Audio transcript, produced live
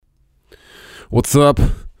What's up?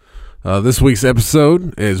 This week's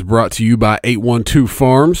episode is brought to you by 812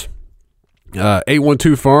 Farms.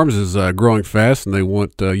 812 Farms is growing fast, and they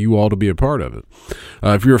want you all to be a part of it.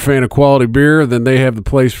 If you're a fan of quality beer, then they have the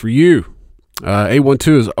place for you.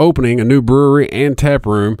 812 is opening a new brewery and tap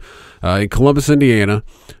room in Columbus, Indiana,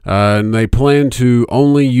 and they plan to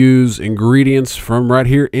only use ingredients from right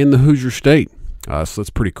here in the Hoosier State. So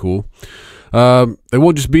that's pretty cool. They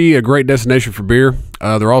won't just be a great destination for beer.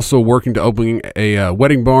 They're also working to open a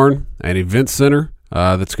wedding barn, an event center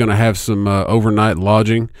that's going to have some overnight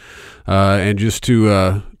lodging. And just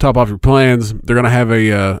to top off your plans, they're going to have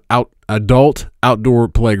a adult outdoor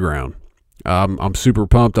playground. I'm super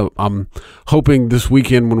pumped. I'm hoping this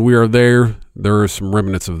weekend when we are there are some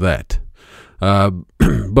remnants of that.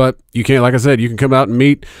 But you can't, like I said, you can come out and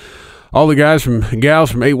meet all the guys and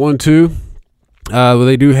gals from 812.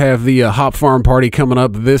 They do have the Hop Farm Party coming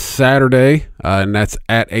up this Saturday, and that's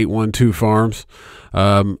at 812 Farms.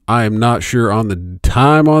 I am not sure on the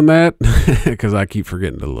time on that because I keep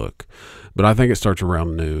forgetting to look, but I think it starts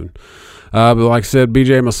around noon. But like I said,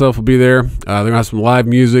 BJ and myself will be there. They're going to have some live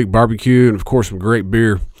music, barbecue, and of course some great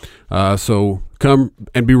beer. So come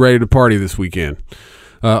and be ready to party this weekend.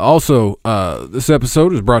 Also, this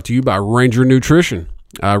episode is brought to you by Ranger Nutrition.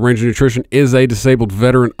 Ranger Nutrition is a disabled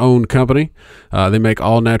veteran-owned company. They make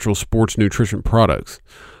all-natural sports nutrition products.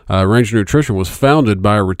 Ranger Nutrition was founded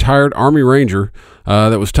by a retired Army Ranger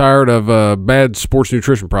that was tired of bad sports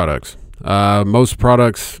nutrition products. Most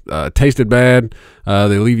products tasted bad.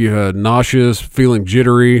 They leave you nauseous, feeling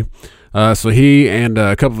jittery. So he and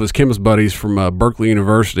a couple of his chemist buddies from Berkeley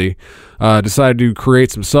University decided to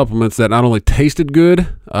create some supplements that not only tasted good,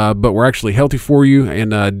 but were actually healthy for you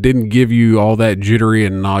and didn't give you all that jittery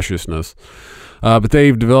and nauseousness. But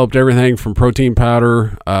they've developed everything from protein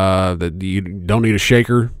powder that you don't need a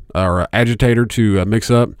shaker or an agitator to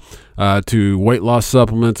mix up, to weight loss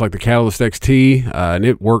supplements like the Catalyst XT, and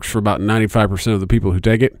it works for about 95% of the people who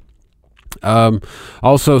take it.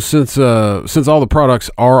 Also, since all the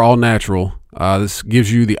products are all natural, this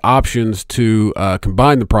gives you the options to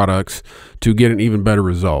combine the products to get an even better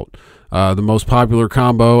result. The most popular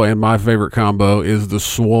combo and my favorite combo is the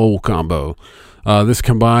Swole combo. This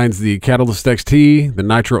combines the Catalyst XT, the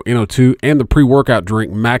Nitro NO2, and the pre-workout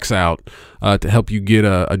drink Max Out to help you get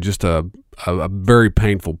a very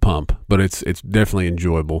painful pump, but it's definitely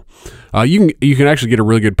enjoyable. You can actually get a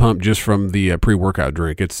really good pump just from the pre-workout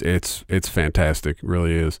drink. It's fantastic, it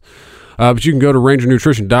really is. But you can go to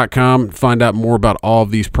rangernutrition.com and find out more about all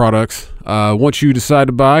of these products. Once you decide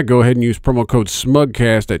to buy, go ahead and use promo code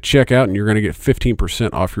SMUGCAST at checkout, and you're going to get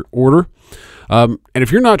 15% off your order. And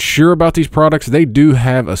if you're not sure about these products, they do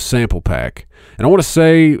have a sample pack. And I want to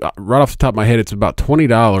say, right off the top of my head, it's about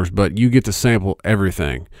 $20, but you get to sample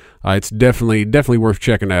everything. It's definitely worth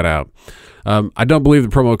checking that out. I don't believe the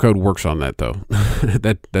promo code works on that, though.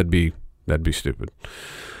 That'd be stupid.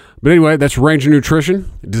 But anyway, that's Ranger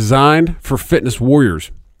Nutrition, designed for fitness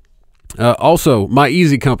warriors. Also, My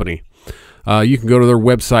Easy Company. You can go to their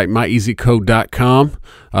website, myeasyco.com.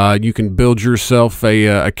 You can build yourself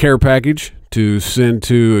a care package to send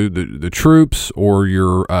to the troops or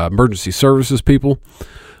your emergency services people.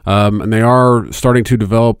 And they are starting to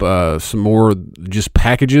develop some more just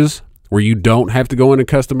packages where you don't have to go in and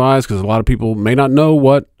customize, because a lot of people may not know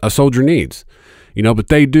what a soldier needs, but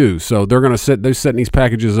they do. So they're setting these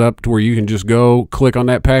packages up to where you can just go click on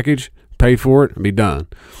that package, pay for it, and be done.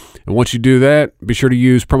 And once you do that, be sure to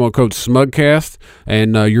use promo code SMUGCAST,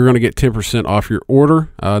 and you're going to get 10% off your order.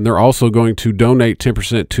 And they're also going to donate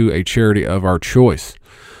 10% to a charity of our choice.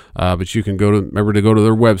 But you can remember to go to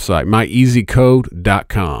their website,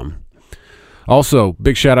 myeasyco.com. Also,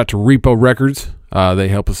 big shout out to Repo Records. They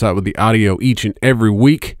help us out with the audio each and every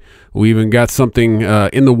week. We even got something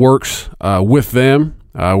in the works with them.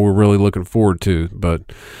 We're really looking forward to. But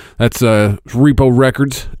that's Repo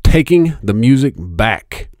Records, taking the music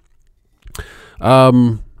back.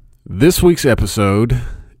 This week's episode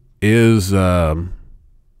is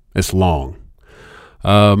it's long.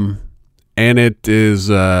 And it is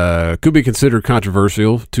could be considered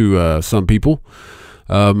controversial to some people.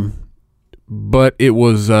 But it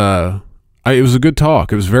was a good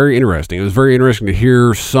talk. It was very interesting. It was very interesting to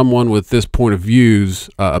hear someone with this point of view's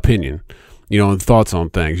opinion, and thoughts on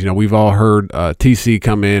things. We've all heard TC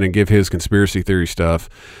come in and give his conspiracy theory stuff,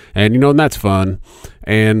 and and that's fun.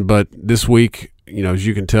 But this week, as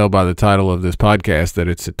you can tell by the title of this podcast, that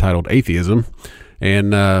it's titled Atheism,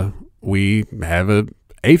 and we have an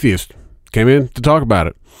atheist came in to talk about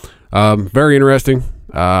it. Very interesting.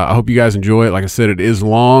 I hope you guys enjoy it. Like I said, it is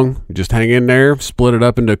long. Just hang in there. Split it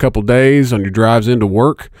up into a couple days on your drives into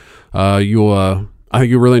work. I think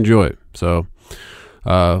you'll really enjoy it. So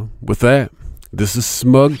With that, this is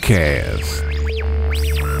Smugcast.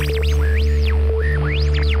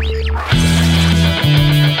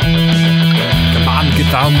 Come on,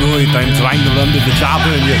 get down to it. I'm trying to run to the chopper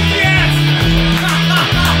and you... Yes!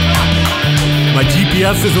 My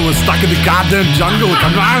GPS system was stuck in the goddamn jungle.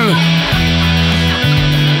 Come on!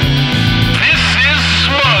 This is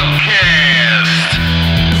Smugcast.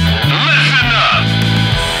 Listen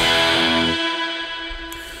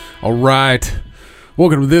up. All right.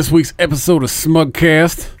 Welcome to this week's episode of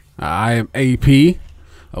Smugcast. I am AP.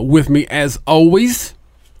 With me, as always,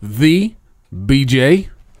 the BJ.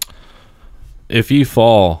 If you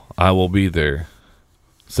fall, I will be there,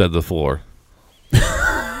 said the floor.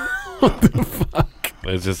 What the fuck?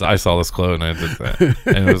 It's just, I saw this quote and I did that.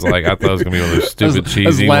 And it was like, I thought it was going to be one of those stupid,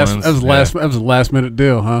 cheesy ones. That was a last minute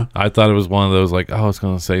deal, huh? I thought it was one of those, like, oh, it's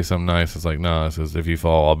going to say something nice. It's like, no, it says, if you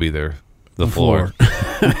fall, I'll be there. The floor.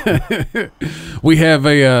 We have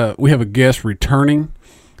a guest returning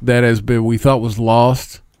that we thought was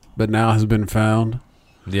lost, but now has been found.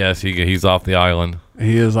 Yes, he's off the island.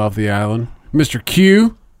 He is off the island. Mr.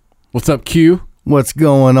 Q. What's up, Q? What's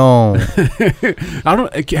going on?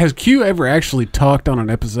 Has Q ever actually talked on an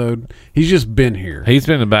episode? He's just been here. He's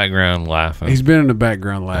been in the background laughing. He's been in the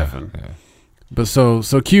background laughing. Yeah. But so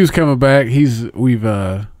Q's coming back.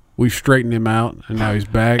 We've straightened him out, and now he's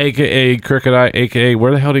back. AKA Crooked Eye, AKA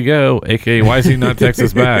where the hell did he go? AKA why is he not text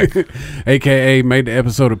us back? AKA made the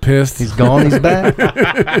episode of Pissed. He's gone. He's back.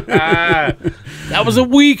 That was a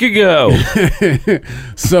week ago.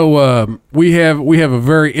 So we have a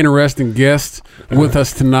very interesting guest with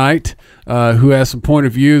us tonight who has some point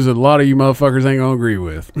of views that a lot of you motherfuckers ain't gonna agree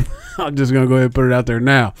with. I'm just gonna go ahead and put it out there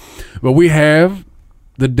now. But we have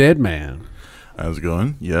the Dead Man. How's it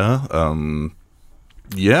going? Yeah.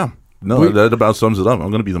 Yeah. No, that about sums it up. I'm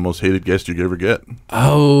going to be the most hated guest you could ever get.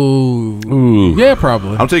 Oh. Ooh. Yeah,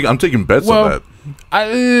 probably. I'm taking bets on that.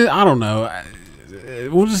 I don't know.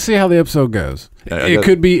 We'll just see how the episode goes. Yeah, it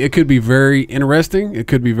could be very interesting. It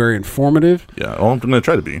could be very informative. Yeah, I'm going to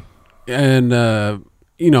try to be. And I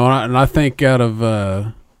think out of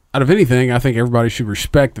anything, I think everybody should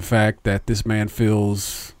respect the fact that this man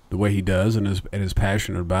feels the way he does and is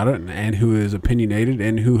passionate about it, and who is opinionated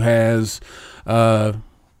and who has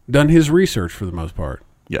done his research for the most part.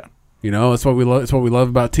 Yeah. That's what we love. It's what we love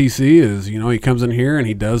about TC is, he comes in here and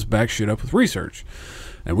he does back shit up with research,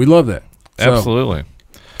 and we love that. So, Absolutely.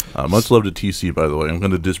 Much love to TC, by the way. I'm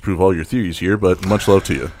going to disprove all your theories here, but much love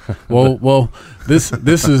to you. Well, this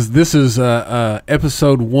is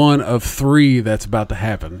episode 1 of 3 that's about to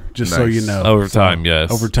happen. Just so Nice. you know, Over time,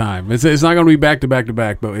 yes. Over time, it's not going to be back to back to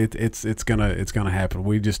back, but it's gonna happen.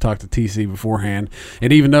 We just talked to TC beforehand,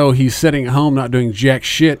 and even though he's sitting at home not doing jack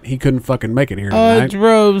shit, he couldn't fucking make it here I tonight.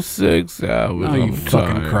 drove 6 hours. Oh, you of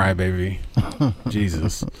fucking time. crybaby!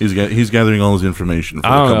 Jesus, He's gathering all his information for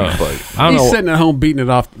I the don't coming know. fight. I don't he's know. sitting at home beating it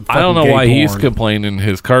off. I don't know fucking why gay he's porn. complaining.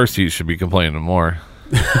 His car seat should be complaining more.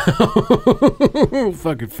 Fucking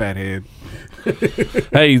fathead.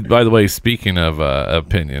 Hey, by the way, speaking of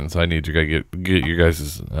opinions, I need to get your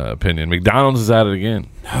guys' opinion. McDonald's is at it again.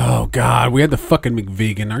 Oh God, we had the fucking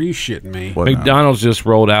McVegan. Are you shitting me? What now? McDonald's just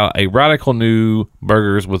rolled out a radical new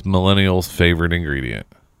burgers with millennials' favorite ingredient.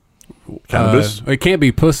 Cannabis? It can't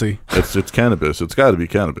be pussy. It's cannabis. It's got to be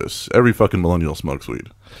cannabis. Every fucking millennial smokes weed.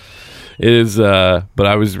 It is, but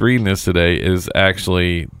I was reading this today. Is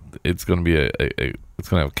actually it's going to be it's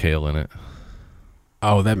going to have kale in it.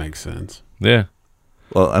 Oh, that makes sense. Yeah.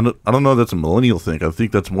 Well, I don't know if that's a millennial thing. I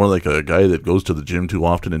think that's more like a guy that goes to the gym too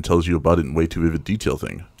often and tells you about it in way too vivid detail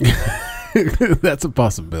thing. That's a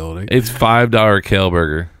possibility. It's $5 kale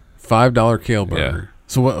burger. $5 kale burger.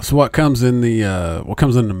 So what comes in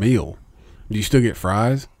the meal? Do you still get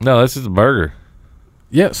fries? No, that's just a burger.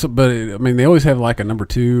 Yeah. So, but they always have like a number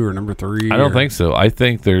 2 or number 3. I don't think so. I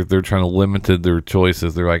think they're trying to limit their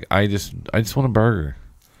choices. They're like, I just want a burger.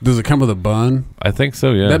 Does it come with a bun? I think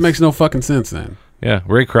so. Yeah. That makes no fucking sense then. Yeah,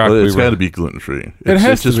 Ray Kroc. Well, it's got to be gluten free. It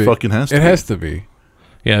has to just be. fucking has to. It be. has to be.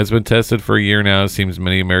 Yeah, it's been tested for a year now. It seems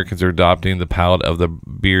many Americans are adopting the palate of the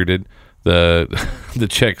bearded, the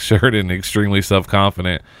check shirt, and extremely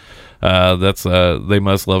self-confident. They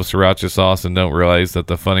must love sriracha sauce and don't realize that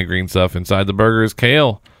the funny green stuff inside the burger is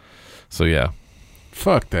kale. So yeah,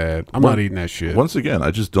 Fuck that. I'm not eating that shit. Once again, I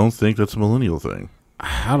just don't think that's a millennial thing.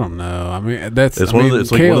 I don't know. I mean, that's It's I mean,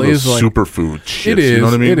 it's like kale one of those is like superfood shits. it is. You know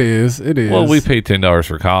what I mean? It is. well, we pay $10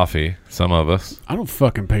 for coffee. Some of us. I don't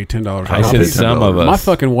fucking pay $10. I I'll said pay some of $10. us. My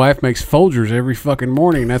fucking wife makes Folgers every fucking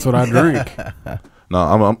morning, and that's what I drink.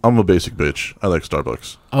 No, I'm a basic bitch. I like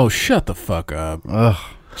Starbucks. Oh, shut the fuck up. Ugh.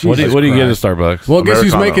 What do you get at Christ. Starbucks? Well, guess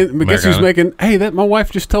who's Americano. making? Guess who's making? Hey, that my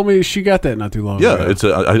wife just told me she got that not too long ago. Yeah, it's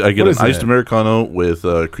I get What an is iced that? Americano with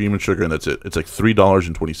cream and sugar, and that's it. It's like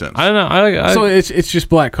 $3.20. I don't know. So it's just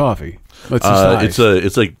black coffee. It's just ice.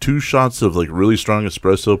 It's like 2 shots of like really strong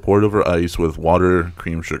espresso poured over ice with water,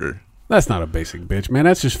 cream, sugar. That's not a basic bitch, man.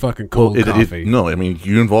 That's just fucking cold coffee. No, I mean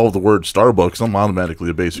you involve the word Starbucks, I'm automatically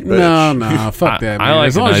a basic bitch. No, fuck that, man. I like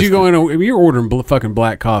as long a as nice you go in, if you're ordering fucking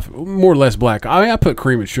black coffee, more or less black. I mean, I put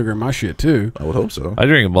cream and sugar in my shit too, I would hope so. I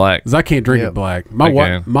drink it black. because I can't drink Yep. it black.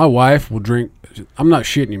 can. My wife will drink. I'm not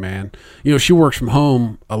shitting you, man. You know, she works from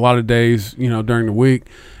home a lot of days, you know, during the week,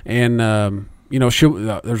 and you know,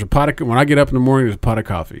 there's a pot of, when I get up in the morning, there's a pot of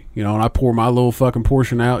coffee, you know, and I pour my little fucking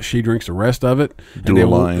portion out. She drinks the rest of it. Do a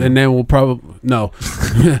line. And then we'll probably, no,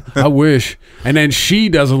 I wish. And then she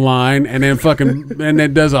does a line and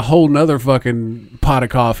then does a whole nother fucking pot of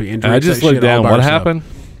coffee. And I drinks just that looked shit all down. by What herself. happened?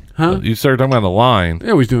 Huh? You started talking about the line.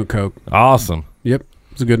 Yeah, he's doing coke. Awesome. Yep.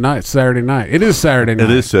 It's a good night. It's Saturday night. It is Saturday night.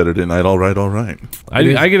 It is Saturday night. All right, all right.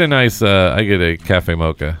 I get a nice. I get a cafe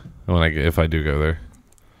mocha if I do go there.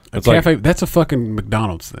 It's Cafe, that's a fucking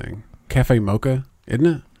McDonald's thing. Cafe mocha,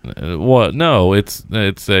 isn't it? What? No, it's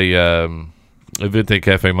a Vente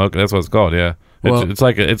Cafe Mocha. That's what it's called. Yeah, Well- it's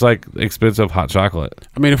like expensive hot chocolate.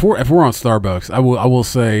 I mean, if we're on Starbucks, I will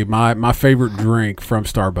say my favorite drink from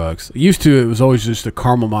Starbucks. It was always just a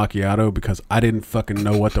caramel macchiato because I didn't fucking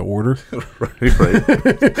know what to order. right.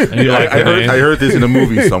 And you like the name? I heard this in a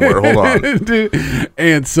movie somewhere. Hold on. Dude.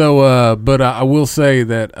 And so, but I will say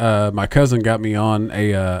that my cousin got me on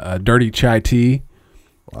a dirty chai tea,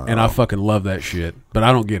 and I fucking love that shit. But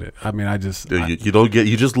I don't get it. I mean, I just Dude, you don't get.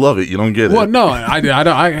 You just love it. You don't get well, it. no, I don't.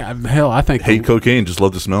 I think Hate cocaine. Just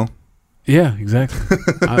love the smell. Yeah, exactly.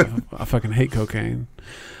 I fucking hate cocaine.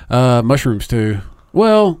 Mushrooms too.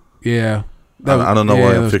 Well, yeah. I don't know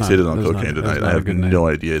why I'm that's fixated not- on that's cocaine not- that's tonight. not I a have good name. no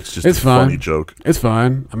idea. It's just It's a fine. funny joke. It's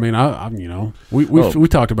fine. I mean, I'm you know, we Oh. we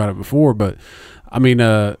talked about it before, but I mean,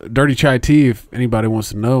 dirty chai tea. If anybody wants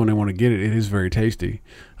to know and they want to get it, it is very tasty.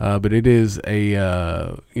 But it is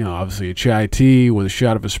obviously a chai tea with a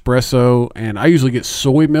shot of espresso, and I usually get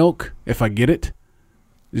soy milk if I get it,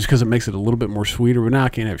 just because it makes it a little bit more sweeter. But now I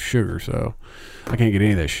can't have sugar, so I can't get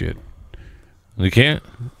any of that shit. You can't.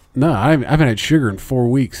 No, I haven't had sugar in 4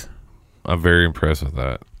 weeks. I'm very impressed with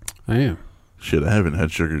that. I am. Shit, I haven't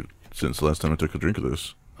had sugar since the last time I took a drink of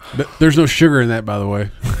this. But there's no sugar in that, by the way.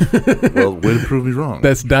 Well, way to prove me wrong.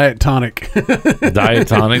 That's diet tonic. Diet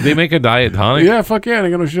tonic. They make a diet tonic. Yeah, fuck yeah, they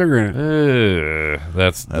got no sugar in it.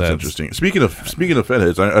 That's interesting. Speaking of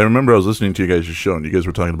fatheads, I remember I was listening to you guys' show, and you guys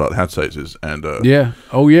were talking about hat sizes, and Yeah.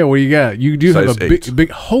 Oh yeah. What do you got? You do have Size a 8. big.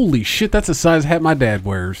 Holy shit! That's a size hat my dad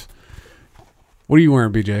wears. What are you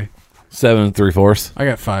wearing, BJ? 7 3/4, I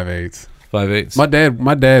got 5/8. 5/8.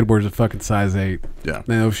 My dad wears a fucking size 8. yeah,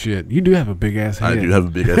 No shit. You do have a big ass head. I do have a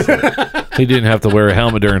big ass head. He didn't have to wear a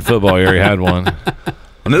helmet during football. He already had one.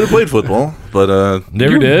 I never played football, but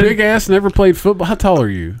Never You're did. big ass. Never played football. How tall are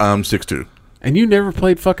you? I'm 6'2". And you never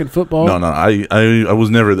played fucking football? No, I was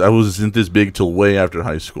never. I wasn't this big till way after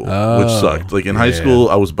high school, which sucked. Like in high school,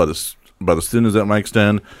 I was about as thin as that mic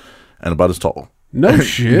stand, and about as tall. No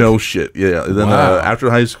shit. No shit. Yeah. And then Wow.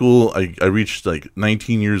 after high school, I reached like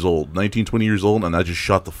 19 years old, 20 years old, and I just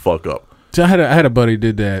shot the fuck up. So I had a buddy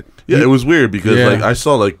did that. Yeah, it was weird because Yeah. like I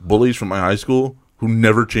saw like bullies from my high school who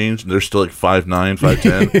never changed, and they're still like 5'9",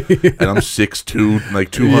 5'10", and I'm 6'2",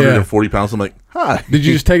 like 240 pounds. I'm like, hi. Did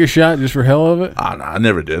you just take a shot just for hell of it? Ah, no, I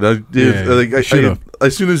never did. I did. Yeah, Like, should've.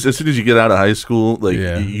 as soon as you get out of high school, like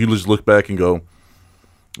Yeah. you just look back and go,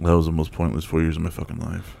 that was the most pointless 4 years of my fucking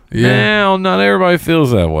life. Now, not everybody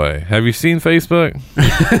feels that way. Have you seen Facebook?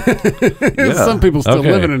 Some people still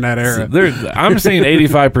Okay. living in that era. I'm seeing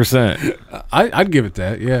 85%. I'd give it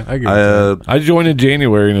that. Yeah, I give it that. I joined in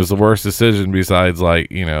January and it was the worst decision besides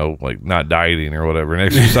like not dieting or whatever and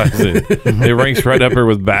exercising. It ranks right up there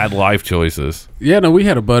with bad life choices. Yeah, no, we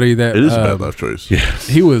had a buddy that It is a bad life choice.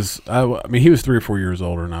 he was. I mean, he was 3 or 4 years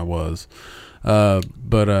older than I was.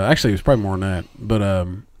 But actually, he was probably more than that. But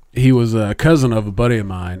he was a cousin of a buddy of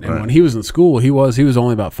mine, and Right. when he was in school, he was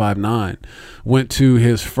only about 5'9". Went to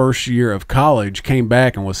his first year of college, came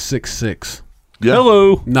back and was 6'6". Yeah.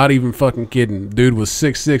 Hello. Not even fucking kidding. Dude was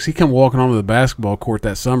 6'6". He come walking onto the basketball court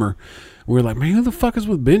that summer. We were like, man, who the fuck is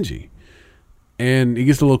with Benji? And he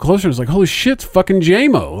gets a little closer. It's like, holy shit, it's fucking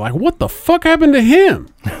J-Mo. Like, what the fuck happened to him?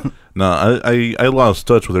 No, I lost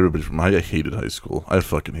touch with everybody from. I hated high school. I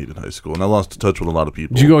fucking hated high school, and I lost touch with a lot of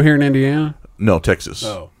people. Did you go here in Indiana? No, Texas.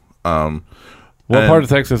 Oh. What And- part of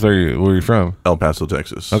Texas were you from? El Paso,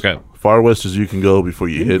 Texas. Okay. Far west as you can go before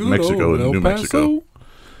you hit Mexico and New Mexico.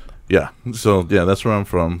 Yeah. So yeah, that's where I'm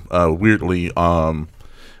from. Weirdly,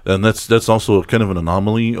 And that's also kind of an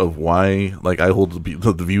anomaly of why, like, I hold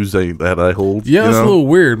the views that I hold. Yeah, you that's a know? little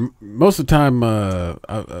weird. Most of the time, I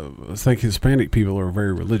think Hispanic people are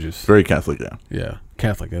very religious. Very Catholic, yeah. Yeah,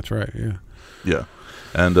 Catholic. That's right. Yeah. Yeah.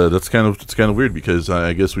 And it's kind of weird because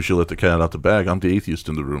I guess we should let the cat out the bag. I'm the atheist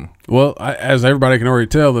in the room. Well, as everybody can already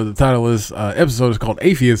tell, the title of this episode is called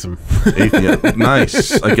Atheism. Atheist.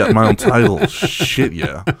 Nice. I got my own title. Shit,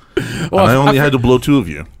 yeah. Well, and I only had to blow 2 of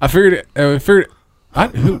you. I figured.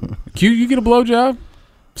 Q, you get a blowjob?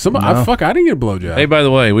 Somebody, No. I didn't get a blowjob. Hey, by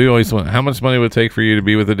the way, we always want. How much money would it take for you to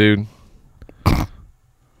be with a dude?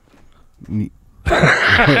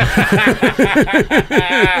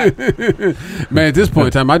 Man, at this point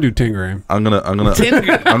in time, I do 10 grand. I'm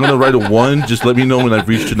gonna write a 1. Just let me know when I've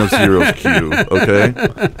reached enough zeros, Q. Okay.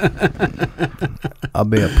 I'll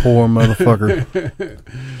be a poor motherfucker.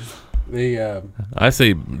 The I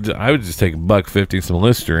say I would just take $1.50 some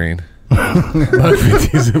Listerine.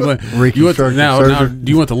 Ricky you want Shark now? Surgeon.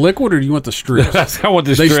 Do you want the liquid or do you want the strips? I want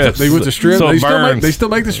the They strips. they want the strips. So They it still, make, burns. they still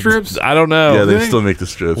make the strips. I don't know. Yeah, they Really? still make the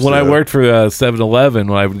strips. When I yeah. worked for 7-Eleven,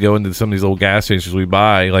 when I would go into some of these old gas stations we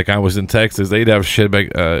buy, like I was in Texas, they'd have shit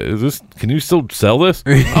like, "Is this? Can you still sell this?"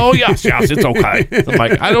 Oh yes, it's okay. I'm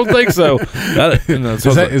like, I don't think so.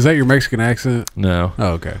 Is that your Mexican accent? No, Oh,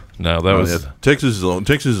 okay. no, that Oh, was. yeah. Texas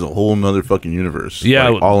is a whole nother fucking universe. Yeah.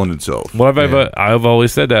 like, all in itself. What have I've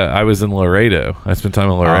always said that I was in Laredo. I spent time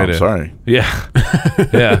in Oh, Laredo. I'm sorry. Yeah,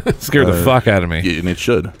 yeah, scared the fuck out of me. Yeah, and it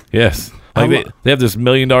should. Yes, like they have this $1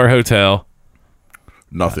 million hotel,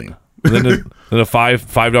 Nothing. then a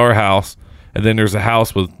 $5 house, and then there's a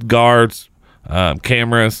house with guards,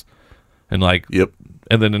 cameras, and like, Yep.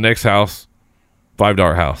 and then the next house,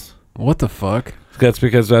 $5 house. What the fuck? That's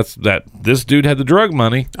because this dude had the drug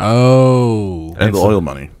money. Oh, And the oil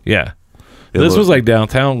money. Yeah. Yeah, This look. was like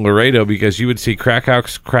downtown Laredo because you would see crack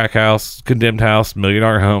house, condemned house, $1 million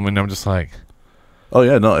home, and I'm just like, Oh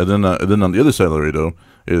yeah, no. And then on the other side of Laredo,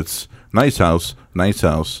 it's nice house.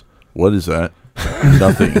 What is that?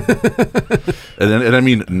 Nothing. and I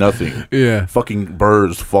mean nothing. yeah. Fucking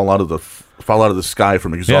birds fall out of the sky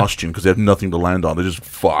from exhaustion because they have nothing to land on. They just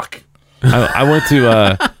fuck. I went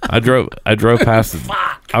to I drove past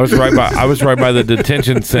I was right by the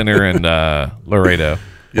detention center in Laredo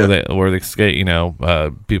where they skate,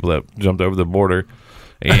 people that jumped over the border,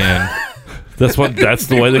 and that's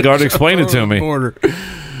the way the guard explained it to me. Border.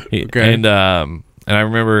 Okay. And I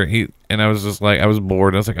remember I was just like, I was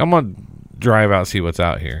bored. I was like, I'm gonna drive out and see what's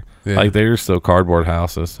out here. Yeah. Like they're still cardboard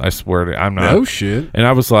houses. I swear to I'm not. Oh shit. And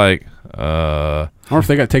I was like, I wonder if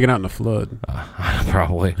they got taken out in the flood.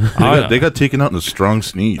 probably. They got taken out in a strong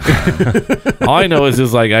sneeze. All I know is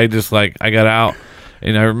just like I got out,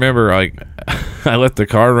 and I remember like I left the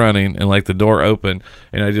car running and like the door open,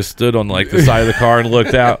 and I just stood on like the side of the car and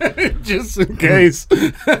looked out, Just in case.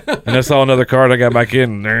 and I saw another car, and I got back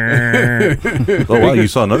in. Oh wow, you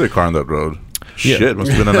saw another car on that road. Yeah. Shit,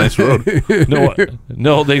 must have been a nice road.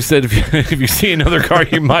 No, they said if you see another car,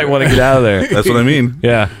 you might want to get out of there. That's what I mean.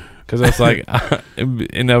 Yeah, because I was like,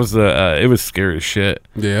 and that was it was scary as shit.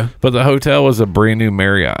 Yeah. But the hotel was a brand new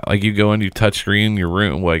Marriott. Like you go in, you touch screen your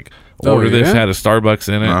room, like order this, yeah? had a Starbucks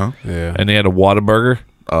in it, Uh-huh. Yeah. and they had a Whataburger.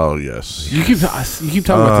 Oh yes. You keep talking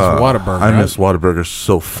about this Whataburger. I miss Whataburger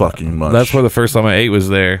so fucking much. That's where the first time I ate was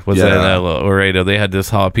there. Was Yeah. at Laredo. They had this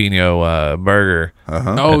jalapeno burger.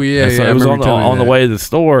 Oh yeah, And so yeah. it was I on remember telling on you the that. way to the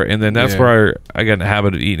store, and then that's Yeah. where I got in the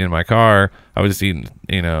habit of eating in my car. I was just eating,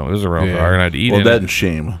 it was a real Yeah. car, and I'd eat well, in that it. and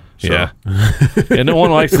shame. So. Yeah, and no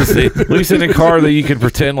one likes to see. At least in a car that you can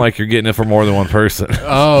pretend like you're getting it for more than one person.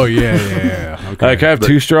 Oh yeah. Okay. Can I have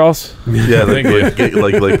 2 straws? Yeah, Thank you.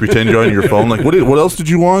 like pretend you're on your phone. Like, what else did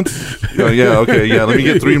you want? Yeah, okay, yeah. Let me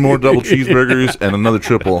get 3 more double cheeseburgers and another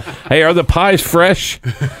triple. Hey, are the pies fresh?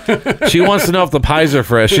 She wants to know if the pies are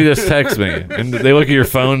fresh. She just texts me, and they look at your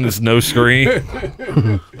phone. There's no screen.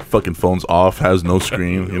 Fucking phone's off, has no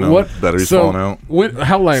screen. Battery's falling out.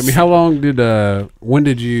 When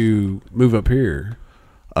did you move up here?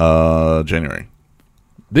 January.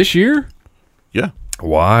 This year? Yeah.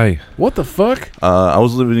 Why? What the fuck? I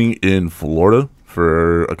was living in Florida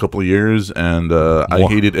for a couple of years, and I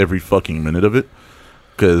hated every fucking minute of it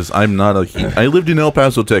because I'm not I lived in El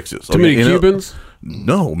Paso, Texas. Too many Cubans?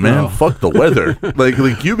 No, man. Fuck the weather. like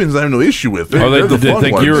Cubans, I have no issue with. Oh, they They're the did fun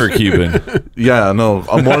think ones. you were a Cuban. Yeah, no,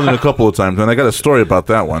 more than a couple of times, and I got a story about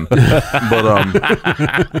that one. But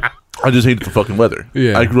I just hated the fucking weather.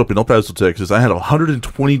 Yeah. I grew up in El Paso, Texas. I had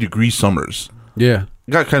 120-degree summers. Yeah.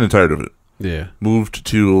 Got kind of tired of it. Yeah. Moved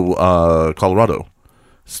to Colorado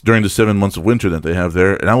during the 7 months of winter that they have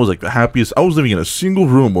there, and I was like the happiest. I was living in a single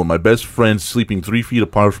room with my best friends sleeping 3 feet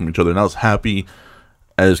apart from each other, and I was happy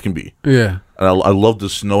as can be. Yeah. And I loved the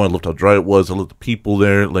snow. I loved how dry it was. I loved the people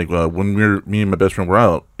there. Like when me and my best friend were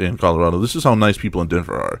out in Colorado, this is how nice people in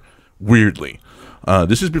Denver are. Weirdly,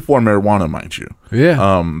 this is before marijuana, mind you.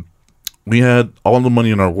 Yeah. We had all the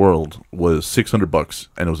money in our world was $600,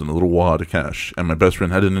 and it was in a little wad of cash. And my best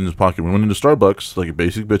friend had it in his pocket. We went into Starbucks, like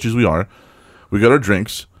basic bitches we are. We got our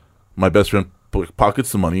drinks. My best friend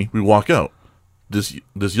pockets the money. We walk out. This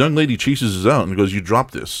young lady chases us out and goes, "You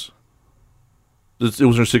dropped this." It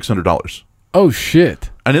was her $600. Oh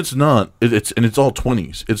shit. And it's not. It's all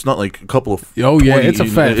 20s. It's not like a couple of. Oh yeah, 20, it's a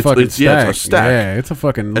fat fucking stack. Yeah, it's a stack. Yeah, it's a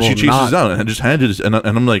fucking. And little she chases knot. out and just handed it. And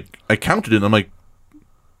I'm like, I counted it. And I'm like,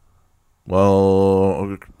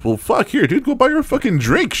 well, fuck here, dude. Go buy her a fucking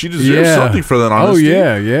drink. She deserves something for that. Honesty.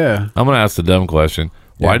 Oh yeah. I'm gonna ask the dumb question.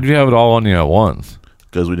 Why Yeah. did you have it all on you at once?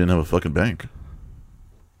 Because we didn't have a fucking bank.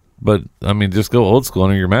 But I mean, just go old school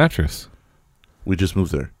under your mattress, We just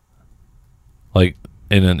moved there. like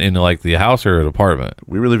in like the house or an apartment.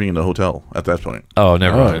 We were living in a hotel at that point. Oh,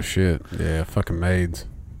 never Oh mind. shit. Yeah, fucking maids.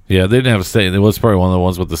 Yeah, they didn't have a safe. It was probably one of the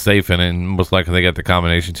ones with the safe in it, and most likely they got the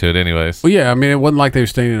combination to it, anyways. Well, yeah. I mean, it wasn't like they were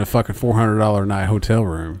staying in a fucking $400 a night hotel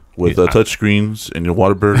room. With touch screens and your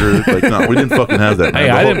Whataburger. Like, no, we didn't fucking have that. Hey,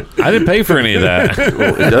 Man. I didn't pay for any of that.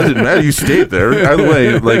 Well, it doesn't matter. You stayed there. Either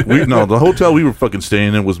way, like the hotel we were fucking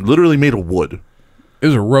staying in was literally made of wood. It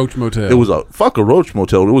was a roach motel. It was a roach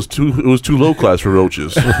motel. It was too low class for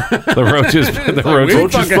roaches. The roaches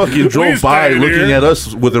Roaches fucking drove by looking at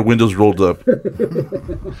us with their windows rolled up.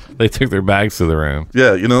 they took their bags to the room.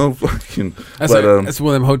 Yeah, fucking. That's, but that's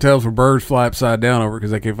one of them hotels where birds fly upside down over because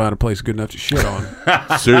they can't find a place good enough to shit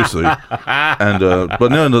on. seriously. And but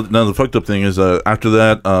no, the fucked up thing is after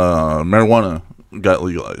that, marijuana got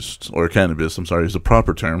legalized, or cannabis. I'm sorry, is the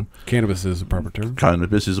proper term. Cannabis is a proper term.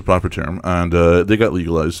 Cannabis is a proper term, and they got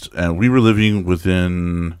legalized, and we were living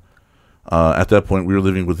within. At that point, we were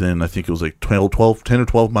living within, I think it was like 10 or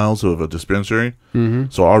 12 miles of a dispensary. Mm-hmm.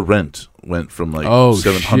 So our rent went from like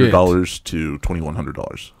 $700 to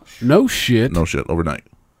 $2,100. No shit. No shit, overnight.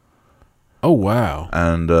 Oh wow.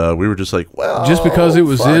 And we were just like, well, Just because it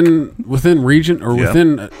was within region or Yeah.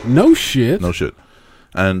 within no shit. no shit.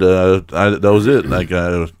 And that was it. Like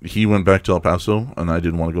he went back to El Paso, and I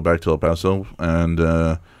didn't want to go back to El Paso, and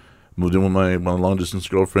moved in with my long distance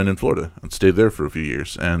girlfriend in Florida, and stayed there for a few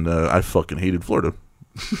years. And I fucking hated Florida.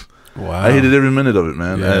 Wow. I hated every minute of it,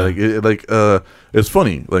 man. Yeah. It's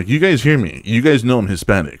funny. Like, you guys hear me. You guys know I'm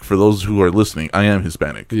Hispanic. For those who are listening, I am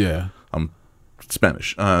Hispanic. Yeah. I'm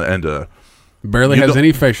Spanish, and Barely You has don't-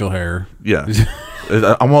 any facial hair. yeah.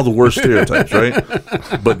 I'm all the worst stereotypes, right?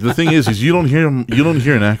 But the thing is you don't hear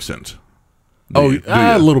an accent. Do you?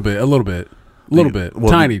 A little bit.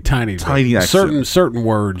 Well, Tiny accent. certain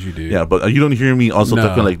words you do. Yeah, but you don't hear me also No.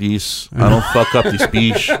 talking like this. I don't fuck up the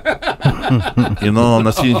speech. I'm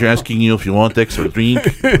not sitting here asking you if you want extra drink.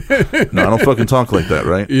 No, I don't fucking talk like that,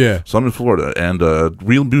 right? Yeah. So I'm in Florida, and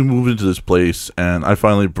we'll be moving to this place, and I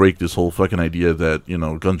finally break this whole fucking idea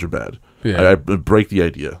that, guns are bad. Yeah. I break the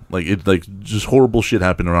idea. Just horrible shit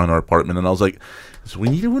happened around our apartment, and I was like, so we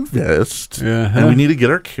need to invest, Uh-huh. and we need to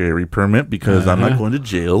get our carry permit because I'm not going to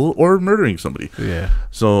jail or murdering somebody. Yeah.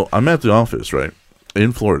 So I'm at the office, right,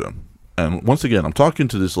 in Florida. And once again, I'm talking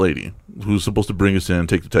to this lady who's supposed to bring us in,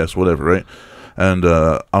 take the test, whatever, right? And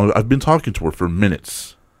I've been talking to her for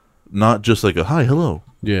minutes. Not just like a, hi, hello.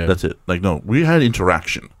 Yeah. That's it. Like, no, we had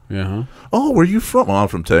interaction. Yeah. Oh, where are you from? Oh, I'm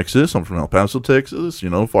from Texas. I'm from El Paso, Texas,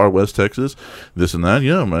 far west Texas, this and that.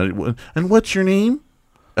 Yeah. And what's your name?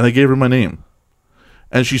 And I gave her my name.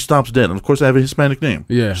 And she stops dead. And, of course, I have a Hispanic name.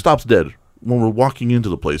 Yeah. Stops dead. When we're walking into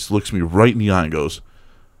the place, looks me right in the eye and goes,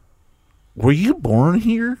 were you born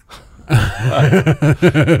here? Not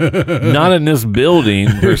in this building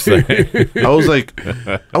per se. I was like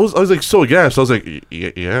so aghast. I was like,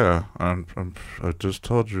 yeah, I just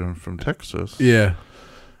told you I'm from Texas. Yeah.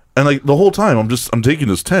 And like the whole time, I'm taking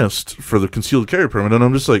this test for the concealed carry permit, and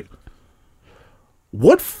I'm just like,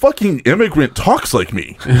 what fucking immigrant talks like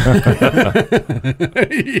me? Yeah.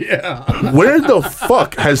 Where the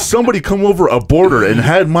fuck has somebody come over a border and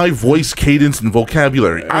had my voice, cadence, and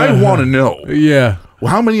vocabulary? I want to know. Yeah.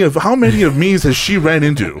 How many of me's has she ran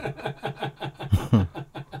into?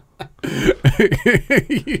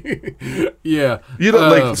 Yeah.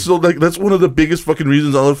 That's one of the biggest fucking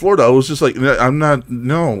reasons I love Florida. I was just like, I'm not.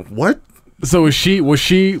 No, what? So was she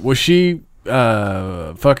fucking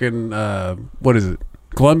what is it?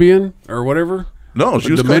 Colombian or whatever? No,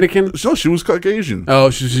 she was Dominican? No, she was Caucasian. Oh,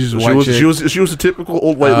 she's a white chick. She was a typical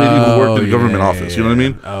old white lady who worked in the government office. You know what I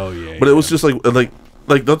mean? Oh yeah. But it was just like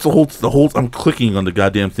that's the whole. I'm clicking on the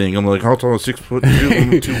goddamn thing. I'm like, how tall? 6 foot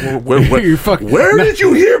 2? Where You fucking- did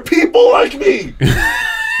you hear people like me?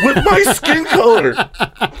 with my skin color.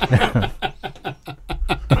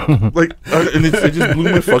 Like, and it just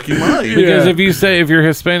blew my fucking mind. Because if you're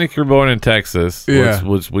Hispanic, you're born in Texas, Yeah.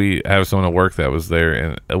 which we have someone at work that was there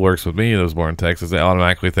and it works with me that was born in Texas, they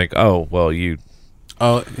automatically think, oh, well, you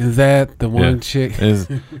Oh, is that the one chick? is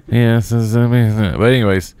yes, is amazing. But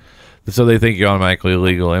anyways, so they think you're automatically a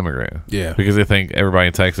legal immigrant. Yeah. Because they think everybody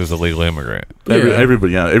in Texas is a legal immigrant.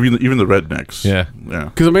 Everybody, even the rednecks. Yeah.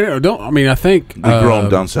 Because I think They grow them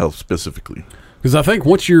down south specifically. Because I think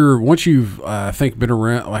once you've I think been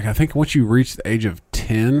around, like I think once you reach the age of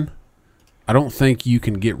 10, I don't think you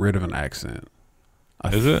can get rid of an accent.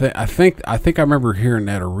 Is it? I think I remember hearing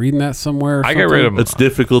that or reading that somewhere. Or I got something. rid of It's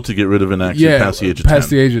difficult to get rid of an accent past the age of 10.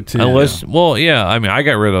 the age of 10. unless, well, yeah, I mean, I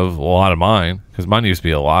got rid of a lot of mine because mine used to be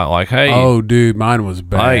a lot like, hey, Oh, dude, mine was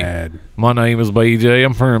bad. my name is BJ.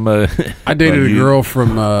 I'm from, I dated Like a you. girl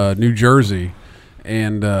from New Jersey,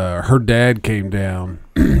 and her dad came down,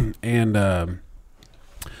 and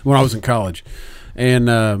when I was in college, and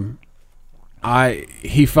I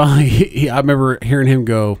remember hearing him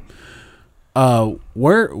go,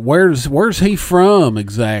 where's he from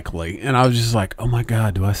exactly? And I was just like, oh my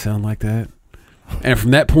God, do I sound like that? And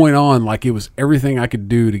from that point on, like it was everything I could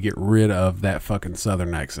do to get rid of that fucking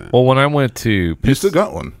Southern accent. well, when I went to You still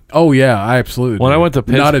got one. Oh yeah, I absolutely. When do. I went to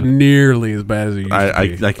not Pittsburgh- nearly as bad as it used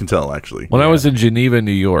to be. I can tell, actually. When I was in Geneva,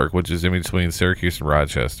 New York, which is in between Syracuse and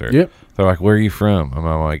Rochester, Yep. they're like, "Where are you from?" And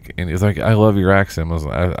I'm like, and it's like, "I love your accent." I was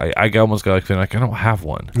like, I almost got like, I don't have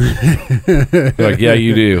one. They're like, "Yeah,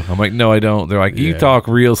 you do." I'm like, "No, I don't." They're like, "You talk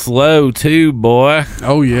real slow too, boy."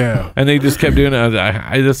 Oh yeah. And they just kept doing it.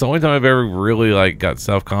 That's the only time I've ever really like got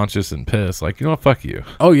self conscious and pissed. Like, you know what? Fuck you.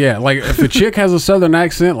 Oh yeah. Like if a chick has a Southern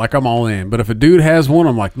accent, like I'm all in. But if a dude has one,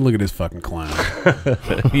 I'm like, look at this fucking clown.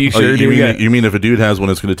 You Oh, sure do. you mean if a dude has one,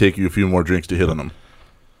 it's going to take you a few more drinks to hit on him?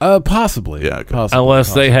 Possibly. Yeah, okay. Possibly.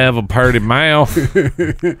 Unless they have a party mouth.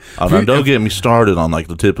 Don't get me started on like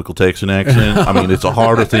the typical Texan accent. I mean, it's a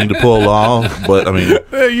harder thing to pull off, but I mean,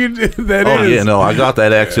 That no, I got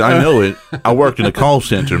that accent. I know it. I worked in a call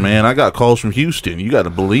center, man. I got calls from Houston. You got to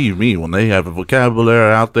believe me when they have a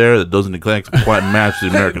vocabulary out there that doesn't exactly quite match the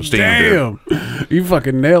American standard. Damn. You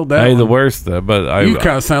fucking nailed that. Hey, one. the worst, but You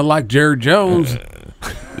kind of sound like Jared Jones.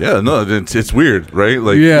 Yeah, no, it's weird, right?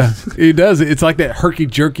 Like, Yeah, he does. It's like that herky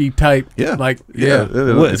jerky type. Yeah. Like Yeah.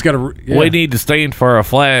 It's got a. Yeah. we need to stand for our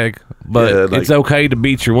flag, but Yeah, like- it's okay to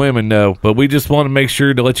beat your women, though. But we just want to make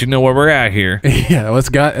sure to let you know where we're at here. Yeah,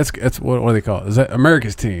 that's what do they call it? Is that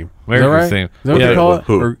America's team? America's is that right? team. Is that what Yeah, they call it?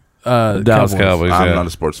 who? Or, Dallas Cowboys. I'm yeah. not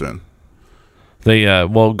a sports fan. They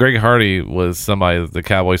well, Greg Hardy was somebody that the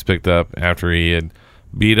Cowboys picked up after he had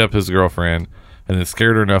beat up his girlfriend and then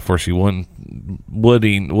scared her enough where she wouldn't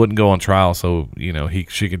go on trial, so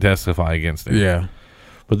she could testify against him. Yeah.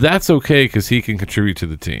 But that's okay because he can contribute to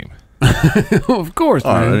the team. Of course,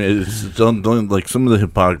 I man. mean, it's don't like some of the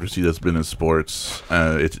hypocrisy that's been in sports.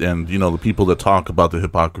 The people that talk about the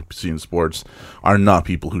hypocrisy in sports are not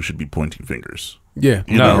people who should be pointing fingers. Yeah.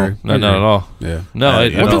 You No, know, not at all. Yeah. No,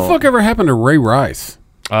 you What know- the fuck ever happened to Ray Rice?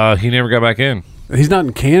 he never got back in. He's not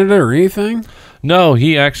in Canada or anything? No,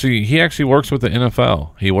 he actually works with the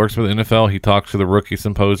NFL. He works with the NFL. He talks to the rookie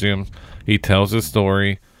symposiums. He tells his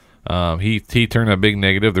story. He turned a big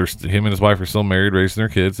negative. Him and his wife are still married, raising their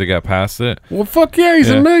kids. They got past it. Well, fuck yeah, he's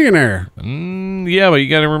Yeah. a millionaire. Yeah, but you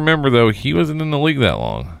got to remember though, he wasn't in the league that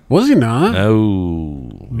long. Was he not?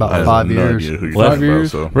 No. About I have 5 no years. idea who you're 5 talking about,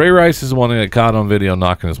 years? so. Ray Rice is the one that caught on video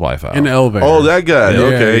knocking his wife out. In the elevator. Oh, that guy. Yeah,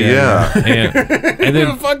 Okay, yeah, yeah. and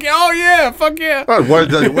then fuck yeah. Oh, yeah. Fuck yeah. Oh,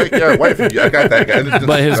 wait, yeah, wife, I got that guy.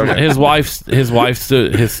 but Okay. his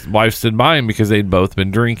wife stood by him because they'd both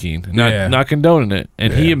been drinking, Yeah. not condoning it,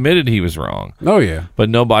 and he admitted he was wrong. Oh, yeah. But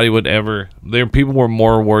nobody would ever. People were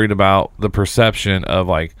more worried about the perception of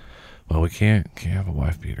like, well, we can't have a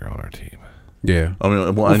wife beater on our team. Yeah. I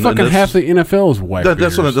mean, Well, and fucking that's- half the NFL is white.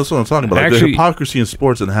 that's what I'm talking about. Like, the Actually- hypocrisy in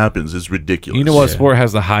sports that happens is ridiculous. You know what sport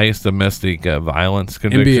has the highest domestic violence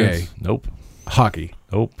convictions? NBA. Nope. Hockey.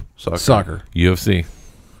 Nope. Soccer. UFC.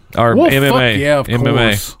 Or Well, MMA. fuck yeah, of MMA.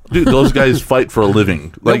 course. Dude, those guys fight for a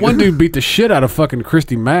living. That one dude beat the shit out of fucking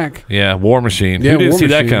Christy Mack. Yeah, War Machine. Yeah, Who didn't War see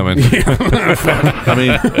that Machine. coming? I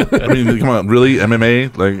mean, come on, really?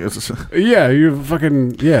 MMA? Like, Yeah, you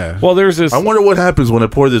fucking, yeah. Well, there's this. I wonder what happens when I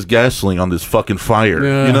pour this gasoline on this fucking fire.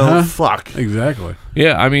 You know, Uh-huh. fuck. Exactly.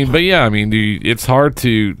 Dude, it's hard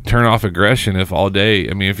to turn off aggression if all day.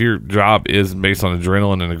 I mean, if your job is based on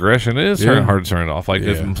adrenaline and aggression, it is Yeah. hard to turn it off. Like,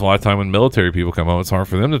 Yeah. there's a lot of time when military people come home, it's hard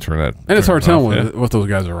for them to turn that. And it's turn hard it telling off, what those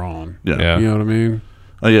guys are on. Yeah. Yeah. You know what I mean?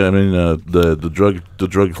 Oh yeah, I mean the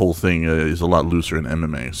drug whole thing is a lot looser in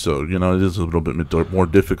MMA, so it is a little bit more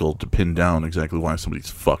difficult to pin down exactly why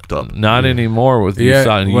somebody's fucked up. Not anymore with Yeah,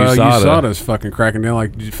 USADA. USADA's fucking cracking down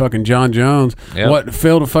like fucking John Jones. Yep. What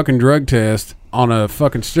failed a fucking drug test on a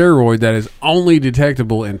fucking steroid that is only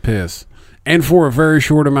detectable in piss, and for a very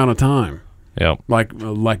short amount of time. Yep. Like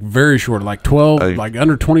very short, like 12, like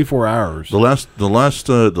under 24 hours. The last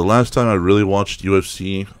time I really watched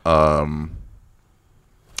UFC,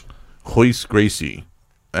 Royce Gracie.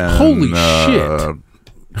 And, Holy shit.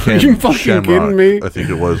 Ken Are you fucking Shamrock, kidding me? I think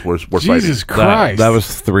it was. We're Jesus fighting. Christ. That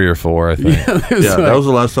was 3 or 4, I think. Yeah, Yeah, that was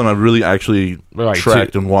the last time I really actually They're like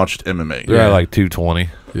tracked and watched MMA. They're at like 220.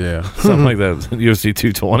 yeah. Something like that. UFC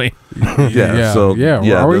 220. Yeah, so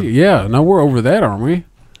are we? Yeah, no, we're over that, aren't we?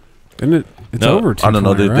 Isn't it? It's No, over. I don't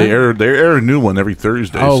know. They 220, right? they air a new one every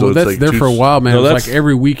Thursday. Oh, so well, it's that's like there for a while, man. No, It was that's- like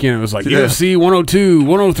every weekend. It was like Yeah. UFC 102,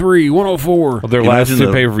 103, 104. Well, their last Imagine 2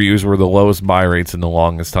 the- pay-per-views were the lowest buy rates in the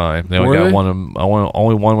longest time. They only Were got they?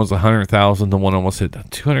 only one was 100,000. The one almost hit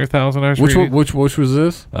 200,000. I was Which reading. one, which was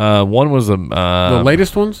this? One was The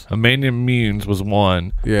latest ones? Amanda Munes was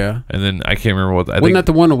one, Yeah. and then I can't remember what. I Wasn't think that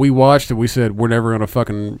the one that we watched that we said we're never gonna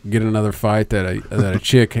fucking get another fight that a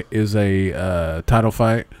chick is a title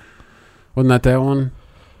fight? Wasn't that one?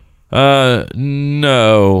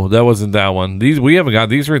 no, that wasn't that one. These we haven't got.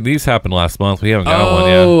 These happened last month. We haven't got one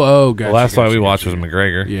yet. Oh, gotcha. The last fight gotcha, we watched gotcha. was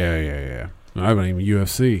McGregor. Yeah. I haven't even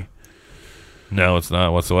UFC. No, it's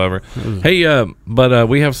not whatsoever. Hey, but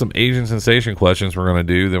we have some Asian sensation questions we're gonna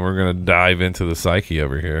do. Then we're gonna dive into the psyche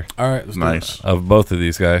over here All right, let's do nice. of both of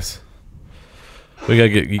these guys. We gotta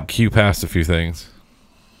get Q past a few things.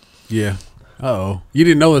 it. Yeah. Oh, you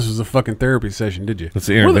didn't know this was a fucking therapy session, did you? It's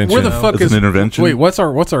the Where the intervention. fuck It's is an intervention. Wait, what's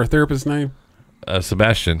our therapist's name?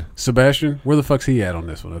 Sebastian, Sebastian. Where the fuck's he at on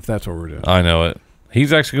this one? If that's what we're doing. I know it.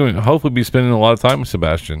 He's actually going to hopefully be spending a lot of time with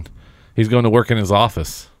Sebastian. He's going to work in his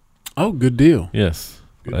office. Oh, good deal. Yes.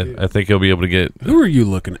 Good deal. I think he'll be able to get. Who are you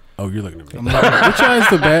looking at? Oh, you're looking at me. Which eye's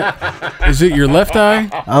the bat? Is it your left eye?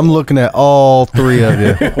 I'm looking at all 3 of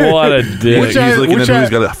you. What a dick. Which He's eye- looking which at eye-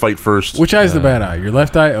 who's got to fight first. Which eye's the bad eye? Your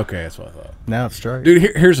left eye? Okay, that's what I thought. Now it's straight.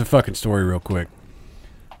 Dude, here's a fucking story real quick.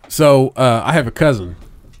 So, I have a cousin,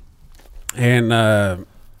 and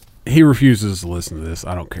he refuses to listen to this.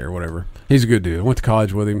 I don't care, whatever. He's a good dude. I went to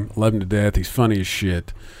college with him, love him to death. He's funny as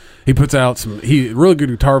shit. He puts out he's a really good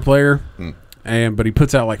guitar player, but he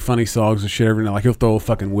puts out like funny songs and shit every night. Like he'll throw a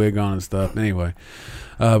fucking wig on and stuff. Anyway,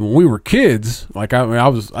 when we were kids, like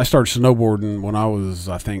I started snowboarding when I was,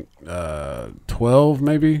 I think, 12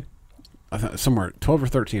 maybe. Somewhere 12 or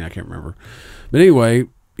 13, I can't remember. But anyway,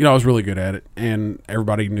 I was really good at it, and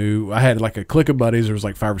everybody knew. I had like a clique of buddies. There was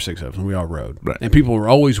like 5 or 6 of us, and we all rode. Right. And people were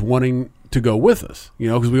always wanting to go with us,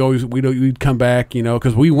 because we'd come back,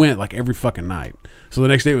 because we went like every fucking night. So the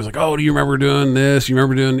next day it was like, oh, do you remember doing this? You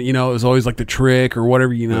remember doing, it was always like the trick or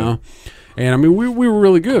whatever, And I mean, we were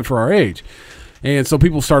really good for our age. And so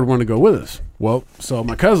people started wanting to go with us. Well, so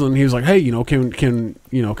my cousin, he was like, hey, can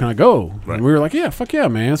I go? Right. And we were like, yeah, fuck yeah,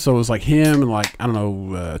 man. So it was like him and like, I don't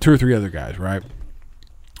know, 2 or 3 other guys, right?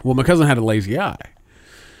 Well, my cousin had a lazy eye.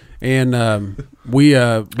 And we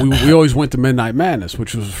always went to Midnight Madness,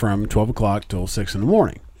 which was from 12 o'clock till 6 in the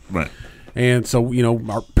morning. Right. And so,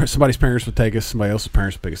 somebody's parents would take us, somebody else's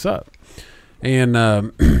parents would pick us up. And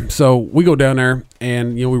so we go down there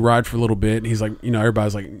and, we ride for a little bit. And he's like,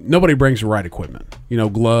 everybody's like, nobody brings the right equipment,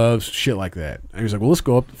 gloves, shit like that. And he's like, well, let's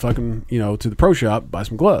go up fucking, to the pro shop, buy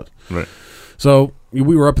some gloves. Right. So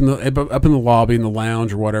we were up in the lobby, in the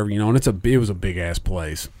lounge or whatever, and it was a big ass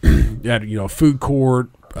place. You had, food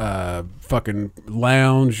court, fucking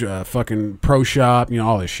lounge, fucking pro shop,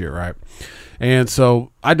 all this shit, right? And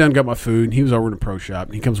so I done got my food, and he was over in the pro shop,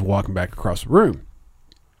 and he comes walking back across the room.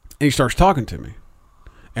 And he starts talking to me,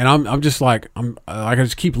 and I'm just like I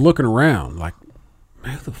just keep looking around, like,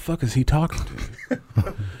 man, who the fuck is he talking to?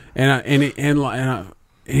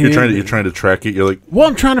 You're trying to track it. You're like, well,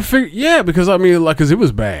 I'm trying to figure, because because it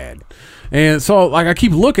was bad, and so like I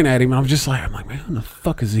keep looking at him, and I'm like, man, who the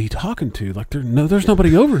fuck is he talking to? Like, there's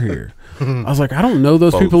nobody over here. I was like, I don't know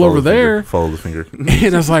those people over there. Follow the finger.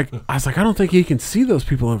 And I was like, I don't think he can see those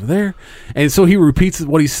people over there. And so he repeats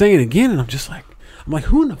what he's saying again, and I'm like,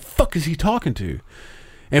 who in the fuck is he talking to?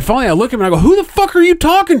 And finally I look at him and I go, who the fuck are you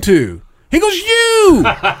talking to? He goes, you!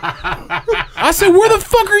 I said, where the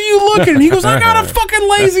fuck are you looking? And he goes, I got a fucking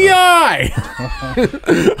lazy eye.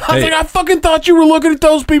 I was like, I fucking thought you were looking at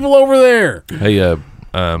those people over there. Hey,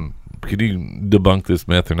 could you debunk this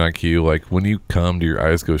myth or not, Q? Like, when you come, do your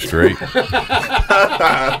eyes go straight?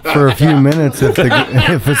 For a few minutes if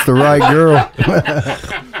it's the right girl.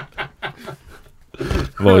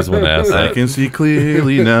 I've always wanted to ask I that. can see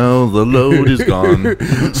clearly now. The load is gone.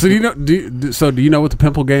 So do you know? Do you know what the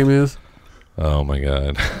pimple game is? Oh my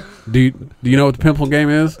god. Do you know what the pimple game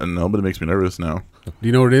is? No, but it makes me nervous now. Do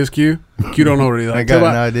you know what it is, Q? Q don't know what it is. I can got tell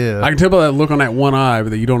an by- idea. I can tell by that look on that one eye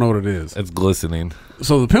that you don't know what it is. It's glistening.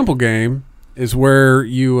 So the pimple game is where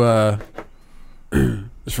you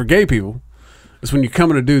it's for gay people. It's when you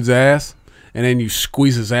come in a dude's ass and then you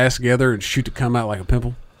squeeze his ass together and shoot to come out like a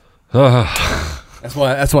pimple. That's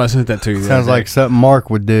why I sent that to you. Sounds like something Mark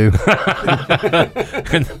would do.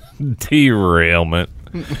 Derailment.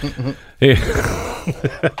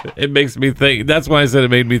 It makes me think. That's why I said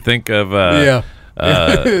it made me think of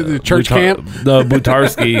the church camp. The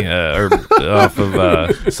Butarski or off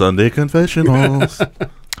of. Sunday confessionals.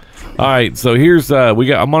 All right, so here's we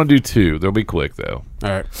got. I'm gonna do two. They'll be quick though. All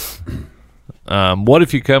right. What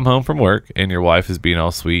if you come home from work and your wife is being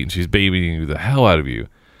all sweet and she's babying the hell out of you?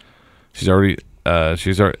 She already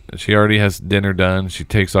has dinner done. She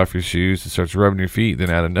takes off your shoes and starts rubbing your feet. Then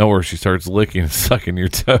out of nowhere, she starts licking and sucking your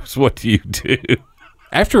toes. What do you do?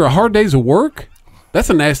 After a hard day's of work, that's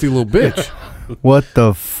a nasty little bitch. What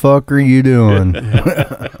the fuck are you doing?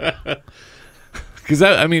 Because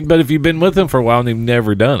but if you've been with them for a while and they've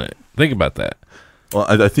never done it, think about that. Well,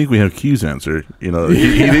 I think we have Q's answer. You know,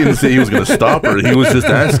 he didn't say he was going to stop her. He was just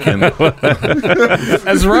asking.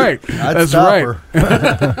 That's right. I'd That's stop right.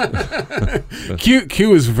 her.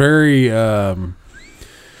 Q is very.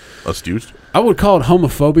 Astute. I would call it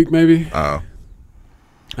homophobic, maybe. Oh.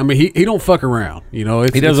 I mean, he don't fuck around. You know,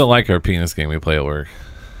 He doesn't like our penis game we play at work.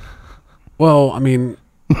 Well, I mean,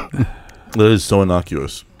 That is so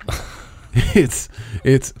innocuous. it's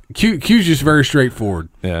Q's just very straightforward.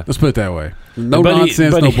 Yeah. Let's put it that way. No But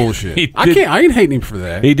nonsense, no he bullshit. I did- can't. I ain't hating him for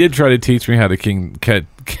that. He did try to teach me how to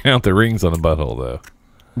count the rings on the butthole, though.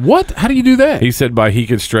 What? How do you do that? He said he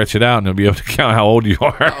could stretch it out and he'll be able to count how old you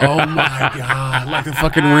are. Oh my god! Like the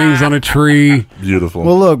fucking rings on a tree. Beautiful.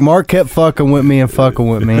 Well, look, Mark kept fucking with me, and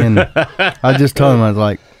I just told him, I was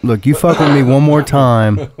like, look, you fuck with me one more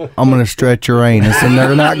time, I'm going to stretch your anus, and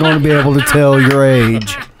they're not going to be able to tell your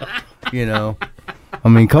age. You know? I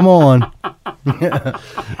mean, come on.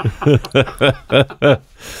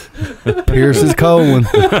 Pierce his colon.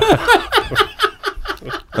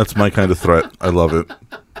 That's my kind of threat. I love it.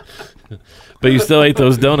 But you still ate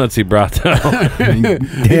those donuts he brought, though.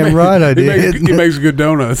 Damn right I did. He makes good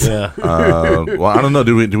donuts. Yeah. Well, I don't know.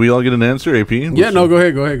 Do we all get an answer, AP? Yeah. No. Go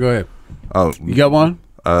ahead. Oh, You got one?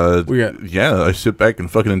 We got. yeah. I sit back and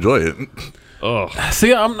fucking enjoy it. Oh,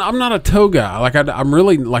 See, I'm not a toe guy. Like I'm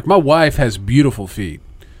really like my wife has beautiful feet.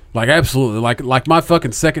 Like absolutely, like my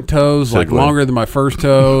fucking second toes like Segue. longer than my first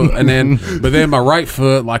toe, and then but then my right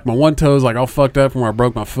foot, like my one toe's like all fucked up from where I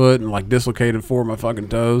broke my foot and like dislocated four of my fucking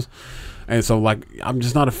toes, and so like I'm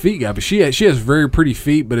just not a feet guy. But she has very pretty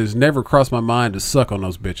feet, but it's never crossed my mind to suck on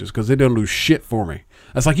those bitches because they don't do shit for me.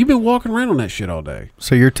 It's like you've been walking around on that shit all day.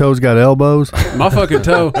 So your toes got elbows? My fucking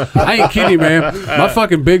toe, I ain't kidding you, man. My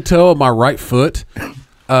fucking big toe of my right foot.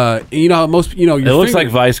 You know how most, you know, your it looks like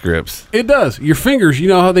finger- vice grips. It does. Your fingers, you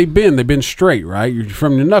know how they bend. They bend straight, right? You're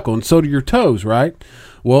from your knuckle, and so do your toes, right?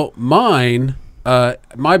 Well, mine,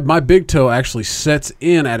 my big toe actually sets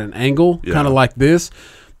in at an angle, Yeah. kind of like this.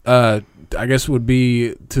 I guess would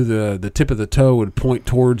be to the tip of the toe would point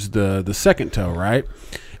towards the second toe, right?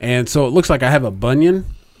 And so it looks like I have a bunion,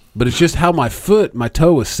 but it's just how my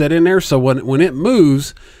toe is set in there. So when it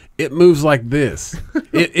moves like this.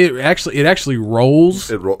 It actually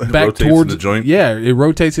rolls It back rotates in towards the joint? Yeah, it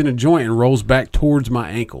rotates in a joint and rolls back towards my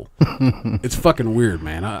ankle. It's fucking weird,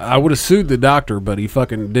 man. I would have sued the doctor, but he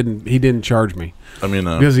fucking didn't. He didn't charge me I mean,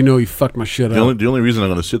 because he knew he fucked my shit up. the only reason I'm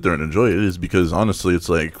going to sit there and enjoy it is because honestly, it's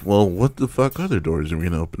like, well, what the fuck other doors are we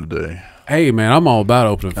going to open today? Hey, man, I'm all about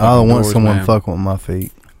opening. I don't want doors, someone man. fucking with my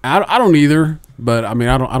feet. I don't either, but I mean,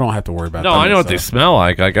 I don't have to worry about. No, that, I know what they so. smell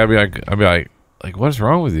like. Like I'd be like, what's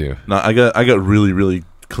wrong with you? No, I got really really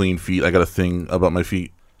clean feet. I got a thing about my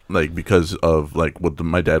feet, like because of like what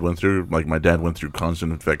my dad went through. Like my dad went through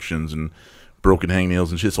constant infections and broken hangnails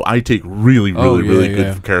and shit. So I take really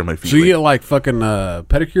good care of my feet. So you Like, get like fucking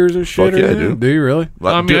pedicures and shit. Fuck yeah, or I anything? do. Do you really?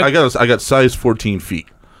 like, I mean, dude, I got size 14 feet.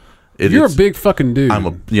 You're a big fucking dude. I'm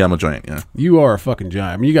a giant. Yeah. You are a fucking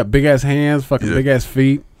giant. I mean, you got big ass hands, fucking Yeah. big ass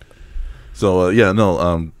feet. So yeah,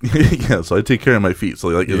 so I take care of my feet. So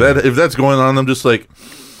like Yeah. if that's going on, I'm just like,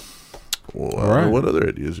 well, All right. what other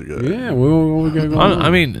ideas you got? Yeah, what we got going on? I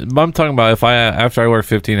mean, I'm talking about if after I work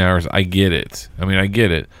 15 hours, I get it. I mean, I get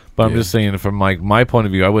it. But I'm Yeah. just saying from like my point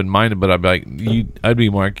of view, I wouldn't mind it. But I'd be like, I'd be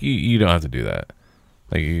more like, you don't have to do that.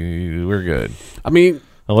 Like we're good. I mean,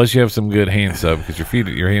 Unless you have some good hand soap because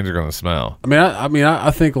your hands are going to smell.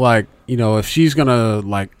 I think like if she's gonna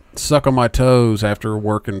like suck on my toes after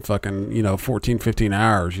working fucking 14, 15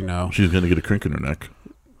 hours, She's gonna get a crink in her neck.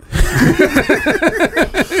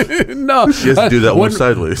 No, She has to do that one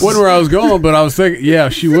sideways. Wasn't where I was going, but I was thinking, yeah,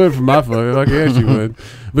 she would for my fuck. Like, yeah, she would.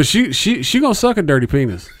 But she gonna suck a dirty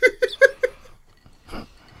penis.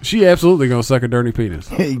 She absolutely gonna suck a dirty penis.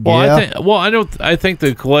 Well, I think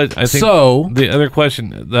the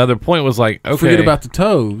other point was like, okay, Forget about the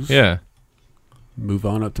toes. yeah. Move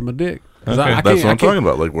on up to my dick. 'Cause Okay. I That's what I'm can't- talking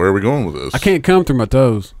about. Like, where are we going with this? I can't come through my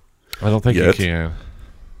toes. I don't think Yet. you can.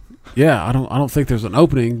 Yeah, I don't think there's an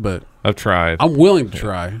opening, but I've tried, I'm willing to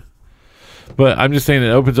try. but I'm just saying it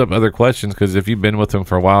opens up other questions because if you've been with them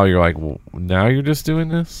for a while, you're like, well, now you're just doing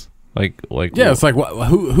this, like Yeah, it's like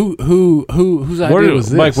whose idea Where was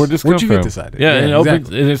this? Mike, where'd this Where'd come you from? get this idea? Yeah, and,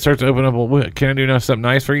 exactly. and it starts to open up. Well, can I do something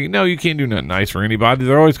nice for you? No, you can't do nothing nice for anybody.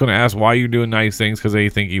 They're always going to ask why you're doing nice things because they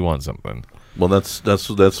think you want something. Well, that's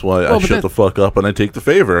why I Well, but shut the fuck up and I take the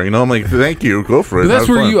favor. I'm like, thank you, go for it. But that's have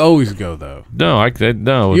where fun. you always go, though. No,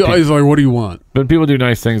 no. You always like, what do you want? When people do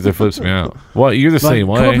nice things, it flips me out. Well, you're the Like, same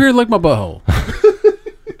come up way. here and lick my butthole.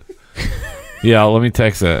 Yeah, let me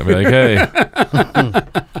text that. Be like, hey,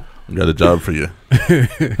 Got a job for you.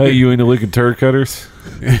 hey, you into licking turd cutters?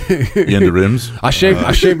 You into rims? I shaved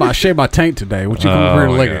my taint today. Would you come up here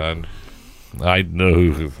and my lick it? God. I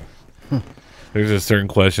know. There's just certain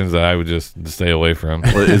questions that I would just stay away from.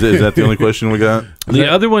 Well, is that the only question we got? The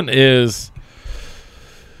other one is,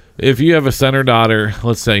 if you have a son or daughter,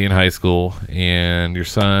 let's say in high school, and your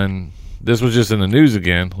son, this was just in the news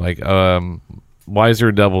again, like, why is there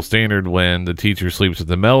a double standard when the teacher sleeps with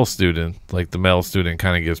the male student? Like, the male student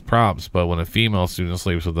kind of gets props, but when a female student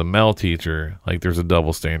sleeps with a male teacher, like, there's a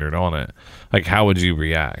double standard on it. Like, how would you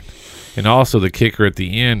react? And also, the kicker at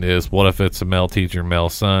the end is, what if it's a male teacher, male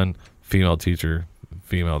son, female teacher,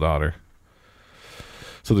 female daughter?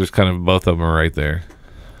 So there's kind of both of them are right there.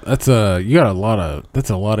 That's a lot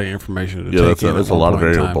of information to take in. That's at a one lot of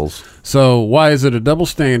point in time. variables. So why is it a double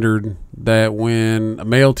standard that when a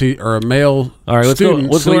male All right,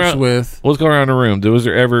 student sleeps with? Let's go around the room. Was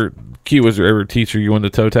there ever a teacher you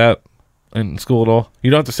wanted to toe tap in school at all? You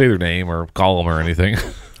don't have to say their name or call them or anything.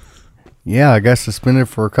 Yeah, I got suspended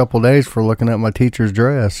for a couple days for looking at my teacher's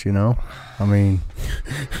dress, I mean,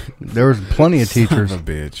 there was plenty of teachers. Son of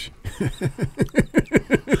a bitch.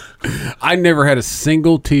 I never had a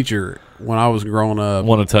single teacher when I was growing up.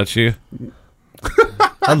 Want to touch you?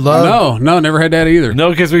 I love No, never had that either. No,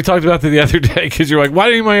 because we talked about that the other day. Because you're like, why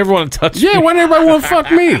didn't anybody ever want to touch Yeah, me? why did everybody want to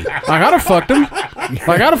fuck me? Like, I'd have fucked him.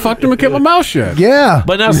 Like, I'd have fucked him and kept my mouth shut. Yeah.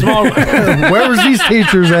 But not small. Where was these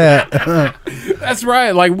teachers at? That's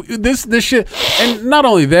right. Like, this shit. And not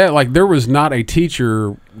only that, like, there was not a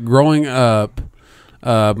teacher growing up.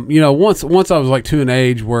 Once I was like to an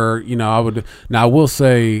age where, I would. Now, I will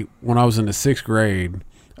say, when I was in the 6th grade,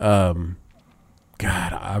 God,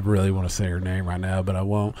 I really want to say her name right now, but I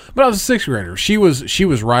won't. But I was a 6th grader. She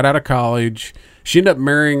was right out of college. She ended up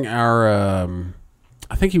marrying our.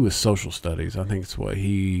 I think he was social studies. I think it's what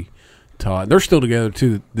he taught. They're still together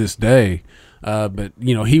to this day. But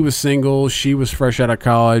he was single. She was fresh out of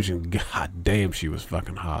college, and god damn, she was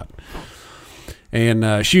fucking hot.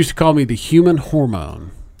 And she used to call me the human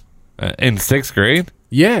hormone. In 6th grade?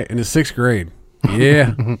 Yeah, in the 6th grade.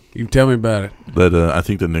 Yeah, you tell me about it. But I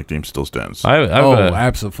think the nickname still stands.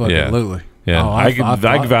 Absolutely. Yeah, Oh, I can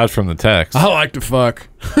vouch from the text. I like to fuck.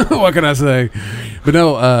 What can I say? But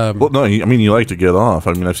no, Well, no, you like to get off.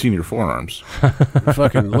 I mean, I've seen your forearms.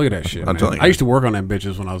 fucking look at that shit. I'm Man. telling you. I used to work on them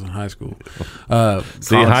bitches when I was in high school. See,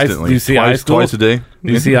 Constantly. do you see high school? Twice a day.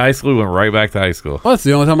 Do you see high school? Went right back to high school. Well, that's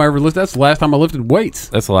the only time I ever lifted. That's the last time I lifted weights.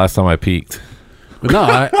 That's the last time I peaked. But no,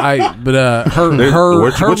 What's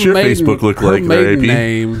your Facebook look like there,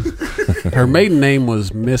 AP? Her maiden name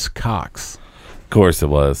was Miss Cox. Of course it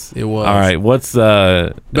was. It was. All right, what's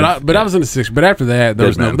But I was in the 6th. But after that,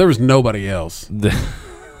 there was nobody else.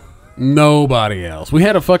 Nobody else. We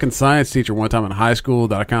had a fucking science teacher one time in high school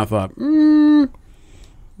that I kind of thought,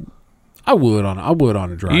 I would on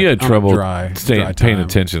a dry. You had trouble dry paying time.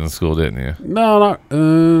 attention in school, didn't you? No,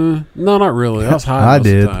 not really. I was high. I most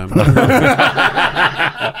did. Of the time.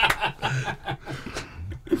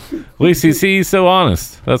 At least he's so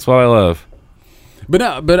honest. That's what I love. But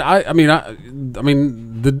I mean, I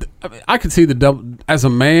could see the double as a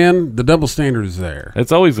man. The double standard is there.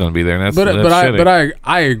 It's always going to be there. And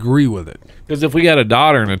I agree with it. Because if we had a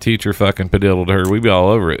daughter and a teacher fucking pediddled her, we'd be all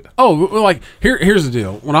over it. Oh, like here's the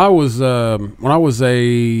deal. When I was I was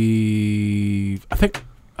a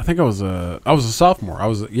sophomore. I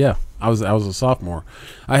was a sophomore.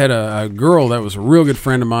 I had a girl that was a real good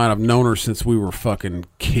friend of mine. I've known her since we were fucking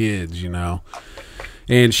kids,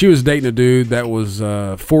 And she was dating a dude that was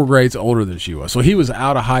 4 grades older than she was. So he was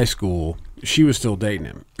out of high school. She was still dating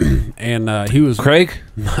him. And he was... Craig?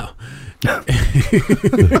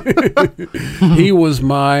 He was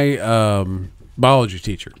my biology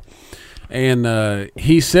teacher. And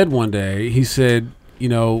he said one day, he said, you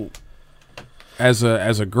know, as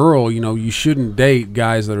a girl, you know, you shouldn't date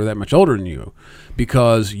guys that are that much older than you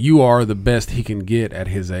because you are the best he can get at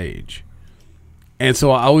his age. And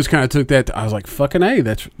so I always kind of took that. I was like, fucking A,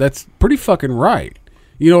 that's pretty fucking right.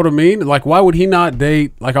 You know what I mean? Like, why would he not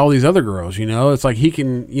date like all these other girls? You know, it's like he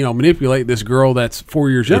can, you know, manipulate this girl that's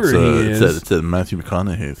 4 years younger than he is. It's a Matthew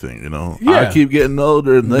McConaughey thing, you know. Yeah. I keep getting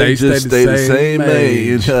older, and they just stay the same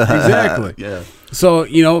age. Exactly. Yeah. So,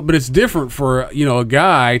 you know, but it's different for, you know, a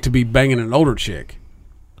guy to be banging an older chick.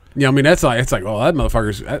 Yeah, I mean, it's like, oh,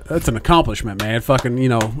 that that's an accomplishment, man. Fucking, you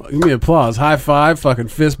know, give me applause, high five, fucking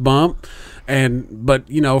fist bump. But,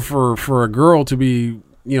 you know, for a girl to be,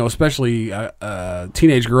 you know, especially a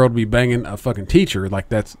teenage girl to be banging a fucking teacher, like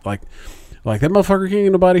that's like that motherfucker can't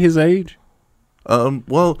get nobody his age. First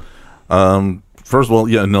of all,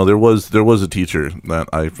 yeah, no, there was a teacher that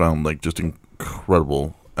I found like just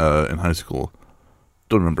incredible in high school.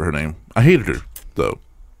 Don't remember her name. I hated her though.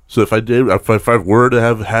 So if I were to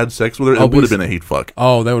have had sex with her, it would have been a hate fuck.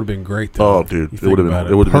 Oh, that would have been great though. Oh, dude, it would have been.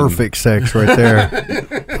 It would have been Perfect sex right there.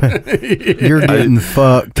 You're getting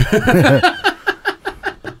fucked.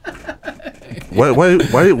 Why?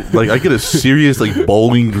 Like, I get a serious like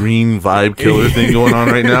Bowling Green vibe killer thing going on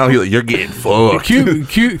right now. You're getting fucked.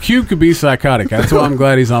 Cube could be psychotic. That's why I'm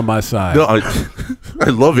glad he's on my side. No, I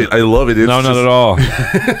love it. I love it. It's No, not at all.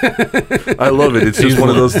 I love it. It's just one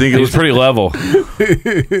of those things. He's pretty level.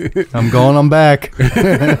 I'm back.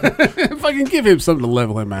 If I can give him something to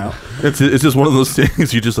level him out. It's just one of those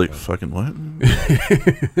things. You just like fucking what?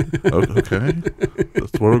 Okay,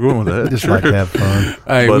 that's where we're going with that. Just like to have fun.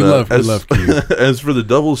 Hey, But, we love Cube. As for the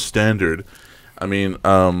double standard, I mean,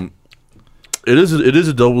 it is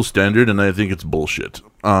a double standard, and I think it's bullshit.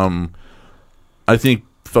 I think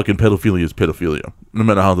fucking pedophilia is pedophilia. No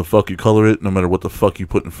matter how the fuck you color it, no matter what the fuck you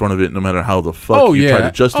put in front of it, no matter how the fuck you try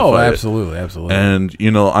to justify it. Absolutely. And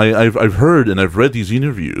you know, I've heard and I've read these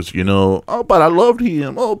interviews. You know, oh, but I loved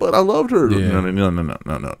him. Oh, but I loved her. Yeah. No,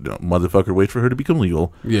 motherfucker, wait for her to become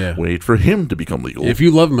legal. Yeah. Wait for him to become legal. If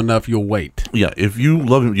you love him enough, you'll wait. Yeah, if you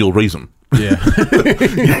love him, you'll raise him. Yeah.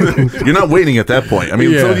 You're not waiting at that point. I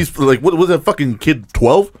mean, Yeah. some of these, like, what was that fucking kid,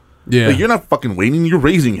 12? Yeah. Like, you're not fucking waiting, you're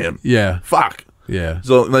raising him. Yeah. Fuck. Yeah.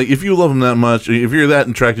 So, like, if you love him that much, if you're that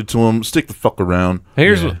attracted to him, stick the fuck around.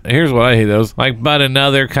 Here's what I hate those. Like, but in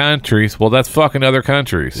other countries. Well, that's fucking other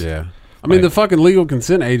countries. Yeah. I mean, the fucking legal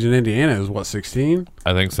consent age in Indiana is what, 16?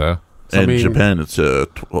 I think so. And I mean- Japan, it's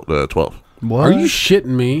 12. What? Are you shitting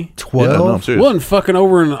me? 12? Yeah, no, I'm serious. Well, and fucking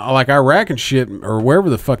over in like Iraq and shit, or wherever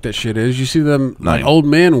the fuck that shit is, you see them like 9. old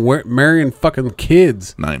men marrying fucking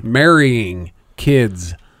kids. 9. Marrying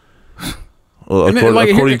kids. Well, And then, like,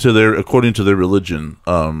 according to their religion,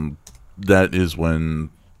 that is when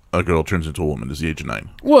a girl turns into a woman, is the age of 9.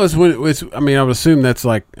 Well, I mean, I would assume that's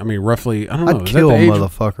like, I mean, roughly, I don't know. I'd is that kill the a age?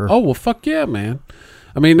 motherfucker. Oh, well, fuck yeah, man.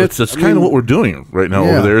 I mean, That's kind of what we're doing right now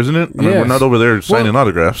Yeah. over there, isn't it? I mean, Yes. we're not over there signing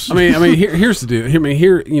autographs. I mean, here's the deal. I mean,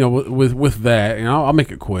 here, you know, with that, and I'll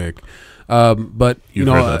make it quick. But you You've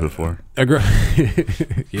know, heard that before. a girl,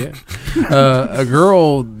 yeah, a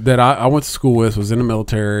girl that I went to school with was in the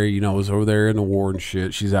military. You know, was over there in the war and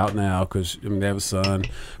shit. She's out now because I mean they have a son.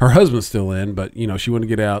 Her husband's still in, but you know she wanted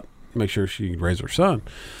to get out, make sure she could raise her son.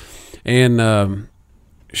 And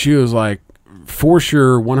she was like, for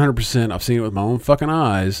sure, 100%. I've seen it with my own fucking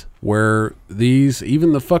eyes. Where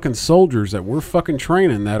even the fucking soldiers that we're fucking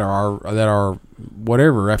training that are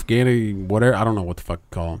whatever Afghani whatever, I don't know what the fuck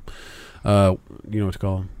to call them. You know what to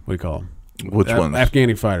call them? What do you call them? Which ones?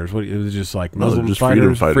 Afghani fighters. What? It was just like No, they're Muslim just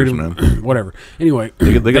fighters, freedom fighters, man. whatever. Anyway,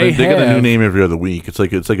 They got a new have- name every other week. It's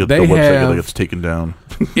like a the They website have- that gets taken down.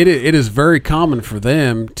 It is very common for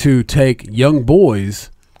them to take young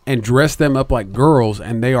boys and dress them up like girls,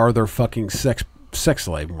 and they are their fucking sex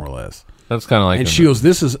slave, more or less. That's kind of like And she goes,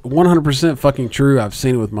 "This is 100% fucking true. I've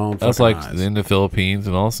seen it with my own that's fucking like eyes." in the Philippines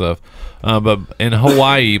and all stuff. But in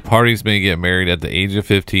Hawaii, parties may get married at the age of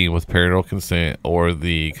 15 with parental consent or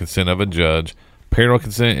the consent of a judge. Parental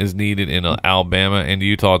consent is needed in Alabama and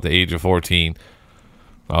Utah at the age of 14.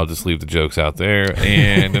 I'll just leave the jokes out there.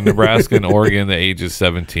 And in Nebraska and Oregon, the age is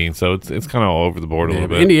 17. So it's kind of all over the board a Yeah, little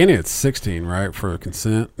but bit. Indiana, it's 16, right, for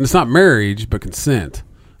consent. And it's not marriage, but consent.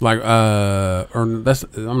 Like, or that's,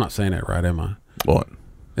 I'm not saying that right, am I? What?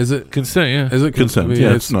 Is it? Consent, yeah. Is it Consent,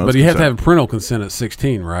 yeah, it's but it's you have to consent. have parental consent at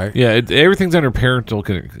 16, right? Yeah, everything's under parental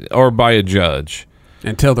or by a judge.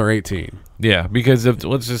 Until they're 18. Yeah, because if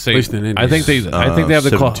let's just say, least in India. I think they have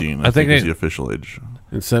the clause. 17. I think is they, the official age.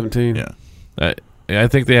 In 17? Yeah. I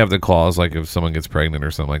think they have the clause like if someone gets pregnant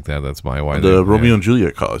or something like that. That's why The Romeo and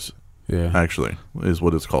Juliet clause, Yeah. actually, is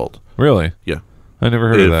what it's called. Really? Yeah. I never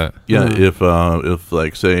heard of that. Yeah, if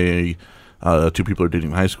like say two people are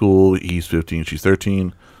dating in high school, he's 15, she's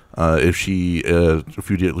 13. If she a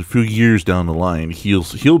few years down the line,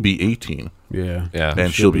 he'll be 18, Yeah. Yeah.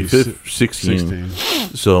 and she'll be 16.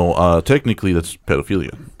 So technically, that's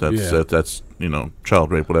pedophilia. That's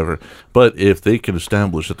child rape, whatever. But if they can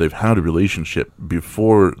establish that they've had a relationship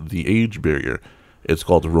before the age barrier, it's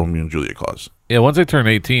called the Romeo and Juliet clause. Yeah, once I turned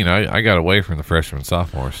 18, I got away from the freshmen and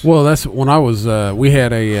sophomores. Well, that's when I was. We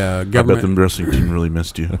had a I bet government. the wrestling team really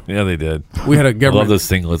missed you. Yeah, they did. We had a I love government. those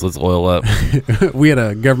singlets. Let's oil up. We had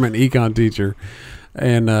a government econ teacher,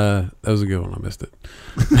 and that was a good one. I missed it.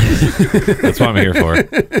 That's what I'm here for.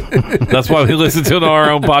 That's why we listen to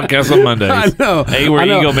our own podcast on Mondays. I know. A, we're I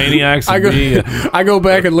know. egomaniacs. I And go, B, I go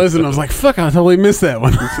back and listen. I was like, "Fuck! I totally missed that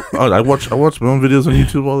one." Oh, I watch my own videos on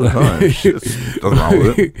YouTube all the time. Shit, nothing wrong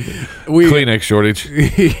with it. Kleenex shortage.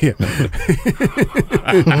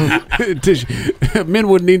 Tissue. Men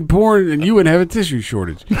would need porn, and you wouldn't have a tissue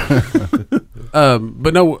shortage.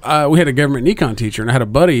 But no, we had a government econ teacher, and I had a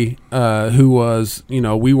buddy who was,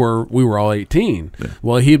 we were all 18. Yeah.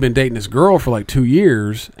 Well, he had been dating this girl for like 2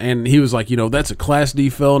 years, and he was like, that's a Class D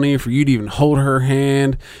felony for you to even hold her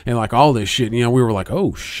hand, and like all this shit. We were like,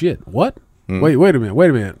 oh shit, what? Wait a minute.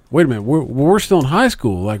 We're still in high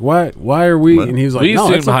school. Like, why are we? And he was like,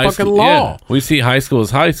 no, it's a fucking law. Yeah. We see high school as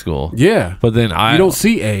high school. Yeah, but then you don't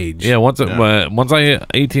see age. Yeah, once I hit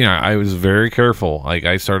 18, I was very careful. Like,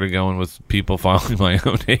 I started going with people following my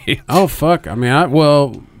own age. Oh fuck! I mean,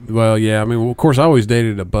 well, yeah. I mean, of course, I always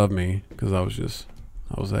dated above me because I was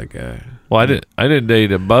that guy. Well, I didn't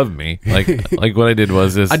date above me. Like what I did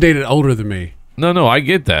was this. I dated older than me. No, I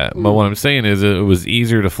get that. But what I'm saying is it was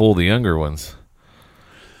easier to fool the younger ones.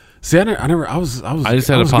 See, I was good.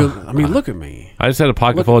 I mean, look at me. I just had a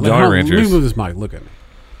pocket full of Jolly Ranchers. Let me move this mic. Look at me.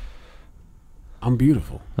 I'm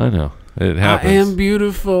beautiful. I know. It happens. I am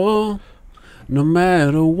beautiful, no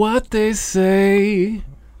matter what they say.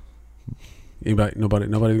 Nobody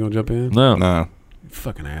gonna jump in? No.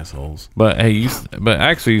 Fucking assholes. But hey,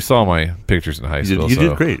 actually you saw my pictures in high school. You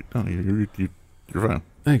did great. No, you're fine.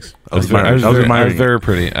 Thanks. I was very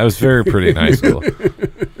pretty. I was very pretty in high school.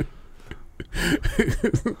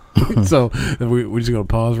 So we just gonna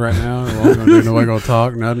pause right now. Nobody gonna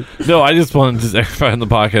talk. Nothing. No, I just wanted to everybody on the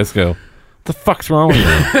podcast go, what the fuck's wrong with you?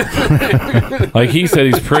 Like, he said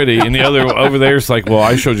he's pretty, and the other over there's like, well,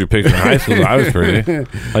 I showed you a picture in high school. I was pretty.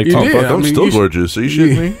 Like, You did. I'm still gorgeous. Are you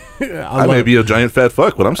shitting me? I may be a giant fat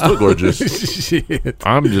fuck, but I'm still gorgeous. Shit.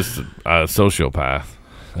 I'm just a sociopath.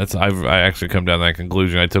 I actually come down to that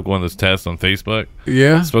conclusion. I took one of those tests on Facebook.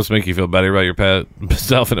 Yeah. It's supposed to make you feel better about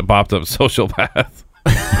yourself, and it popped up sociopath.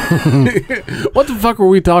 What the fuck were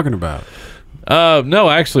we talking about? No,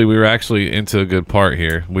 actually, we were actually into a good part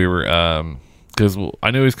here. We were, because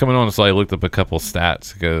I knew he was coming on, so I looked up a couple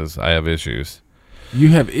stats because I have issues. You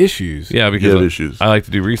have issues. Yeah, because I like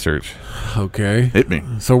to do research. Okay. Hit me.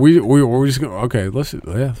 So we're just going to, okay, let's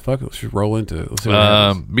just roll into it. Let's see what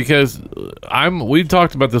happens. Because we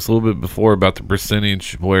talked about this a little bit before about the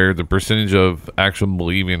percentage where the percentage of actual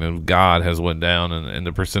believing in God has went down, and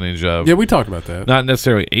the percentage of Yeah, we talked about that. not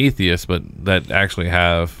necessarily atheists, but that actually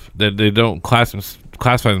that they don't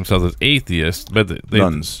classify themselves as atheists, but they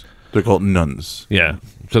Nuns. They're called nuns. Yeah.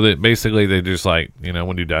 So that basically they just like,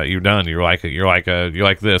 when you die, you're done. You're like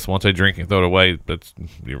this. Once I drink and throw it away,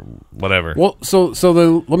 you're whatever. Well, so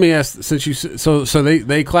then let me ask, since you so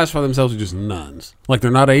they classify themselves as just nuns, like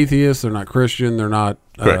they're not atheists, they're not Christian, they're not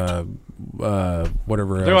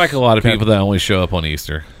whatever else. They're like a lot of people that only show up on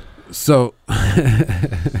Easter. So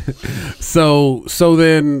so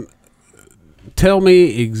then tell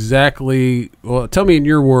me exactly. Well, tell me in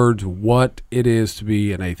your words what it is to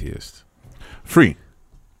be an atheist. Free.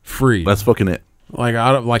 That's fucking it. Like,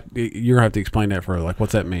 I don't like. You're gonna have to explain that further. Like,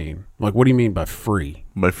 what's that mean? Like, what do you mean by free?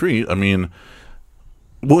 By free, I mean,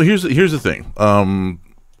 well, here's the thing.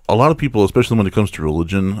 A lot of people, especially when it comes to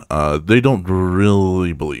religion, they don't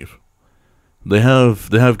really believe. They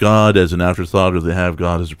have God as an afterthought, or they have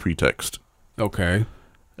God as a pretext. Okay.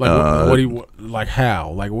 Like, what do you like?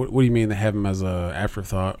 How? Like, what do you mean they have him as a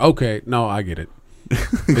afterthought? Okay, no, I get it.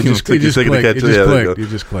 It just clicked. It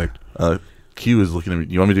just clicked. Q is looking at me.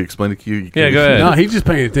 You want me to explain to Q? Yeah, go ahead. No, he's just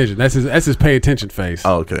paying attention. That's his pay attention face.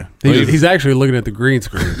 Oh, okay. He's actually looking at the green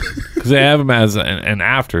screen. Because they have him as an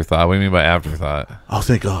afterthought. What do you mean by afterthought? Oh,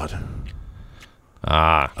 thank God.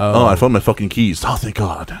 Ah. Oh, I found my fucking keys. Oh, thank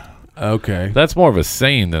God. Okay. That's more of a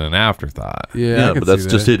saying than an afterthought. Yeah, I but can that's see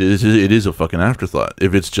just that. it is a fucking afterthought.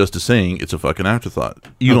 If it's just a saying, it's a fucking afterthought.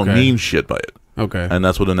 You don't Okay. mean shit by it. Okay. And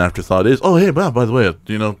that's what an afterthought is. Oh, hey, by the way,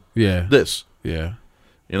 Yeah. this, Yeah.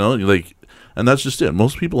 like, and that's just it.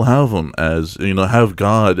 Most people have them as, have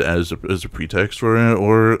God as a pretext or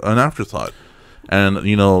an afterthought. And,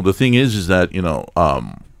 the thing is that, and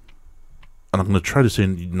I'm going to try to say,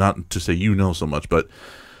 not to say so much, but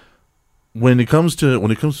when it comes to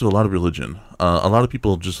a lot of religion, a lot of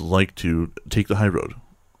people just like to take the high road.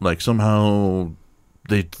 Like somehow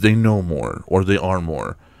they know more, or they are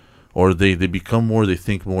more, or they become more, they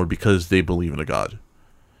think more because they believe in a God.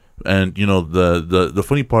 And the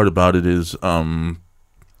funny part about it is,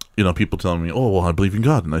 people telling me, "Oh, well, I believe in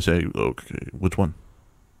God," and I say, "Okay, which one?"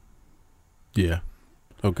 Yeah.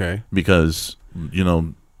 Okay. Because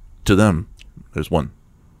to them, there's one.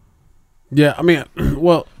 Yeah. I mean,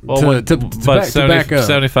 well, But to back up.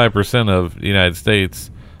 75% of the United States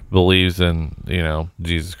believes in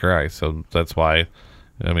Jesus Christ. So that's why,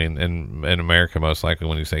 I mean, in America, most likely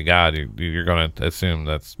when you say God, you're going to assume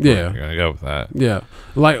that's Yeah. you're going to go with that. Yeah,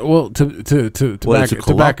 like to It's a back up.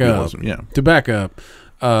 colloquialism, yeah. To back up,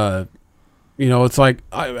 it's like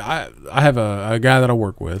I have a guy that I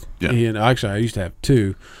work with. Yeah. And actually I used to have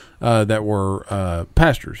two that were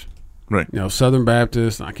pastors. Right. Southern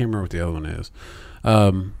Baptist. And I can't remember what the other one is.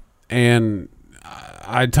 And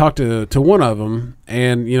I talked to one of them,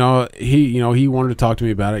 and he wanted to talk to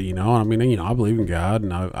me about it. I mean, I believe in God,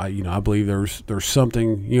 and I believe there's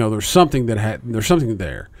something, there's something there's something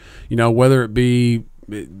there. Whether it be,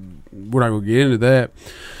 we're not going to get into that,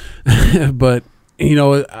 but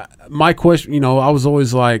my question, I was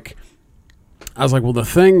always like, well,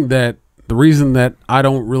 the reason that I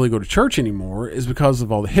don't really go to church anymore is because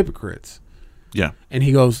of all the hypocrites. Yeah. And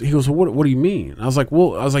he goes, well, what do you mean? I was like,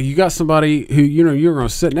 you got somebody who, you're going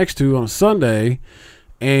to sit next to on a Sunday,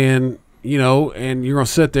 and, and you're going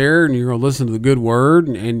to sit there and you're going to listen to the good word,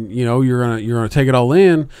 and you're going to take it all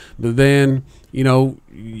in. But then,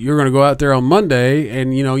 you're going to go out there on Monday,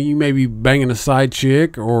 and, you may be banging a side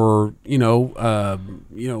chick, or,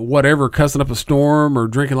 whatever, cussing up a storm, or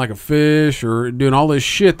drinking like a fish, or doing all this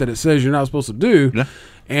shit that it says you're not supposed to do. Yeah.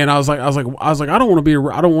 And I was like, I don't want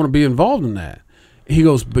to be involved in that. He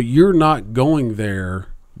goes, but you're not going there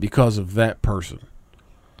because of that person.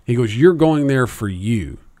 He goes, you're going there for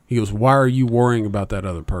you. He goes, why are you worrying about that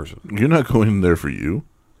other person? You're not going there for you.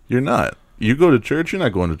 You're not. You go to church, you're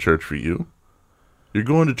not going to church for you. You're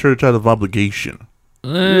going to church out of obligation.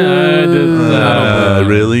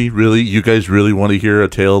 Really? Really? You guys really want to hear a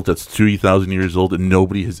tale that's 2,000 years old and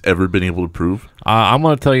nobody has ever been able to prove? I'm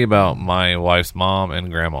going to tell you about my wife's mom and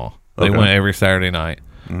grandma. They Okay. went every Saturday night.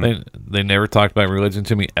 They never talked about religion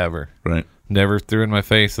to me ever. Right. Never threw in my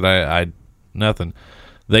face that I nothing.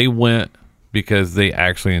 They went because they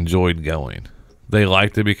actually enjoyed going. They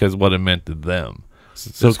liked it because what it meant to them.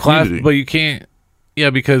 So It's class, community. but you can't. Yeah,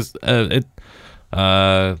 because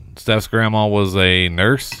Steph's grandma was a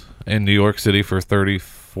nurse in New York City for 30,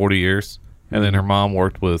 40 years. And then her mom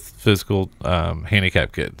worked with physical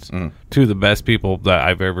handicapped kids. Two of the best people that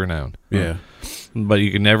I've ever known. Yeah. But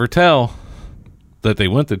you can never tell that they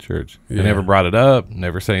went to church. They Yeah. never brought it up,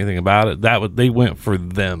 never said anything about it. They went for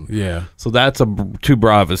them. Yeah. So that's too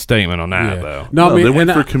broad of a statement on that, Yeah. though. No, I mean, they went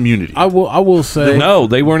and for community. I will say, No,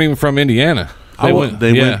 they weren't even from Indiana. They went.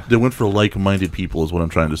 They went for like-minded people is what I'm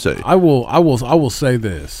trying to say. I will say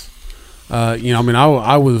this.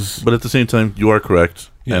 I was. But at the same time, you are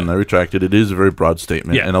correct, Yeah. and I retract it. It is a very broad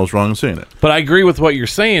statement, Yeah. and I was wrong in saying it. But I agree with what you're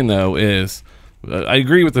saying, though. I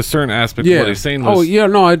agree with a certain aspect of what he's saying. Oh yeah,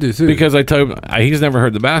 no, I do too. Because he's never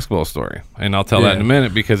heard the basketball story, and I'll tell that in a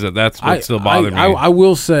minute because that's what still bothered me. I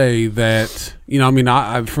will say that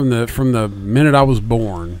I from the minute I was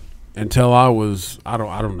born until I was I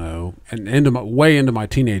don't know, and way into my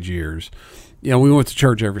teenage years, we went to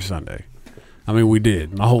church every Sunday. I mean, we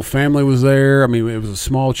did. My whole family was there. I mean, it was a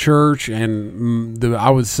small church, and I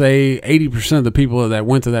would say 80% of the people that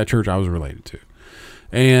went to that church I was related to.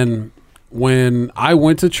 And when I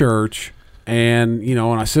went to church, and and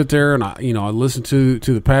I sit there and I listen to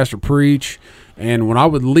the pastor preach, and when I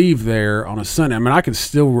would leave there on a Sunday, I mean, I can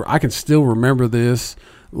still remember this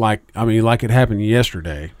like it happened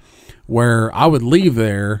yesterday, where I would leave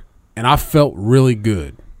there and I felt really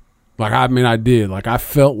good. Like, I did. Like, I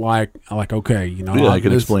felt like okay, Yeah, I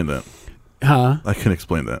can explain that. Huh? I can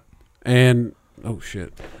explain that. And oh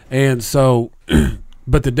shit. And so,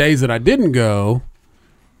 but the days that I didn't go,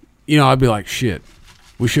 I'd be like, shit,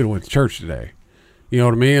 we should have went to church today. You know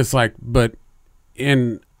what I mean? It's like, but,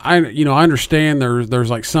 and I understand there's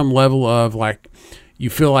like some level of like, you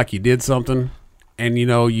feel like you did something, and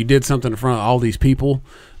you did something in front of all these people,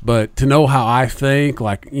 but to know how I think,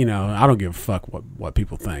 like, I don't give a fuck what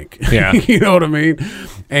people think. Yeah. You know what I mean?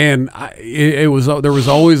 And there was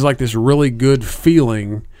always like this really good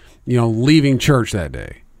feeling, leaving church that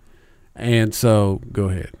day. And so, go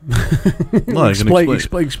ahead. No, I can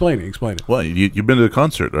Explain it. What, you've been to a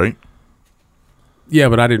concert, right? Yeah,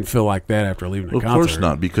 but I didn't feel like that after leaving the concert. Of course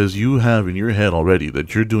not, because you have in your head already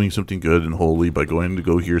that you're doing something good and holy by going to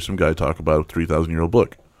go hear some guy talk about a 3,000-year-old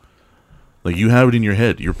book. Like, you have it in your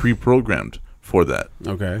head. You're pre-programmed for that.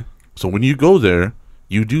 Okay. So when you go there,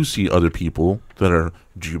 you do see other people that are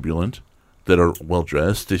jubilant, that are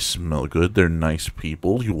well-dressed, they smell good, they're nice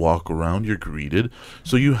people. You walk around, you're greeted.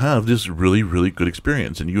 So you have this really, really good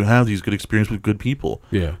experience, and you have these good experiences with good people.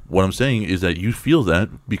 Yeah. What I'm saying is that you feel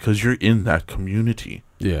that because you're in that community.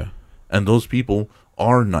 Yeah. And those people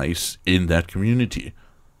are nice in that community.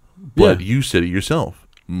 But you said it yourself.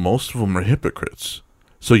 Most of them are hypocrites.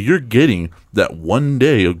 So you're getting that one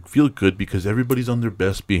day of feel good because everybody's on their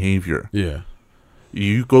best behavior. Yeah.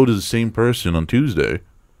 You go to the same person on Tuesday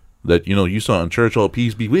that, you saw in church, all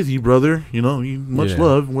peace be with you, brother. Much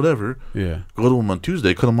love, whatever. Yeah. Go to them on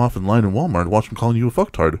Tuesday, cut them off in line in Walmart, watch them calling you a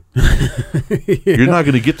fucktard. You're not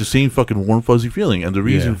going to get the same fucking warm, fuzzy feeling. And the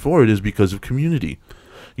reason for it is because of community.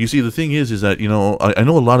 You see, the thing is that, I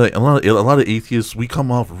know a lot of atheists, we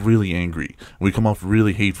come off really angry. We come off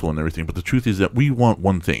really hateful and everything. But the truth is that we want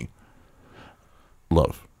one thing.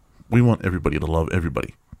 Love. We want everybody to love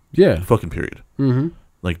everybody. Yeah. Fucking period. Mm-hmm.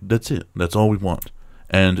 Like, that's it. That's all we want.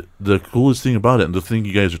 And the coolest thing about it, and the thing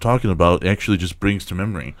you guys are talking about, actually just brings to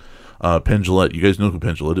memory Penn Jillette. You guys know who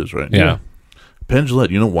Penn Jillette is, right? Yeah. Penn Jillette,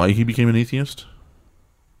 you know why he became an atheist?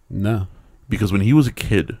 No. Because when he was a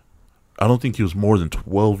kid, I don't think he was more than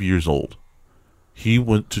 12 years old, he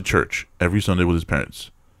went to church every Sunday with his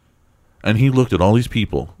parents. And he looked at all these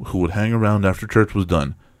people who would hang around after church was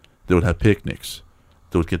done. They would have picnics.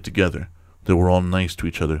 They would get together. They were all nice to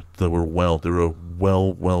each other. They were a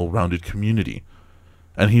well-rounded community.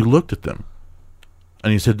 And he looked at them,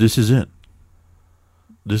 and he said, this is it.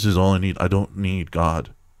 This is all I need. I don't need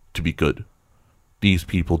God to be good. These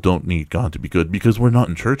people don't need God to be good because we're not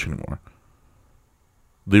in church anymore.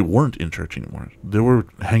 They weren't in church anymore. They were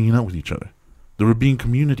hanging out with each other. They were being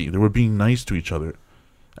community. They were being nice to each other.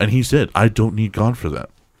 And he said, I don't need God for that.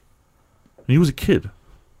 And he was a kid.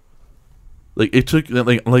 Like, it took,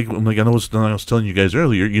 like I was telling you guys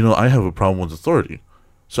earlier, I have a problem with authority.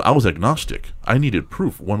 So I was agnostic. I needed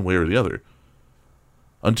proof one way or the other.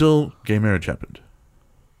 Until gay marriage happened.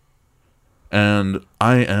 And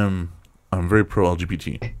I'm very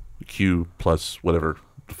pro-LGBT. Q plus whatever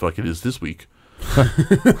the fuck it is this week.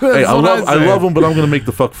 Hey, I love them, but I'm going to make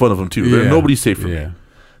the fuck fun of them too. Yeah. Nobody's safe from me.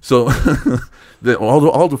 So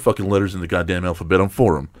all the fucking letters in the goddamn alphabet, I'm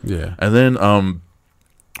for them. Yeah. And then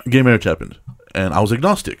gay marriage happened. And I was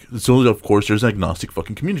agnostic. So, of course, there's agnostic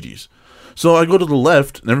fucking communities. So I go to the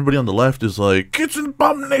left, and everybody on the left is like, it's an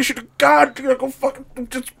abomination to God. You're go fucking,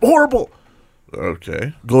 it's horrible.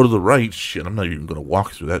 Okay. Go to the right. Shit, I'm not even going to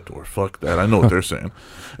walk through that door. Fuck that. I know what they're saying.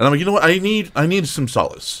 And I'm like, you know what? I need some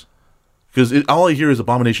solace. Because all I hear is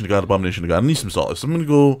abomination to God, abomination to God. I need some solace. I'm going to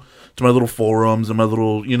go to my little forums and my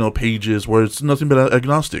little, pages where it's nothing but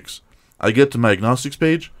agnostics. I get to my agnostics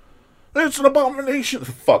page. It's an abomination.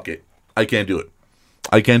 Fuck it. I can't do it.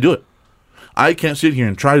 I can't sit here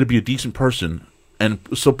and try to be a decent person and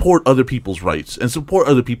support other people's rights and support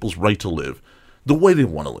other people's right to live the way they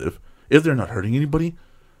want to live if they're not hurting anybody.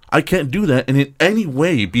 I can't do that and in any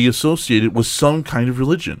way be associated with some kind of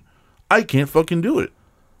religion. I can't fucking do it.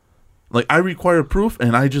 Like, I require proof,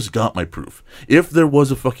 and I just got my proof. If there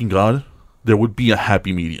was a fucking God, there would be a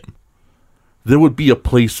happy medium. There would be a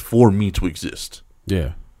place for me to exist.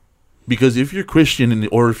 Yeah. Because if you're Christian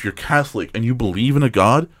or if you're Catholic and you believe in a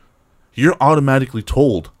God, you're automatically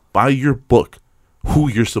told by your book who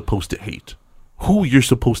you're supposed to hate, who you're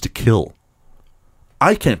supposed to kill.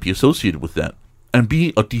 I can't be associated with that and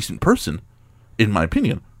be a decent person, in my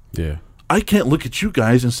opinion. Yeah. I can't look at you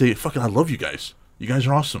guys and say, fucking, I love you guys. You guys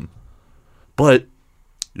are awesome. But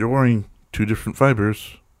you're wearing two different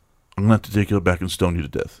fibers. I'm gonna have to take you back and stone you to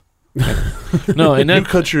death. No, and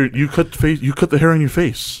you cut the hair on your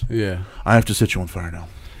face. Yeah. I have to set you on fire now.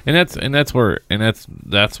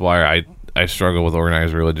 that's why I struggle with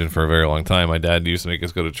organized religion for a very long time. My dad used to make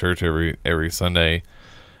us go to church every Sunday,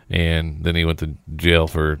 and then he went to jail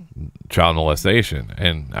for child molestation.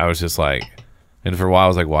 And I was just like, and for a while I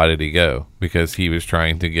was like, why did he go? Because he was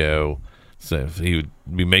trying to go. So he would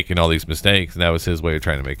be making all these mistakes, and that was his way of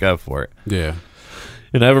trying to make up for it. Yeah.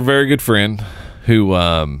 And I have a very good friend who,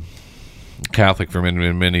 Catholic for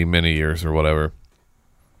many, many, many years or whatever.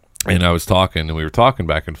 And I was talking, and we were talking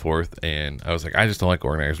back and forth, and I was like, I just don't like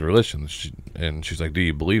organized religion. And she's like, do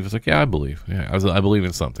you believe? I was like, yeah, I believe. Yeah, I believe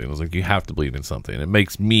in something. I was like, you have to believe in something. It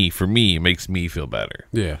makes me feel better.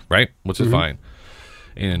 Yeah. Right? Which is fine.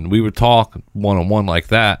 And we would talk one-on-one like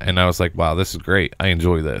that, and I was like, wow, this is great. I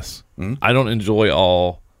enjoy this. I don't enjoy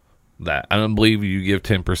all that. I don't believe you give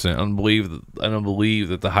 10%. I don't believe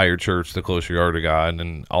that the higher church, the closer you are to God,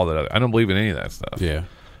 and all that other. I don't believe in any of that stuff. Yeah.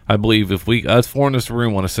 I believe if us four in this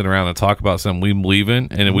room want to sit around and talk about something we believe in,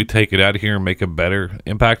 and if we take it out of here and make a better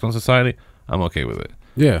impact on society, I'm okay with it.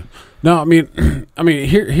 Yeah. No, I mean,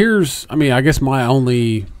 here's, I guess my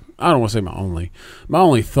only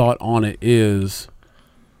thought on it is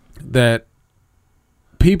that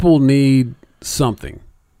people need something.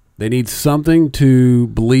 They need something to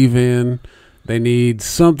believe in. They need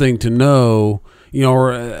something to know,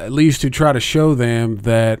 or at least to try to show them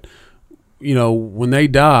that, when they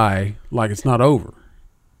die, like, it's not over.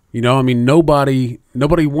 Nobody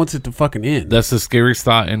wants it to fucking end. That's the scariest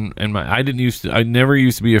thought in my. I never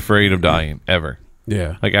used to be afraid of dying ever.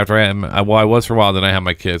 Yeah. Like after I was for a while, then I had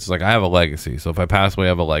my kids. It's like I have a legacy. So if I pass away, I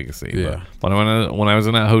have a legacy. Yeah. But when I was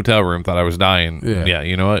in that hotel room, thought I was dying. Yeah. Yeah.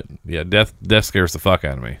 You know what? Yeah. Death scares the fuck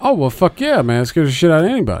out of me. Oh, well, fuck yeah, man. It scares the shit out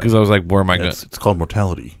of anybody. Because I was like, where am I going? It's called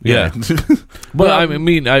mortality. Yeah. But I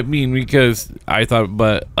mean, because I thought,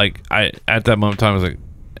 but like at that moment in time, I was like,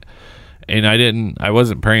 and I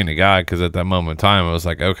wasn't praying to God, because at that moment in time, I was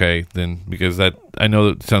like, okay, then, because that, I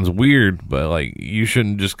know that sounds weird, but like, you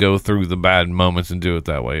shouldn't just go through the bad moments and do it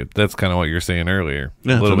that way. That's kind of what you're saying earlier.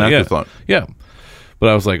 Yeah, it's an afterthought. Yeah. But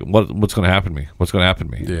I was like, what's going to happen to me? What's going to happen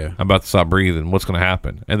to me? Yeah. I'm about to stop breathing. What's going to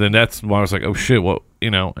happen? And then that's when I was like, oh shit, what,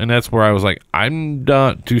 and that's where I was like, I'm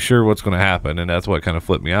not too sure what's going to happen. And that's what kind of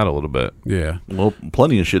flipped me out a little bit. Yeah. Well,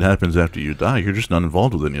 plenty of shit happens after you die. You're just not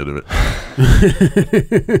involved with any of it.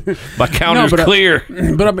 My counter's clear.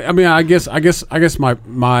 But I guess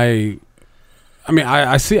my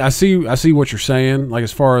I see what you're saying. Like,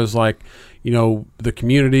 as far as like, the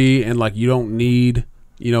community, and like, you don't need,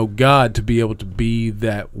 God to be able to be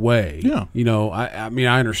that way. Yeah.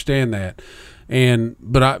 I understand that.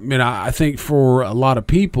 But I think for a lot of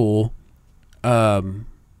people,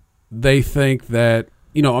 they think that,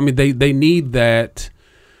 they need that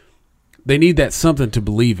something to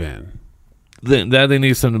believe in. That they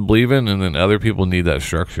need something to believe in, and then other people need that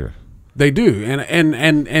structure. They do.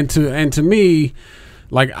 And to me,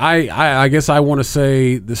 like, I guess I want to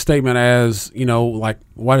say the statement as, like,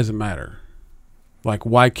 why does it matter? Like,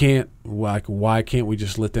 why can't we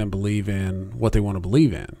just let them believe in what they want to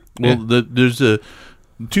believe in? Well, there's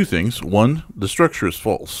two things. One, the structure is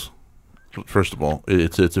false. First of all,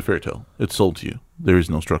 it's a fairy tale. It's sold to you. There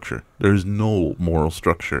is no structure. There is no moral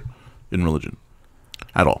structure in religion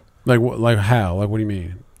at all. Like how? Like, what do you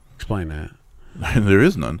mean? Explain that. There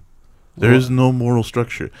is none. There is no moral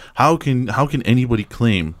structure. How can anybody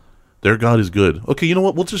claim their God is good? Okay, you know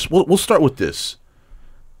what? We'll start with this.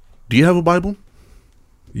 Do you have a Bible?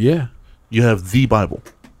 Yeah. You have the Bible.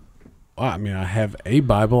 I have a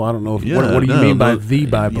Bible. I don't know if what do you mean by the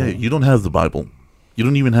Bible? Yeah, you don't have the Bible. You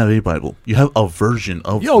don't even have a Bible. You have a version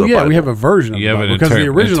of the Bible. We have a version of the Bible, because the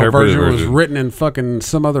original version was written in fucking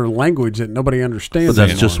some other language that nobody understands. But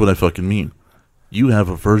that's just what I fucking mean. You have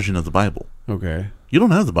a version of the Bible. Okay. You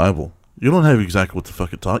don't have the Bible. You don't have exactly what the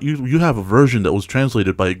fuck it taught. You have a version that was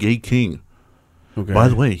translated by a gay king. Okay. By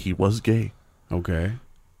the way, he was gay. Okay.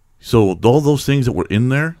 So all those things that were in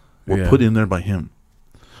there were put in there by him.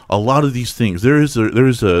 A lot of these things, there is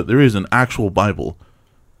an actual Bible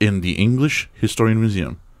in the English Historian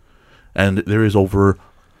Museum, and there is over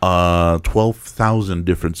 12,000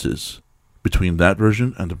 differences between that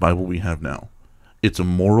version and the Bible we have now. It's a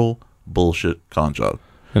moral bullshit con job.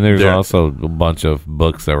 And there's also a bunch of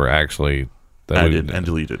books that were actually added and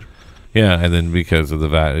deleted. Yeah, and then because of the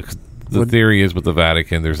Vatican, the theory is with the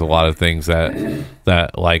Vatican, there's a lot of things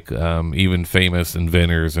that like even famous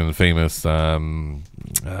inventors and famous I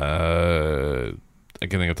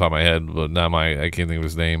can't think of the top of my head, but I can't think of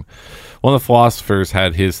his name. One of the philosophers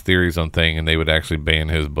had his theories on things, and they would actually ban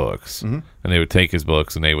his books. Mm-hmm. And they would take his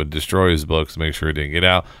books and they would destroy his books to make sure it didn't get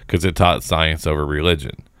out, because it taught science over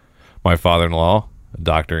religion. My father-in-law,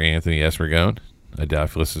 Dr. Anthony S. Ragone, I doubt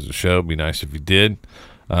if he listens to the show. It'd be nice if he did.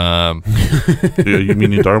 You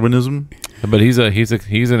mean Darwinism? But he's an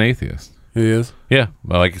atheist. He is? Yeah.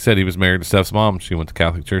 Well, like I said, he was married to Steph's mom. She went to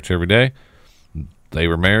Catholic church every day. They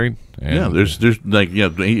were married. And there's like, we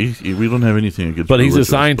don't have anything against. But he's a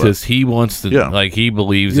scientist. He wants to, he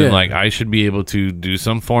believes in, like, I should be able to do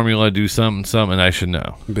some formula, do something, and I should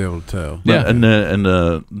know. Be able to tell. Yeah, and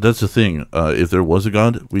that's the thing. If there was a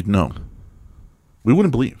God, we'd know. We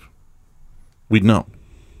wouldn't believe. We'd know.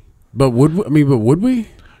 But would we?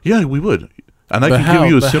 Yeah, we would. And I But can how- give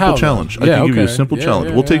you a but simple how, though? challenge. I Yeah, can give you a okay. simple Yeah, challenge.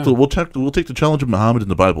 yeah, We'll take yeah. we'll take the challenge of Muhammad in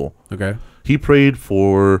the Bible. Okay. He prayed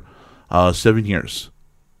for 7 years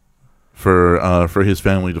for his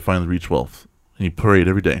family to finally reach wealth. And he prayed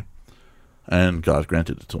every day, and God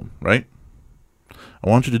granted it to him. Right? I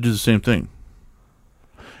want you to do the same thing.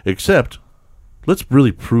 Except, let's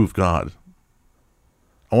really prove God.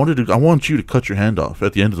 I want you to cut your hand off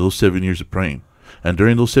at the end of those 7 years of praying. And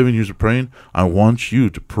during those 7 years of praying, I want you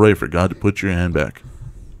to pray for God to put your hand back.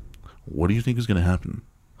 What do you think is going to happen?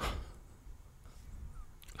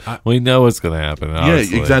 We know what's going to happen.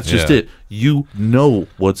 Honestly. Yeah, that's just it. You know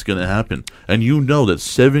what's going to happen. And you know that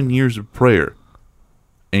 7 years of prayer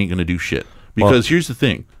ain't going to do shit. Because here's the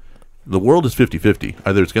thing. The world is 50-50.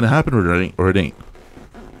 Either it's going to happen or it ain't.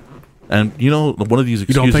 And, you know, one of these You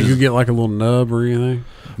excuses... don't think you get like a little nub or anything?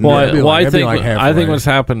 Well, It'd be I it'd be think like I halfway. think what's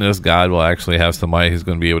happened is God will actually have somebody who's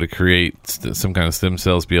going to be able to create some kind of stem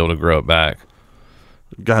cells, be able to grow it back.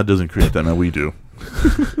 God doesn't create that, man. We do.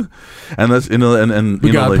 And that's, you know, and But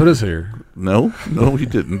you know, God like, put us here. No, we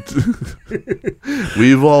didn't.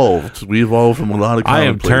 We evolved. We evolved from a lot of I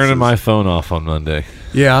am places. turning my phone off on Monday.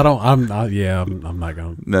 Yeah, I'm not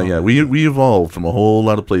going. No, yeah, we evolved from a whole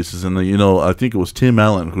lot of places, and you know, I think it was Tim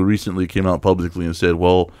Allen who recently came out publicly and said,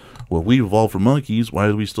 "Well, we evolved from monkeys. Why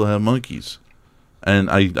do we still have monkeys?" And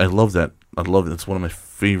I love that. I love it. It's one of my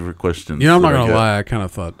favorite questions. You know, I'm not that I gonna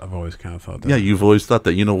get. lie. I've always kind of thought that. Yeah, you've always thought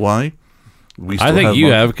that. You know why? We I think you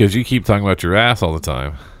monkeys. have because you keep talking about your ass all the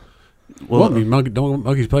time. Well, What? I mean, don't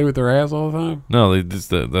monkeys play with their ass all the time? No, they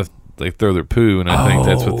just they throw their poo, and I think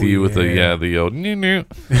that's with you with yeah. the old. Noo.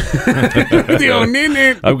 Yeah,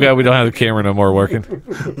 I'm glad we don't have the camera no more working.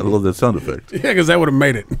 I love that sound effect. because that would have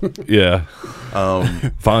made it. Yeah,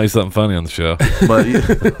 finally something funny on the show. But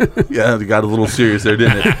yeah, it got a little serious there,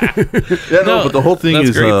 didn't it? Yeah, no, but the whole thing that's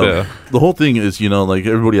is great, though. the whole thing is, you know, like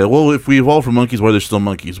everybody. Well, if we evolved from monkeys, why are there still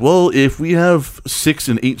monkeys? Well, if we have 6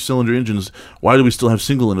 and 8 cylinder engines, why do we still have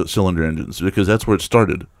single cylinder engines? Because that's where it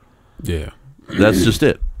started. Yeah. That's just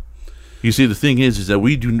it. You see, the thing is that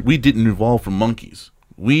we didn't evolve from monkeys.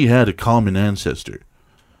 We had a common ancestor.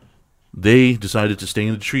 They decided to stay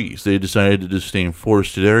in the trees. They decided to stay in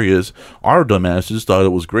forested areas. Our dumbasses thought it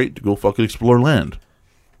was great to go fucking explore land.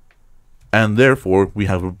 And therefore, we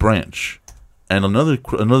have a branch. And another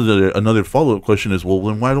follow-up question is, well,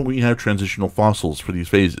 then why don't we have transitional fossils for these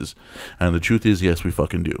phases? And the truth is, yes, we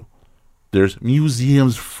fucking do. There's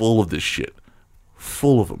museums full of this shit.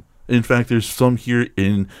 Full of them. In fact, there's some here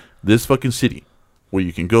in this fucking city where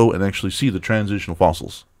you can go and actually see the transitional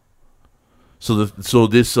fossils. So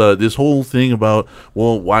this whole thing about,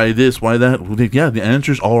 well, why this, why that? Well, yeah, the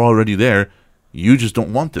answers are already there. You just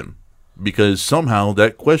don't want them because somehow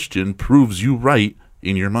that question proves you right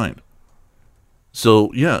in your mind.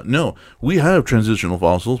 So yeah, no, we have transitional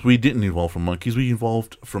fossils. We didn't evolve from monkeys. We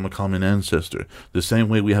evolved from a common ancestor. The same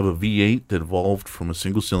way we have a V8 that evolved from a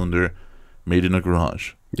single cylinder made in a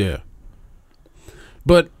garage. Yeah.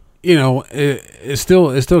 But, you know, it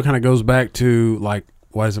still kind of goes back to, like,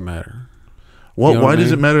 why does it matter? Well, You know why what I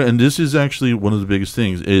does it mean? matter? And this is actually one of the biggest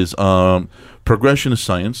things is progression of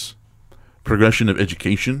science, progression of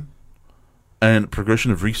education, and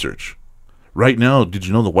progression of research. Right now, did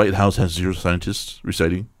you know the White House has 0 scientists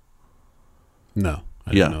reciting? No.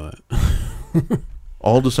 I Yeah. didn't know that.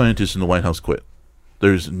 All the scientists in the White House quit.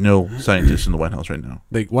 There's no scientists in the White House right now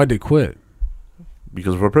Why'd they quit?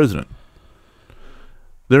 because of our president.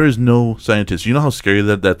 There is no scientist. You know how scary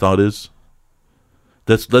that thought is?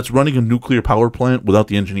 That's running a nuclear power plant without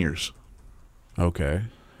the engineers. Okay.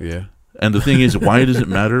 Yeah. And the thing is, why does it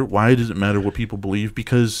matter? Why does it matter what people believe?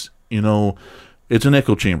 Because, you know, it's an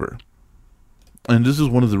echo chamber. And this is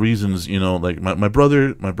one of the reasons, you know, like my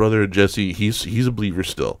brother Jesse, he's a believer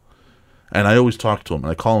still. And I always talk to him,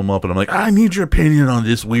 and I call him up, and I'm like, I need your opinion on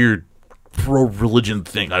this weird pro-religion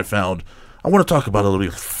thing I found. I want to talk about it a little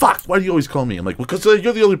bit. Fuck, why do you always call me? I'm like, because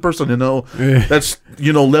you're the only person to know that's,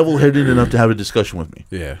 you know, level-headed enough to have a discussion with me.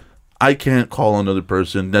 Yeah. I can't call another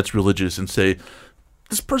person that's religious and say,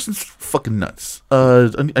 this person's fucking nuts. I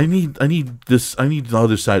need this. I need the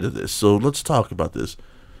other side of this. So let's talk about this.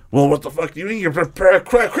 Well, what the fuck do you mean?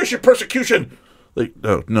 Christian persecution? Like,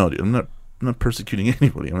 no, dude. I'm not persecuting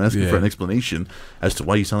anybody. I'm asking for an explanation as to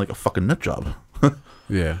why you sound like a fucking nut job.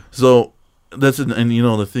 Yeah. So that's and you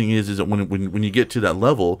know the thing is that when you get to that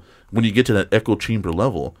level, when you get to that echo chamber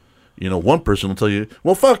level, you know, one person will tell you,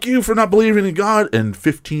 well, fuck you for not believing in God, and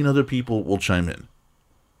 15 other people will chime in.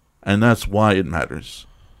 And that's why it matters.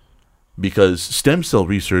 Because stem cell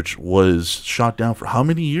research was shot down for how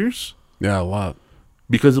many years? Yeah, a lot.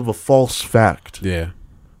 Because of a false fact. Yeah.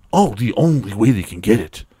 Oh, the only way they can get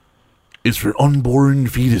it is for unborn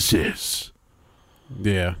fetuses.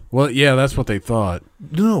 Yeah. Well, yeah, that's what they thought.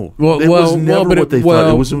 No. Well, it was never what they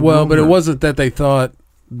thought. It was a but it rumor. wasn't that they thought.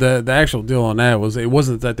 The actual deal on that was it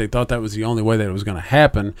wasn't that they thought that was the only way that it was going to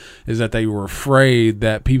happen. Is that they were afraid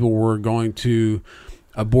that people were going to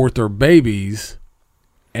abort their babies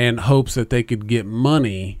in hopes that they could get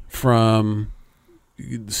money from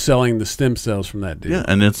selling the stem cells from that deal. Yeah,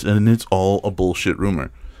 and it's all a bullshit rumor.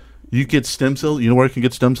 You get stem cells. You know where I can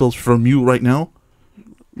get stem cells from you right now?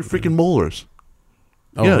 Your freaking molars.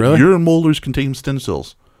 Oh, yeah, really? your molars contain stem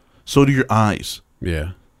cells. So do your eyes.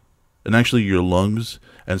 Yeah. And actually your lungs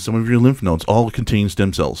and some of your lymph nodes all contain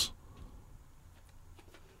stem cells.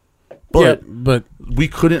 But we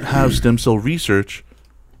couldn't have stem cell research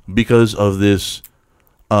because of this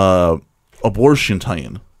abortion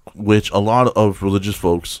tie-in, which a lot of religious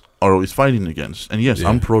folks are always fighting against. And yes,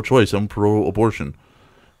 I'm pro-choice. I'm pro-abortion.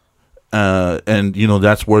 And,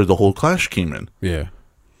 that's where the whole clash came in. Yeah.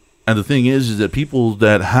 And the thing is that people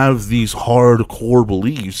that have these hardcore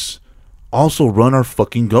beliefs also run our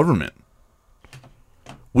fucking government.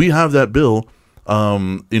 We have that bill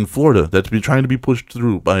in Florida that's been trying to be pushed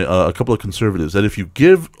through by a couple of conservatives that if you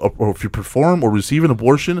give or if you perform or receive an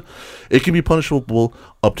abortion, it can be punishable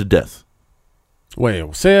up to death.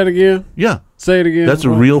 Wait, say it again? Yeah. Say it again? That's a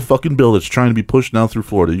real fucking bill that's trying to be pushed now through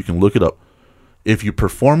Florida. You can look it up. If you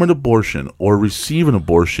perform an abortion or receive an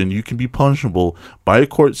abortion, you can be punishable by a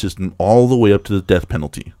court system all the way up to the death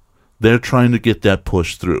penalty. They're trying to get that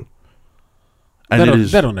pushed through. And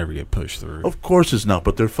that'll never get pushed through. Of course it's not,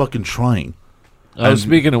 but they're fucking trying.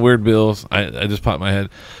 Speaking of weird bills, I just popped my head.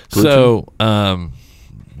 So,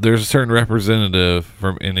 there's a certain representative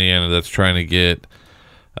from Indiana that's trying to get,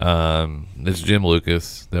 it's Jim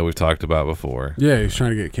Lucas that we've talked about before. Yeah, he's trying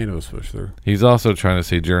to get cannabis pushed through. He's also trying to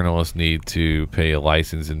say journalists need to pay a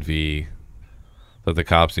licensing fee, that the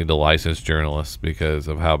cops need to license journalists because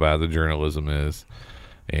of how bad the journalism is.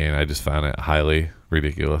 And I just found it highly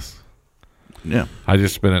ridiculous. Yeah. I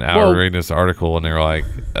just spent an hour reading this article, and they're like,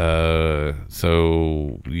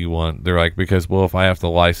 so you want, they're like, because, well, if I have to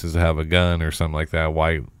license to have a gun or something like that,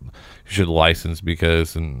 why you should license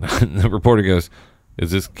because, and the reporter goes,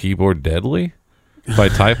 is this keyboard deadly if I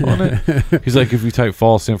type on it? He's like, if you type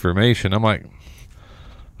false information. I'm like,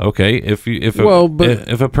 okay, if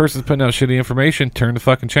a person's putting out shitty information, turn the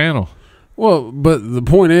fucking channel. Well, but the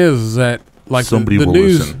point is that like somebody the will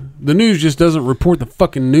news, listen. The news just doesn't report the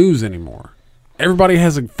fucking news anymore. Everybody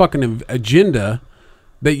has a fucking agenda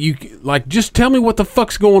that you like. Just tell me what the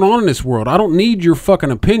fuck's going on in this world. I don't need your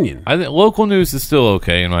fucking opinion. I think local news is still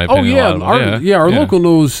okay in my Oh opinion. our local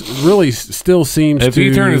news really still seems. If to...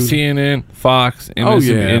 you turn to CNN, Fox, and all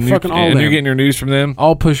you're them. getting your news from them,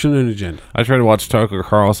 all pushing an agenda. I tried to watch Tucker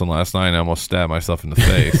Carlson last night, and I almost stabbed myself in the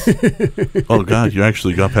face. Oh God, you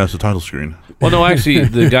actually got past the title screen. Well, no, actually,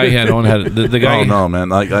 the guy he had on had the guy. Oh no, man!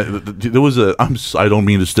 Like there was a. I don't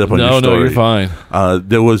mean to step on your story. No, you're fine.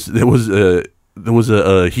 There was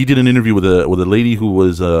a he did an interview with a lady who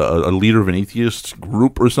was a leader of an atheist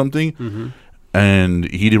group or something,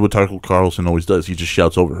 and he did what Tucker Carlson always does. He just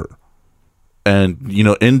shouts over her, and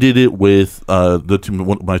ended it with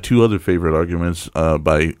my two other favorite arguments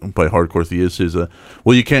by hardcore theists is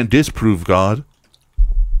well, you can't disprove God.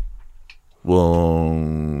 Well,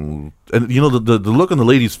 and the look on the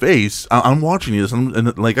lady's face. I'm watching this,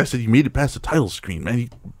 and like I said, you made it past the title screen, man. You're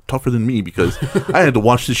tougher than me because I had to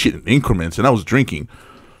watch this shit in increments, and I was drinking.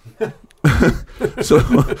 So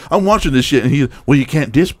I'm watching this shit, and you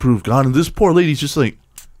can't disprove God, and this poor lady's just like,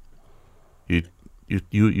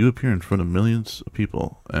 you appear in front of millions of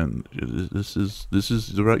people, and this is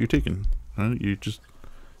the route you're taking. Right?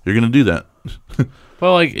 You're gonna do that.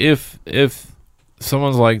 Well, like if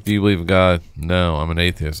someone's like, do you believe in God? No, I'm an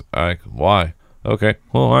atheist. Why? Okay.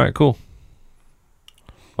 Well, all right, cool.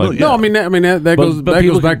 Like, No, I mean that goes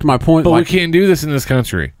back to my point. But like, we can't do this in this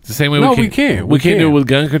country. It's the same way we can't. We can't do it with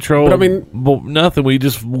gun control. But I mean, nothing. We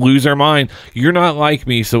just lose our mind. You're not like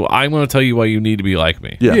me, so I'm going to tell you why you need to be like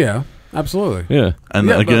me. Yeah, absolutely. Yeah.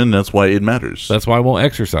 And again, that's why it matters. That's why I won't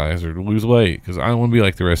exercise or lose weight, because I don't want to be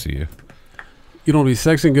like the rest of you. You don't want to be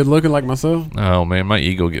sexy and good looking like myself? Oh man, my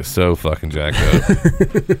ego gets so fucking jacked up.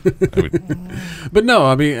 But no,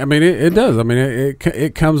 I mean, it does. I mean,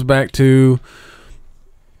 it comes back to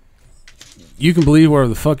you can believe whatever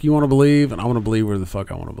the fuck you want to believe, and I want to believe whatever the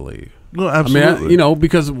fuck I want to believe. No, absolutely. I mean,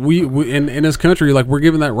 because we in this country, like, we're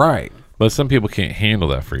given that right. But some people can't handle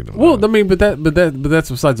that freedom. Well, though. I mean, but that's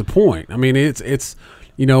besides the point. I mean, it's.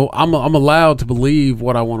 I'm allowed to believe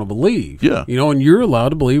what I want to believe. Yeah. And you're allowed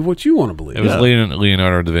to believe what you want to believe. It was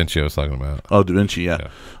Leonardo da Vinci I was talking about. Oh, Da Vinci, yeah.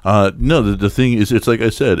 No, the thing is, it's like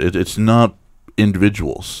I said, it's not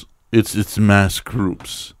individuals. It's mass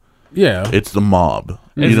groups. Yeah. It's the mob.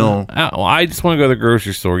 It's- You know, well, I just want to go to the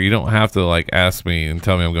grocery store. You don't have to like ask me and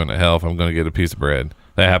tell me I'm going to hell if I'm going to get a piece of bread.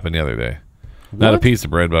 That happened the other day. Not a What? piece of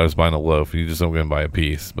bread, but I was buying a loaf. You just don't go and buy a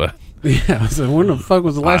piece. But Yeah. So when the fuck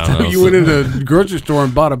was the last don't time know. you went into the grocery store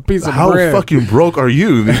and bought a piece of how bread? fucking broke are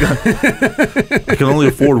you? I can only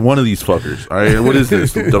afford one of these fuckers. All right, what is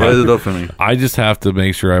this? Divide it up for me. I just have to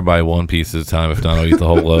make sure I buy one piece at a time. If not, I'll eat the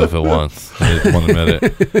whole loaf at once. I just want to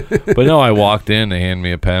admit it. But no, I walked in. They handed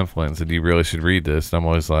me a pamphlet and said, "You really should read this." And I'm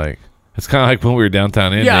always like, it's kind of like when we were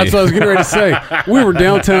downtown Indy. Yeah, that's what I was getting ready to say. We were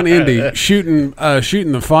downtown Indy shooting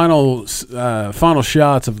the final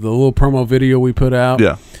shots of the little promo video we put out.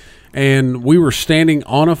 Yeah. And we were standing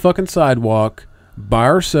on a fucking sidewalk by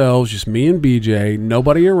ourselves, just me and BJ,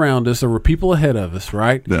 nobody around us. There were people ahead of us,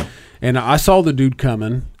 right? Yeah. And I saw the dude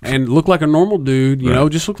coming and looked like a normal dude, you know,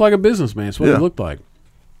 just looked like a businessman. That's what Yeah. he looked like.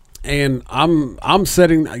 And I'm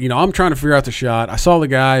setting, you know, I'm trying to figure out the shot. I saw the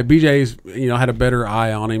guy. BJ's, you know, had a better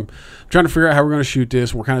eye on him. I'm trying to figure out how we're going to shoot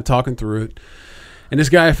this. We're kind of talking through it. And this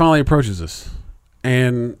guy finally approaches us.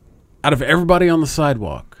 And out of everybody on the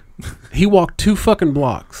sidewalk, he walked 2 fucking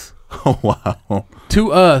blocks Oh wow.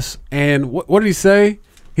 to us. And what did he say?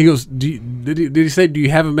 He goes, did he say, do you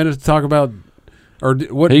have a minute to talk about, or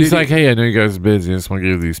what? He's did like, "Hey, I know you guys are busy. I just want to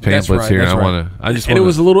give you these That's pamphlets right, here. that's And I right. want to. I just and want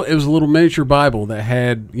it was a little miniature Bible that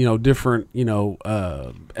had, you know, different, you know,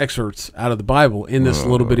 excerpts out of the Bible in this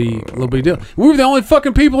little bitty deal. We were the only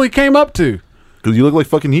fucking people he came up to. Because you look like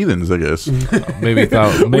fucking heathens, I guess. maybe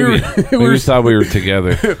thought maybe were- thought we were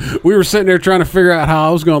together. We were sitting there trying to figure out how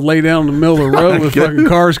I was going to lay down in the middle of the road with fucking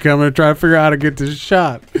cars coming and try to figure out how to get this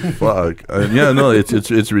shot. Fuck. Yeah, no,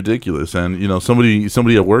 it's ridiculous. And you know,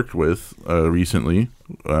 somebody I worked with recently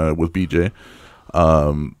with BJ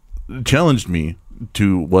challenged me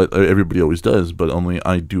to what everybody always does, but only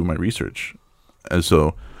I do my research. And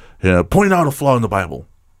so, point out a flaw in the Bible.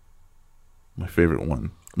 My favorite one.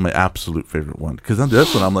 My absolute favorite one. Because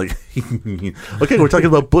that's when I'm like, okay, we're talking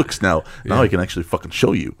about books now. Now I can actually fucking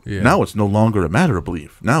show you. Yeah. Now it's no longer a matter of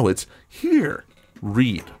belief. Now it's here.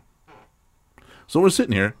 Read. So we're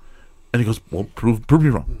sitting here, and he goes, well, prove me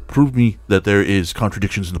wrong. Prove me that there is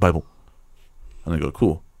contradictions in the Bible. And I go,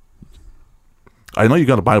 cool. I know you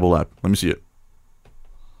got a Bible app. Let me see it.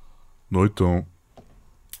 No, I don't.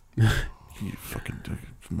 You fucking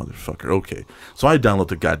motherfucker. Okay. So I download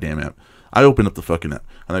the goddamn app. I open up the fucking app.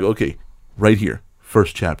 And I go, okay, right here.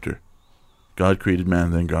 First chapter. God created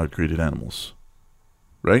man, then God created animals.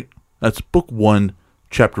 Right? That's book 1,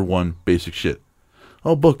 chapter 1, basic shit.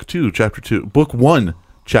 Oh, book 2, chapter 2. Book 1,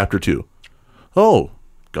 chapter 2. Oh,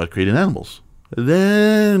 God created animals.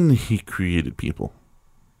 Then he created people.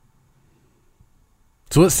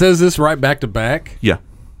 So it says this right back to back. Yeah.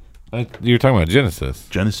 You're talking about Genesis.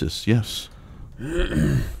 Genesis, yes.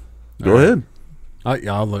 Go ahead.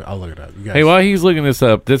 I'll look it up. You guys. Hey, while he's looking this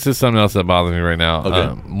up, this is something else that bothers me right now.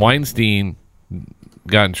 Okay. Weinstein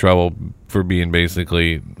got in trouble for being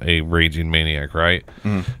basically a raging maniac, right?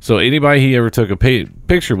 So anybody he ever took a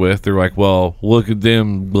picture with, they're like, well, look at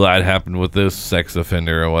them, that happened with this sex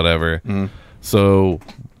offender or whatever. So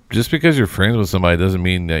just because you're friends with somebody doesn't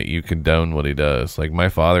mean that you condone what he does. Like, my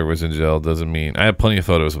father was in jail doesn't mean... I have plenty of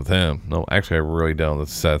photos with him. No, actually, I really don't.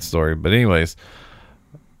 That's a sad story. But anyways...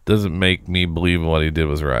 doesn't make me believe what he did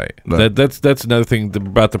was right. Right. That's another thing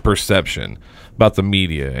about the perception, about the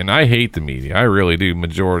media. And I hate the media. I really do,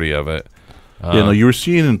 majority of it. Yeah, no, you were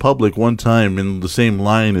seen in public one time in the same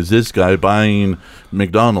line as this guy buying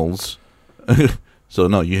McDonald's. So,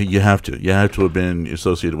 no, you have to. You have to have been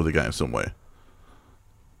associated with the guy in some way.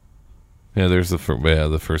 Yeah, there's the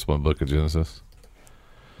first one book of Genesis.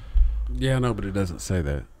 Yeah, no, but it doesn't say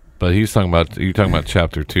that. But you're talking about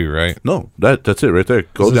chapter 2, right? No, that's it right there.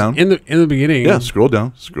 Go It says down. in the beginning. Yeah, scroll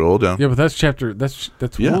down. Scroll down. Yeah, but that's chapter. That's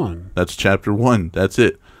Yeah, 1. that's chapter 1. That's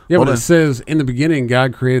it. Yeah, Hold but on. it says in the beginning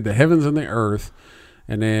God created the heavens and the earth,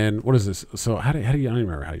 and then what is this? So how do you? I don't even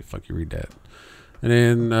remember how you read that. And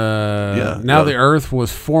then now the earth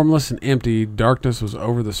was formless and empty. Darkness was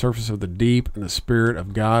over the surface of the deep, and the Spirit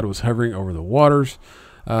of God was hovering over the waters.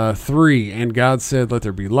 3, and God said, "Let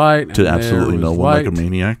there be light." And To there absolutely was no one like a light.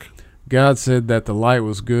 maniac. God said that the light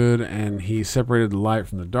was good, and he separated the light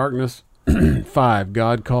from the darkness. 5,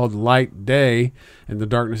 God called light day, and the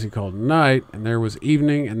darkness he called night, and there was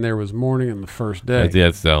evening, and there was morning on the first day. Yeah,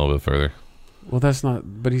 it's down a little bit further. Well, that's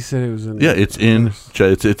not, but he said it was in. Yeah, it's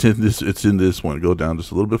in this one. Go down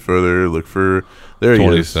just a little bit further. Look for there he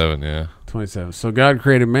is. 27, yeah. 27. So God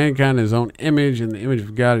created mankind in his own image. In the image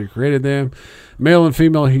of God, he created them. Male and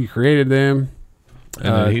female, he created them. And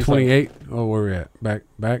then he's 28. Oh, where are we at?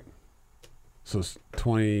 Back. So it's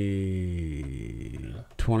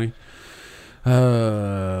 2020.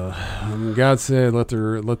 God said, let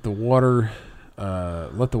the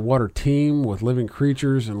water teem with living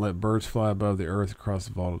creatures, and let birds fly above the earth across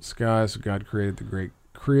the vaulted sky. So God created the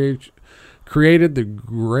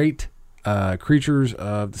great creatures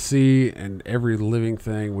of the sea and every living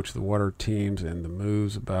thing which the water teems and the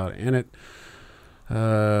moves about in it,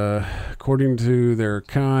 according to their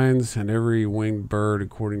kinds, and every winged bird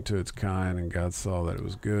according to its kind. And God saw that it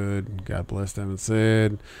was good. God blessed them and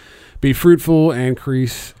said, be fruitful and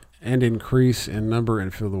increase in number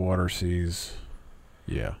and fill the water seas.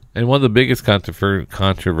 Yeah. And one of the biggest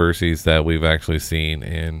controversies that we've actually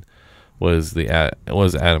seen was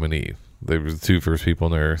Adam and Eve. They were the two first people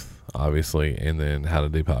on the earth, obviously, and then how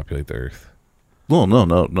did they populate the earth? Well,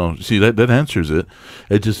 no. See, that answers it.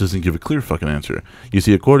 It just doesn't give a clear fucking answer. You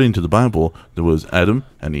see, according to the Bible, there was Adam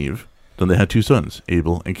and Eve. Then they had two sons,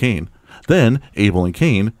 Abel and Cain. Then Abel and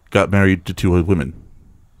Cain got married to two women.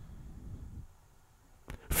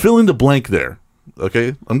 Fill in the blank there,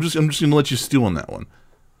 okay? I'm just gonna let you stew on that one.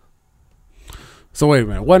 So wait a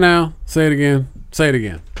minute. What now? Say it again.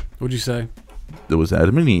 What'd you say? There was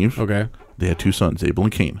Adam and Eve. Okay. They had two sons, Abel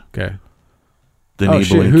and Cain. Okay. Then oh Abel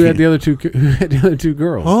shit! and Who Cain. had the other two? Who had the other two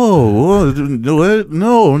girls? Oh, what?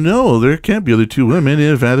 No, there can't be other two women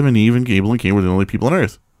if Adam and Eve and Abel and Cain were the only people on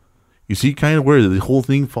Earth. You see, kind of where the whole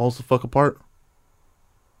thing falls the fuck apart.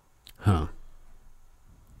 Huh?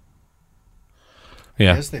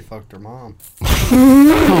 Yeah. I guess they fucked her mom.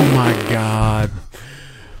 Oh my god!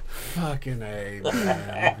 Fucking A,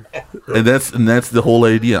 man. And that's the whole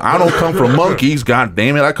idea. I don't come from monkeys, god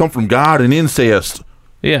damn it. I come from God and incest.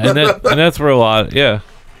 Yeah, and that's where a lot. Yeah.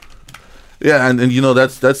 Yeah, and you know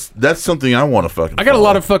that's something I want to fucking. I got a follow.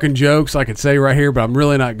 lot of fucking jokes I could say right here, but I'm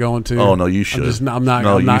really not going to. Oh no, you should. I'm not.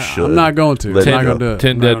 No, I'm not, you should. I'm not going to. Let I'm it not go. going to do it. 10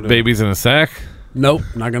 I'm not dead gonna do it. babies in a sack. Nope,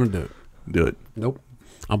 not going to do it. Do it. Nope,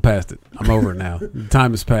 I'm past it. I'm over it now. The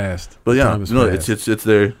time has passed. But yeah, Time has no, passed. it's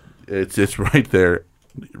there. It's right there,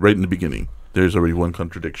 right in the beginning. There's already one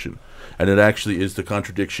contradiction, and it actually is the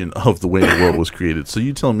contradiction of the way the world was created. So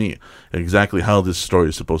you tell me exactly how this story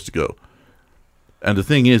is supposed to go. And the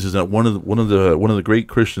thing is that one of the great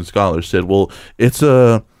Christian scholars said, "Well, it's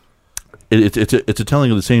a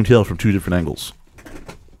telling of the same tale from two different angles."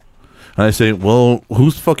 And I say, "Well,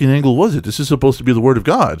 whose fucking angle was it? This is supposed to be the Word of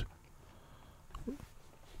God."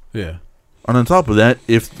 Yeah. And on top of that,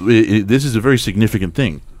 if this is a very significant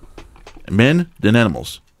thing, men then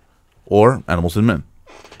animals, or animals and men.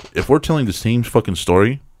 If we're telling the same fucking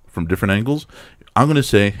story from different angles, I'm gonna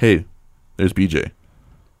say, "Hey, there's BJ.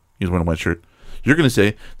 He's wearing a white shirt." You're going to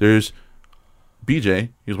say, there's BJ,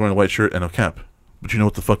 he's wearing a white shirt and a cap. But you know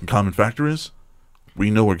what the fucking common factor is? We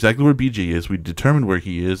know exactly where BJ is, we determined where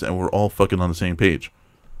he is, and we're all fucking on the same page.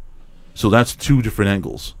 So that's two different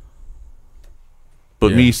angles.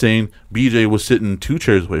 But me saying BJ was sitting 2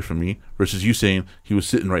 chairs away from me versus you saying he was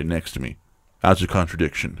sitting right next to me. That's a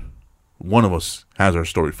contradiction. One of us has our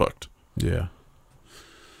story fucked. Yeah.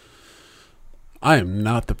 I am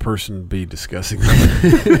not the person to be discussing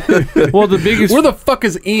that. Well, the biggest. Where the fuck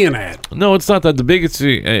is Ian at? No, it's not that. The biggest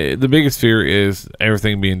fear is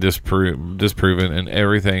everything being disproven and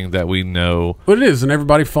everything that we know, What it is, and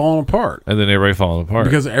everybody falling apart. and then everybody falling apart.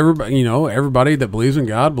 Because everybody that believes in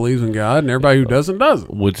God, and everybody who doesn't.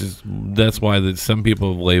 That's why some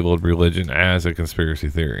people have labeled religion as a conspiracy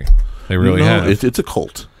theory. They really have. It's a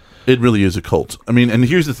cult. It really is a cult. I mean, and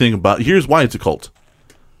here's why it's a cult.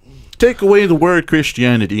 Take away the word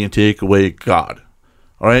Christianity and take away God.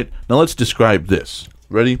 All right? Now let's describe this.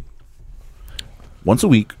 Ready? Once a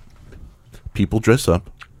week, people dress up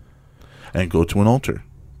and go to an altar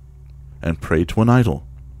and pray to an idol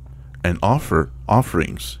and offer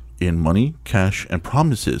offerings in money, cash, and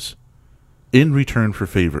promises in return for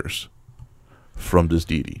favors from this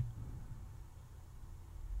deity.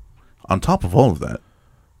 On top of all of that,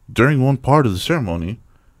 during one part of the ceremony,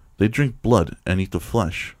 they drink blood and eat the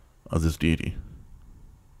flesh of this deity.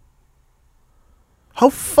 How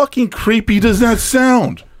fucking creepy does that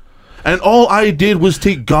sound? And all I did was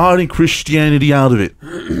take God and Christianity out of it.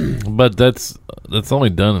 But that's only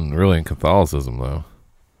done in Catholicism, though.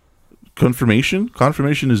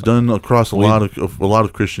 Confirmation is done across a lot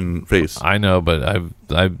of Christian faiths. I know, but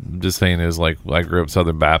I'm just saying is like I grew up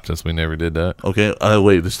Southern Baptist. We never did that. Okay,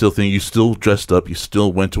 wait. The still thing. You still dressed up. You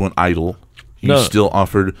still went to an idol. You still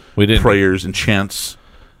offered prayers and chants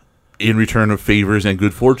in return of favors and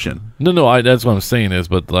good fortune. No, that's what I'm saying is,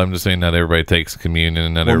 but I'm just saying not everybody takes communion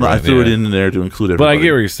and not everybody. I threw it in there to include everybody. But I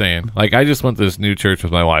get what you're saying. Like, I just went to this new church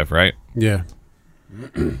with my wife, right? Yeah.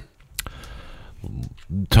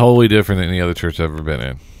 Totally different than any other church I've ever been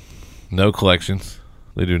in. No collections.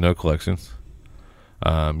 They do no collections.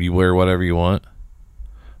 You wear whatever you want.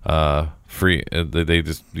 Free. They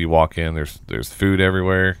just, you walk in. There's food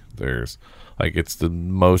everywhere. There's like, it's the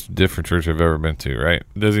most different church I've ever been to. Right?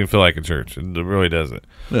 It doesn't even feel like a church. It really doesn't.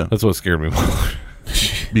 Yeah. That's what scared me more.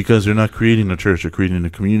 Because they're not creating a church, they're creating a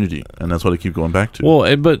community, and that's what I keep going back to.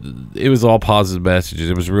 Well, but it was all positive messages.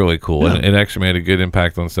 It was really cool, and it actually made a good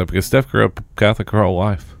impact on stuff because Steph grew up Catholic her whole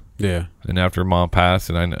life. Yeah, and after Mom passed,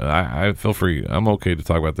 and I feel free. I'm okay to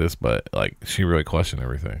talk about this, but like she really questioned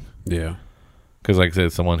everything. Yeah, because like I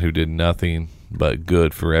said, someone who did nothing but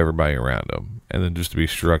good for everybody around them, and then just to be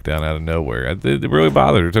struck down out of nowhere, it really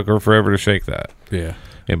bothered her. It took her forever to shake that. Yeah.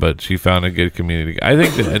 But she found a good community. I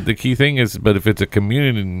think that the key thing is, but if it's a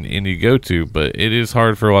community and you go to, but it is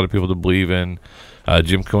hard for a lot of people to believe in.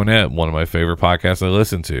 Jim Cornette, one of my favorite podcasts I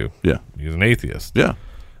listen to. Yeah, he's an atheist. Yeah,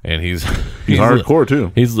 and he's hardcore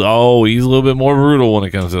too. He's a little bit more brutal when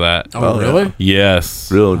it comes to that. Oh, really? Yes,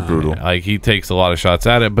 really brutal. Like he takes a lot of shots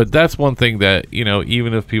at it. But that's one thing that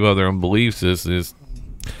even if people have their own beliefs, is.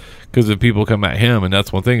 Because if people come at him, and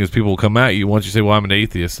that's one thing, is people will come at you once you say, well, I'm an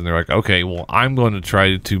atheist, and they're like, okay, well, I'm going to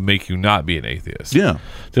try to make you not be an atheist. Yeah.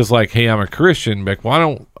 Just like, hey, I'm a Christian, like,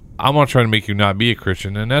 I'm going to try to make you not be a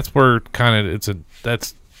Christian, and that's where kind of, it's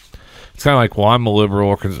kind of like, well, I'm a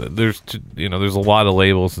liberal, because there's a lot of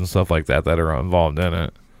labels and stuff like that are involved in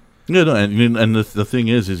it. Yeah, no, and the thing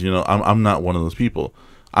is I'm not one of those people.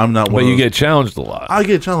 I'm not one But of you those, get challenged a lot. I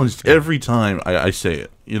get challenged every time I say it.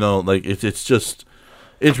 Like, it's just...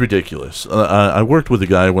 It's ridiculous. I worked with a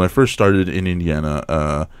guy when I first started in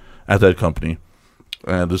Indiana at that company.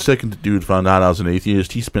 The second the dude found out I was an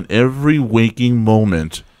atheist, he spent every waking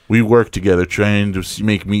moment we worked together trying to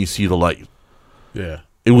make me see the light. Yeah.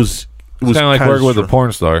 It was kind of like working with a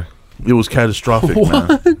porn star. It was catastrophic,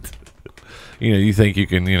 man. You think you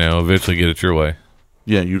can, eventually get it your way.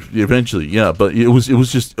 Yeah, you eventually, yeah, but it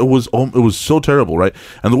was so terrible, right?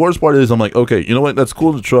 And the worst part is, I'm like, okay, you know what? That's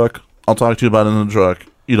cool in the truck. I'll talk to you about it in the truck.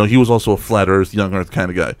 He was also a flat earth, young earth kind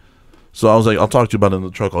of guy. So I was like, I'll talk to you about it in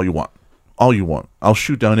the truck all you want. All you want. I'll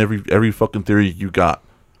shoot down every fucking theory you got.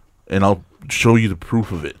 And I'll show you the proof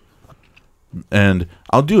of it. And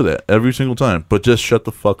I'll do that every single time. But just shut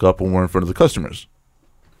the fuck up when we're in front of the customers.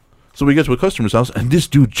 So we get to a customer's house, and this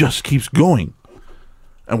dude just keeps going.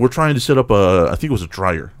 And we're trying to set up I think it was a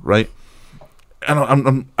dryer, right?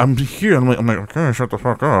 And I'm here, and I'm like, okay, shut the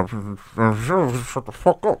fuck up. Shut the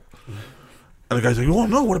fuck up. And the guy's like, oh,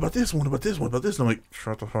 no, what about this? What about this? What about this? And I'm like,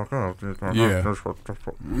 shut the fuck up. Yeah.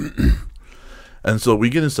 And so we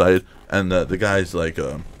get inside, and the guy's like,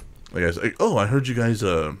 oh, I heard you guys,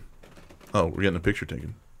 we're getting a picture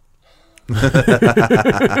taken. No,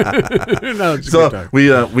 So we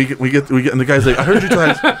get, and the guy's like, I heard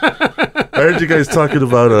you guys talking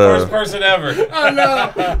about, First person ever. Oh,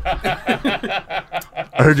 no.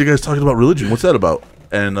 I heard you guys talking about religion. What's that about?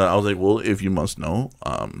 And I was like, well, if you must know,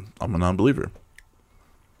 I'm a non-believer.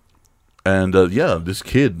 And this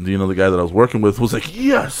kid, the guy that I was working with, was like,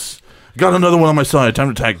 yes, got another one on my side.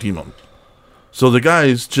 Time to tag team him. So the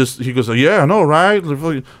guy's he goes, yeah, I know, right?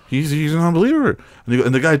 He's a non-believer.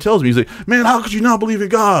 And the guy tells me, he's like, man, how could you not believe in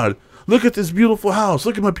God? Look at this beautiful house.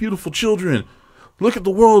 Look at my beautiful children. Look at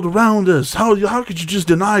the world around us. How could you just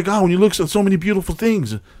deny God when you look at so many beautiful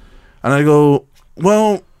things? And I go,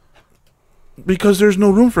 well, because there's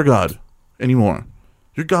no room for God anymore.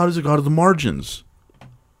 Your God is a God of the margins.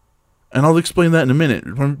 And I'll explain that in a minute.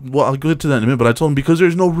 Well, I'll get to that in a minute, but I told him, because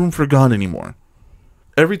there's no room for God anymore.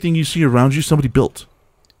 Everything you see around you, somebody built.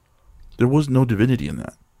 There was no divinity in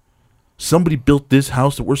that. Somebody built this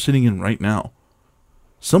house that we're sitting in right now.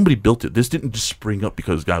 Somebody built it. This didn't just spring up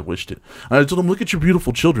because God wished it. And I told him, look at your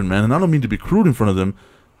beautiful children, man. And I don't mean to be crude in front of them,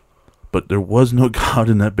 but there was no God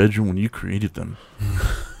in that bedroom when you created them.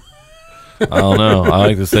 I don't know. I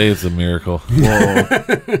like to say it's a miracle. Well, it's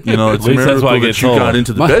a least that's miracle what I that get you told. got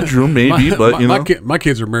into the bedroom, maybe, but my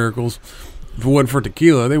kids are miracles. If it wasn't for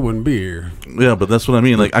tequila, they wouldn't be here. Yeah, but that's what I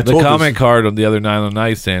mean. Like, I The told comment card on the other night on the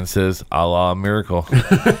nightstand says, Allah, miracle.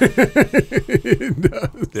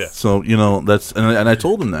 Yeah. So, that's, and I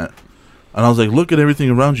told him that. And I was like, look at everything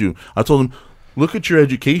around you. I told him, look at your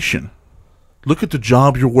education. Look at the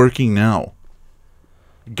job you're working now.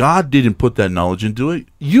 God didn't put that knowledge into it.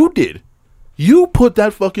 You did. You put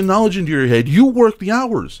that fucking knowledge into your head. You worked the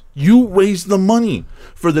hours. You raised the money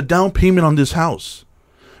for the down payment on this house.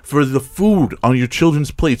 For the food on your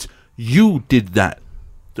children's plates. You did that.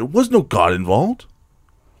 There was no God involved.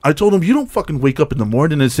 I told him, you don't fucking wake up in the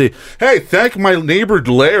morning and say, hey, thank my neighbor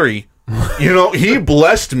Larry. He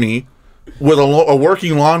blessed me with a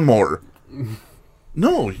working lawnmower.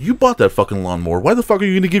 No, you bought that fucking lawnmower. Why the fuck are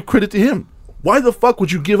you going to give credit to him? Why the fuck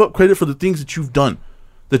would you give up credit for the things that you've done,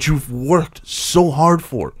 that you've worked so hard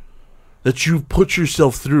for, that you've put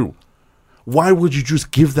yourself through? Why would you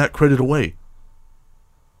just give that credit away?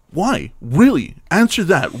 Why? Really? Answer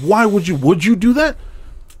that. Why would you? Would you do that?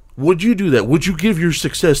 Would you do that? Would you give your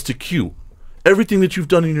success to Q? Everything that you've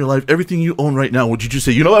done in your life, everything you own right now, would you just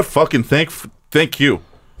say, you know what? Fucking thank you.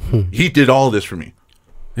 He did all this for me.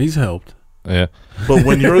 He's helped. Yeah. But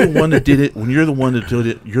when you're the one that did it, you're the one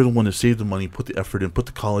that saved the money, put the effort in, put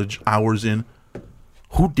the college hours in.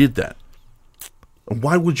 Who did that? And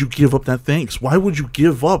why would you give up that thanks? Why would you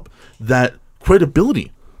give up that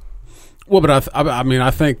credibility? Well, but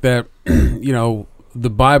I think that, the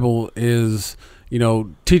Bible is,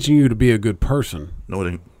 teaching you to be a good person. No,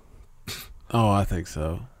 it ain't. Oh, I think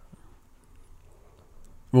so.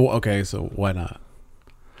 Well, okay, so why not?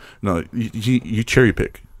 No, you cherry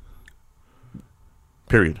pick.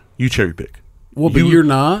 Period. You cherry pick. Well, but you're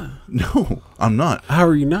not? No, I'm not. How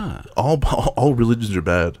are you not? All religions are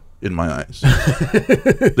bad in my eyes.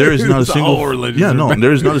 There is not a single all religions Yeah, are no, bad.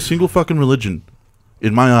 there is not a single fucking religion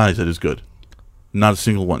in my eyes that is good. Not a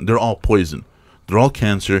single one. They're all poison. They're all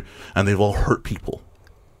cancer, and they've all hurt people.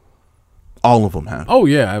 All of them have. Oh,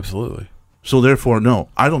 yeah, absolutely. So therefore, no,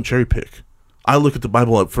 I don't cherry pick. I look at the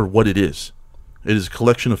Bible for what it is. It is a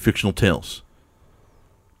collection of fictional tales.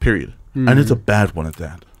 Period. And it's a bad one at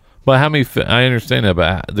that. But how many? I understand that,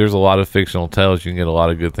 but there's a lot of fictional tales. You can get a lot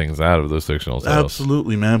of good things out of those fictional tales.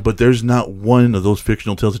 Absolutely, man. But there's not one of those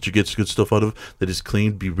fictional tales that you get good stuff out of that is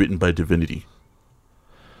claimed to be written by divinity.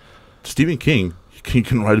 Stephen King, he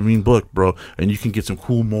can write a mean book, bro, and you can get some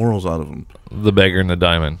cool morals out of him. The Beggar and the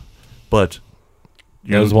Diamond. But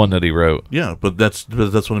That was one that he wrote. Yeah, but that's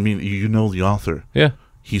what I mean. You know the author. Yeah.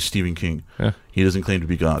 He's Stephen King. Yeah. He doesn't claim to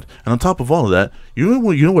be God. And on top of all of that, you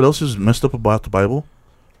know what else is messed up about the Bible?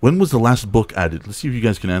 When was the last book added? Let's see if you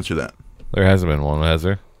guys can answer that. There hasn't been one, has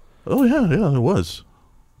there? Oh yeah, there was.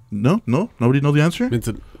 No, nobody know the answer. It's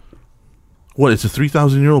a What? It's a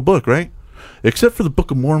 3,000-year-old book, right? Except for the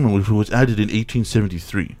Book of Mormon, which was added in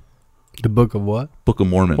 1873. The Book of what? Book of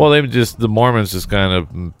Mormon. Well, the Mormons just kind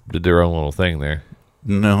of did their own little thing there.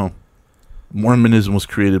 No, Mormonism was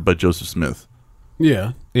created by Joseph Smith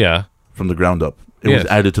yeah. Yeah. from the ground up. It Yes.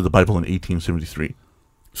 was added to the Bible in 1873.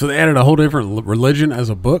 So they added a whole different religion as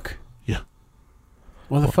a book? Yeah.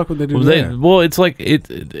 Why the fuck would they do Well, that? it's like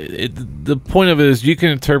the point of it is you can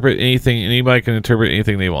interpret anything. Anybody can interpret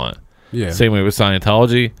anything they want. Yeah. Same way with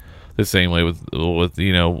Scientology. The same way with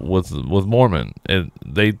Mormon. And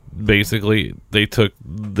they basically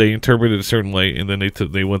they interpreted a certain way, and then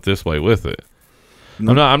they went this way with it.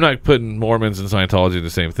 No. I'm not putting Mormons and Scientology in the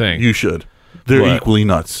same thing. You should. They're What? equally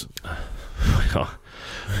nuts.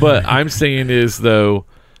 But I'm saying is though,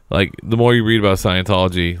 like the more you read about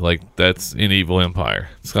Scientology, like that's an evil empire.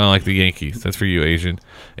 It's kind of like the Yankees. That's for you, Asian.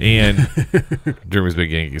 And Jeremy's a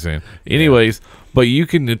big Yankees fan. Anyways, but you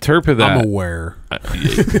can interpret that. I'm aware.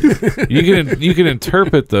 You can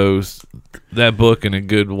interpret that book in a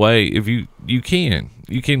good way if you can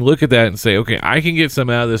look at that and say, okay, I can get some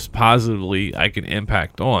out of this positively. I can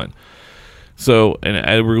impact on. So,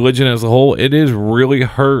 and religion as a whole, it has really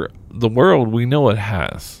hurt the world. We know it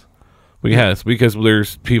has. Because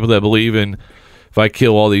there's people that believe in if I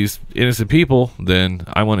kill all these innocent people, then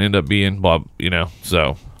I want to end up being Bob.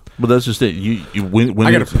 So. But that's just it. When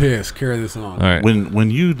I gotta piss. Carry this on. All right.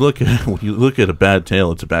 When you look at a bad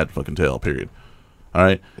tale, it's a bad fucking tale. Period. All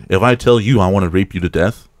right. If I tell you I want to rape you to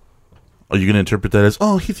death, are you going to interpret that as,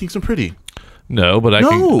 oh, he thinks I'm pretty? No, but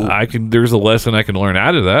I can. There's a lesson I can learn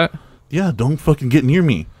out of that. Yeah. Don't fucking get near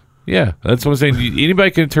me. Yeah, that's what I'm saying.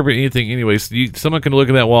 Anybody can interpret anything anyways. Someone can look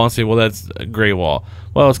at that wall and say, well, that's a gray wall.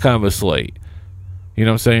 Well, it's kind of a slate. You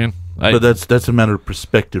know what I'm saying? But that's a matter of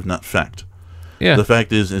perspective, not fact. Yeah. The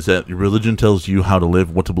fact is that religion tells you how to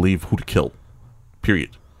live, what to believe, who to kill.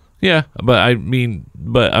 Period. Yeah, but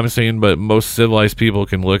I'm saying, most civilized people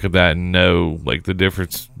can look at that and know like the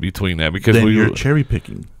difference between that because Then you're cherry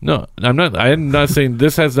picking. No, I'm not. I'm not saying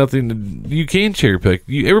this has nothing to. You can cherry pick.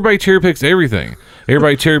 Everybody cherry picks everything.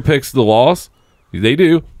 Everybody cherry picks the laws. They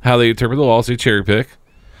do how they interpret the laws. They cherry pick.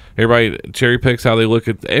 Everybody cherry picks how they look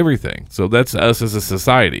at everything. So that's us as a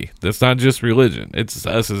society. That's not just religion. It's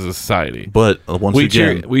us as a society. But once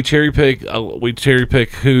again, we cherry pick. We cherry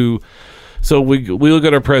pick who. So we look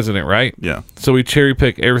at our president, right? Yeah. So we cherry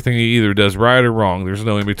pick everything he either does right or wrong. There's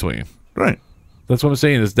no in between. Right. That's what I'm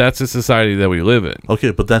saying. Is that's the society that we live in. Okay,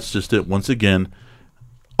 but that's just it. Once again,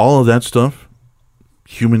 all of that stuff,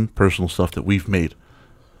 human personal stuff that we've made.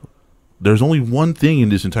 There's only one thing in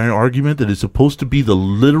this entire argument that is supposed to be the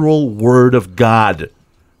literal word of God.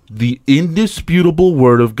 The indisputable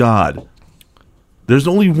word of God. There's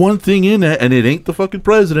only one thing in that, and it ain't the fucking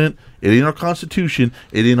president. It ain't our Constitution.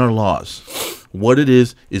 It ain't our laws. What it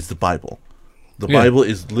is the Bible. The Bible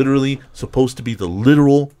is literally supposed to be the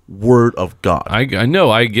literal word of God. I know.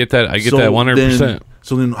 I get that. I get that 100%.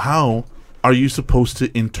 So then how are you supposed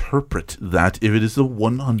to interpret that if it is the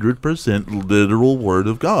 100% literal word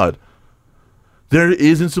of God? There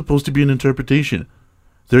isn't supposed to be an interpretation.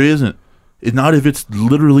 There isn't. It's not if it's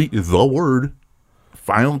literally the word.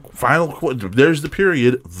 Final. There's the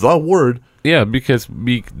period. The word. Yeah, because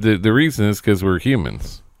the reason is because we're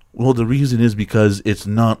humans. Well, the reason is because it's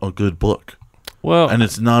not a good book. Well, And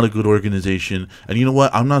it's not a good organization. And you know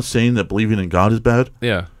what? I'm not saying that believing in God is bad.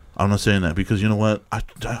 yeah. I'm not saying that because you know what? I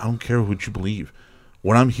don't care what you believe.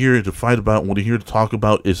 What I'm here to fight about, what I'm here to talk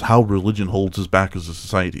about is how religion holds us back as a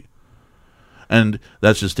society. And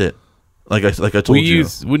that's just it. Like I told We you.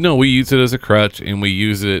 we use it as a crutch, and we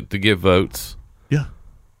use it to get votes. Yeah.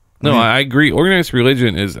 No, I agree. Organized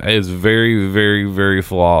religion is very, very, very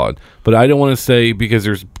flawed. But I don't want to say because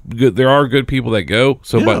there are good people that go.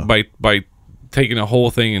 So Yeah. by taking a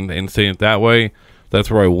whole thing and saying it that way,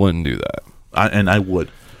 that's where I wouldn't do that. I would.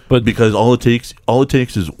 But Because all it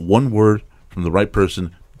takes is one word from the right person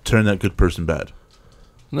to turn that good person bad.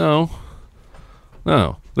 no,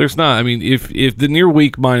 there's not. I mean, if then you're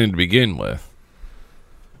weak-minded to begin with.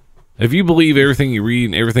 If you believe everything you read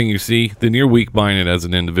and everything you see, then you're weak-minded as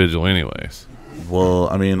an individual, anyways. Well,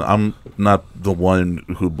 I mean, I'm not the one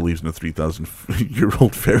who believes in a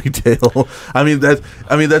 3,000-year-old fairy tale. I mean that's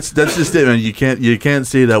just it, man. You can't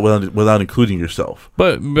say that without including yourself.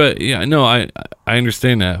 But yeah, no, I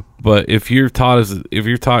understand that. But if you're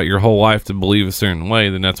taught your whole life to believe a certain way,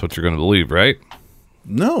 then that's what you're going to believe, right?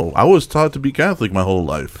 No, I was taught to be Catholic my whole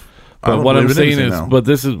life. I But don't what I'm believe in saying anything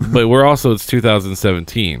is, now. but we're also, it's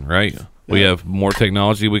 2017, right? We have more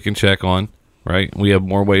technology we can check on, right? We have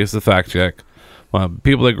more ways to fact check.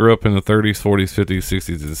 People that grew up in the 30s, 40s, 50s,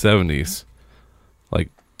 60s, and 70s, like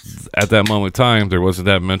at that moment in time, there wasn't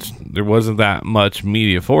that much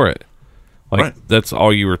media for it. Like Right. that's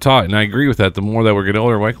all you were taught, and I agree with that. The more that we're getting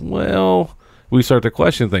older, we're like, well, we start to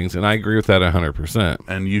question things, and I agree with that 100%.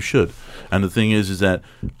 And you should. And the thing is that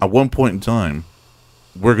at one point in time,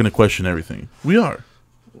 we're going to question everything. We are,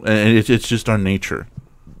 and it's just our nature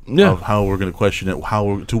of how we're going to question it.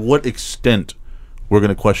 To what extent we're going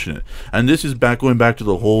to question it. And this is going back to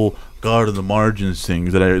the whole God of the margins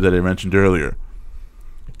things that I mentioned earlier.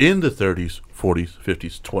 In the 30s, 40s,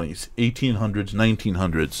 50s, 20s, 1800s,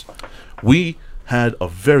 1900s, we had a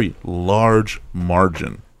very large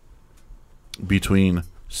margin between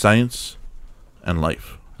science and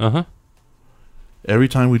life. Uh-huh. Every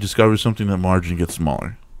time we discover something, that margin gets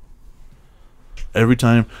smaller. Every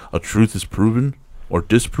time a truth is proven or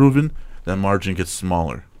disproven, that margin gets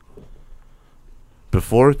smaller.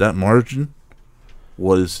 Before, that margin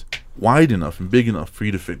was wide enough and big enough for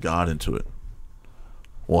you to fit God into it.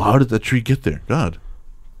 Well, how did that tree get there? God.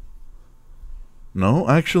 No,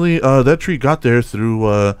 actually, that tree got there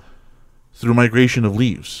through migration of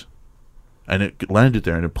leaves. And it landed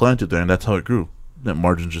there, and it planted there, and that's how it grew. That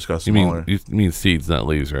margin just got smaller. You mean seeds, not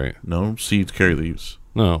leaves, right? No, seeds carry leaves.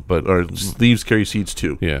 No, but Or leaves carry seeds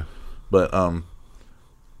too. yeah. But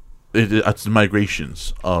it's the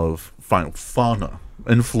migrations of fauna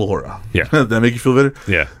and flora. Yeah. That make you feel better?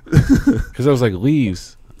 Yeah. Because I was like,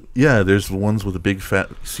 leaves. Yeah, there's the ones with the big fat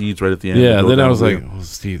seeds right at the end. Yeah, that go then I down was the like, way. well,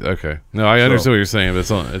 Steve, okay. No, I understand what you're saying, but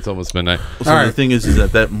it's almost midnight. So the thing is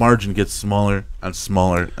that margin gets smaller and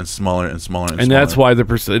smaller and smaller and smaller And that's why the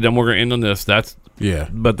percent, and we're going to end on this, Yeah.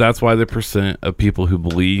 but that's why the percent of people who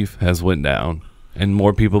believe has went down, and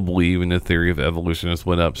more people believe in the theory of evolution has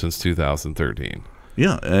went up since 2013.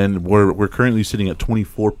 Yeah, and we're currently sitting at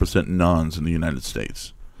 24% nons in the United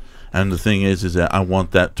States. And the thing is that I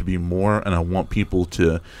want that to be more, and I want people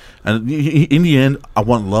to, and in the end, I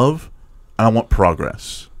want love, and I want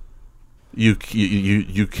progress. You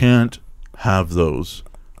can't have those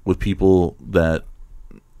with people that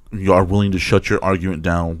you are willing to shut your argument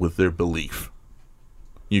down with their belief.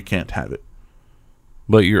 You can't have it.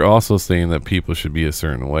 But you're also saying that people should be a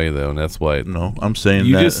certain way, though, and that's why No, I'm saying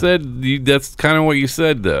you that just said that's kind of what you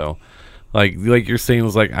said, though. Like you're saying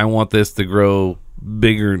was like, I want this to grow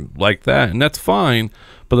bigger like that, and that's fine.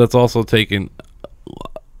 But that's also taking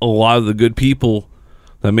a lot of the good people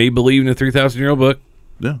that may believe in a 3,000-year-old book,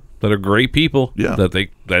 yeah. that are great people, Yeah. that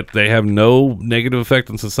they have no negative effect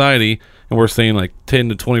on society, and we're saying like 10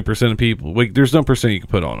 to 20% of people. Like, there's no percent you can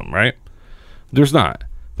put on them, right? There's not.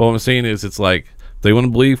 But what I'm saying is, it's like they want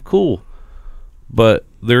to believe, cool. But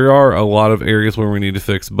there are a lot of areas where we need to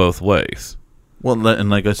fix both ways. Well, and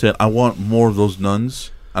like I said, I want more of those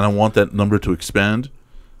nuns, and I want that number to expand.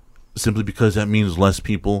 simply because that means less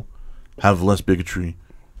people have less bigotry,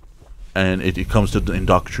 and it comes to the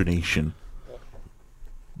indoctrination.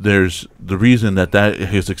 There's the reason that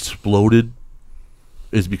has exploded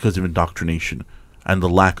is because of indoctrination and the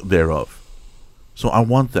lack thereof. So I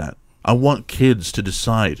want that. I want kids to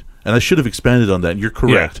decide. And I should have expanded on that. You're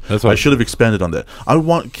correct. Yeah, that's what I should have expanded on that. I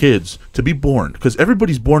want kids to be born, because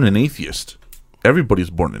everybody's born an atheist.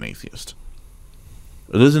 Everybody's born an atheist.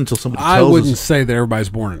 It isn't until somebody tells I wouldn't us. say that everybody's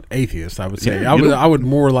born an atheist. I would say Yeah, I would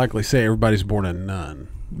more likely say everybody's born a nun.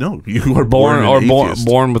 No, you are born an atheist.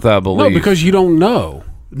 born without belief. No, because you don't know.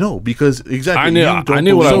 No, because exactly. I knew- you I don't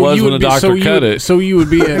knew what I believe- was you when would the doctor cut it. So you would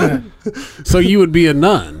be a so you would be a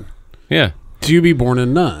nun. Yeah. So you'd be born a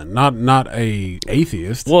nun, not a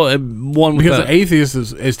atheist. Well, one because without, an atheist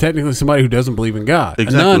is technically somebody who doesn't believe in God.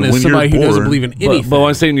 Exactly. A nun is When somebody you're who doesn't born- believe in anything. but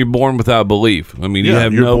I'm saying you're born without belief. I mean, you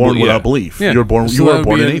have you're no born yeah. without belief. Yeah. You're born. So You that are would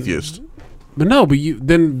born be an a- atheist. But no, but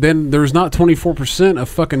then there's not 24% of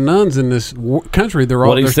fucking nuns in this country. They're all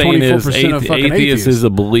What he's there's saying is 24% of fucking atheist is a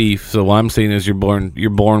belief. So what I'm saying is you're born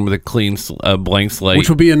with a clean blank slate. which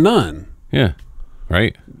would be a nun. Yeah.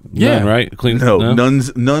 Right? Yeah. None, right? Clean No,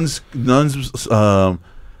 nuns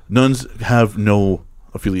have no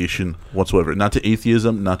affiliation whatsoever. Not to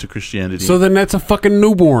atheism, not to Christianity. So then that's a fucking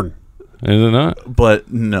newborn. Is it not?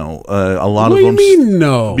 but no, a lot What of do you them. mean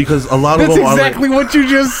no? Because a lot that's of them exactly what you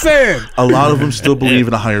just said. a lot of them still believe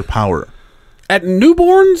in a higher power. At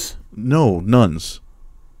newborns? No, nuns.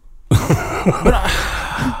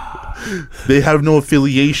 They have no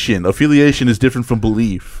affiliation. Affiliation is different from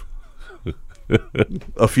belief.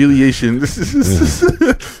 Affiliation.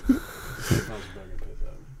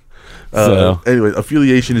 So- Anyway,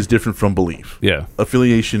 affiliation is different from belief. Yeah.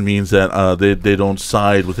 Affiliation means that they don't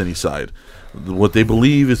side with any side. What they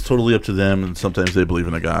believe is totally up to them, and sometimes they believe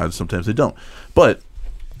in a god, sometimes they don't. But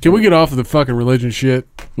Can we get off of the fucking religion shit?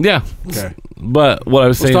 Yeah. Okay. But what I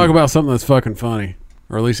was Let's saying. talk about something that's fucking funny,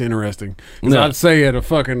 or at least interesting. 'Cause No. I'd say at a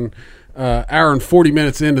fucking hour and 40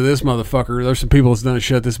 minutes into this motherfucker, there's some people that's done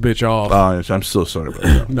shut this bitch off. I'm so sorry about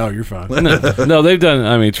that. No, you're fine. no, they've done.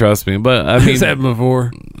 I mean, trust me. But I mean, It's happened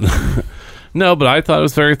before. no, but I thought it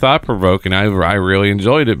was very thought provoking. I really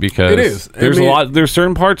enjoyed it because It is. I There's mean- a lot. There's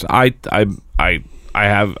certain parts I'm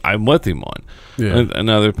with him on. Yeah. And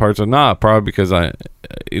other parts are not. Probably because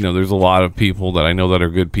there's a lot of people that I know that are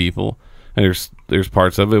good people, and there's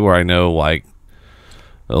parts of it where I know like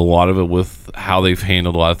a lot of it with how they've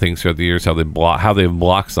handled a lot of things throughout the years, how they've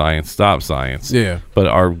blocked science, stopped science. Yeah. But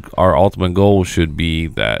our ultimate goal should be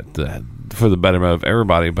that for the betterment of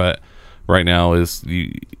everybody. But right now is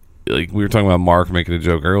like we were talking about Mark making a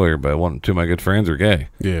joke earlier, but two of my good friends are gay.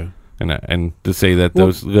 Yeah. And to say that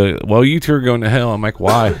you two are going to hell, I'm like,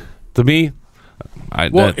 why? To me,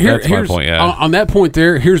 that's my point. Yeah, On that point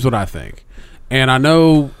there, here's what I think. And I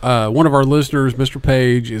know one of our listeners, Mr.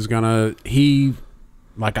 Page, is going to,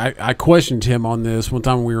 I questioned him on this one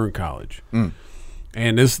time when we were in college.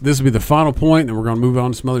 And this will be the final point, and we're going to move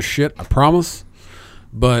on to some other shit, I promise.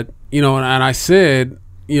 But, and I said,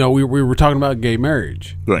 we were talking about gay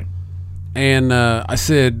marriage. Right. And I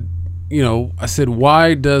said,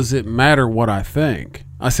 why does it matter what I think?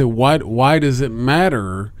 I said, why does it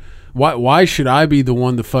matter? Why should I be the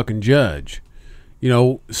one to fucking judge?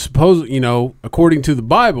 Suppose, according to the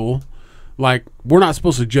Bible, like we're not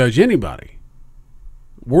supposed to judge anybody.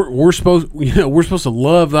 We're supposed to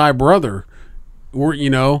love thy brother. We're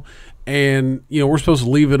supposed to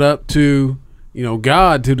leave it up to,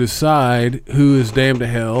 God to decide who is damned to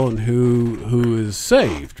hell and who is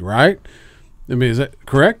saved, right? I mean, is that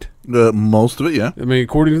correct? Most of it, yeah. I mean,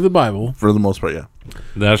 according to the Bible. For the most part, yeah.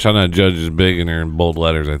 thou shalt not judge is big in there in bold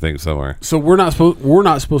letters, I think somewhere. So we're not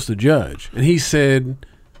supposed to judge. And he said,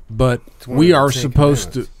 but we are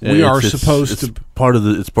supposed to. We are supposed to.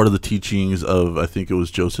 It's part of the teachings of, I think it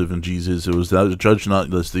was Joseph and Jesus. It was that judge not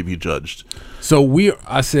lest they be judged. So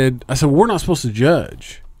I said we're not supposed to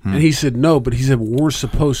judge. And he said no, but he said we're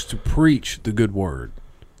supposed to preach the good word.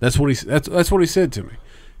 That's what he said to me.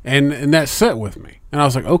 And that set with me. And I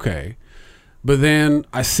was like, okay. But then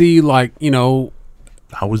I see How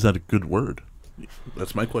is that a good word?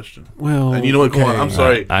 That's my question. well, And you know what? Come on, okay. I'm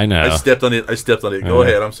sorry. I know. I stepped on it. Go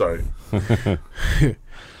ahead. I'm sorry. I'm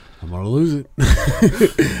gonna lose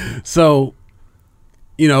it. So,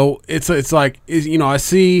 it's like I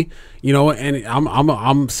see, and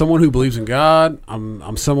I'm someone who believes in God.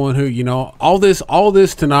 I'm someone who all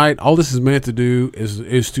this tonight. All this is meant to do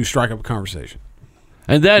is to strike up a conversation.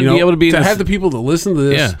 And then be able to be in to this- have the people that listen to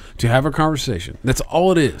this Yeah. to have a conversation. That's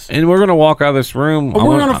all it is. And we're gonna walk out of this room.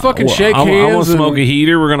 We're gonna fucking shake I'm gonna hands smoke and- a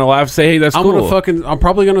heater. We're gonna laugh. Say, hey, that's I'm cool.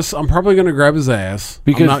 probably gonna grab his ass.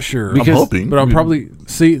 Because- I'm not sure. I'm because- hoping. But I'm probably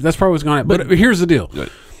that's probably what's going to happen. But here's the deal.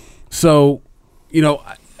 So,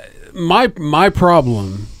 my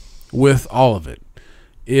problem with all of it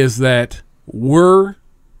is that we're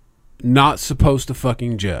not supposed to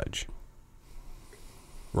fucking judge.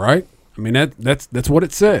 Right? I mean that's what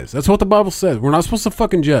it says. That's what the Bible says. We're not supposed to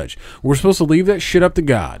fucking judge. We're supposed to leave that shit up to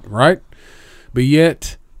God, right? But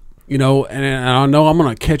yet, and I know I'm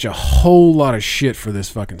going to catch a whole lot of shit for this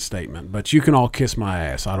fucking statement, but you can all kiss my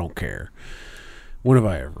ass. I don't care. When have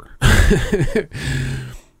I ever?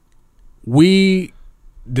 We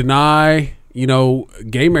deny,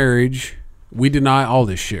 gay marriage. We deny all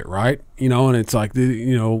this shit, right? And it's like,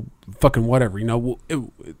 fucking whatever. It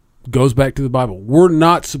goes back to the Bible. We're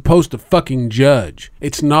not supposed to fucking judge.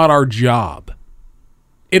 It's not our job.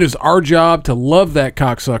 It is our job to love that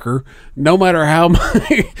cocksucker, no matter how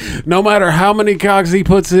many cocks he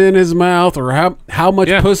puts in his mouth or how much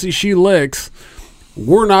pussy she licks.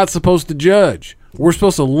 We're not supposed to judge. We're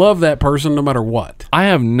supposed to love that person no matter what. I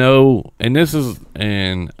have no, and this is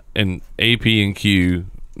and AP and Q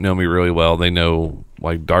know me really well. They know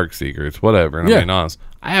like dark secrets, whatever. And Yeah. I'm being honest,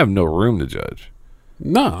 I have no room to judge.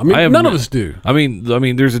 No, I mean I have none no- of us do. I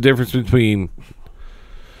mean, there's a difference between.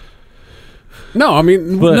 No, I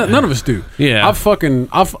mean But- none of us do. Yeah.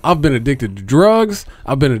 I've been addicted to drugs.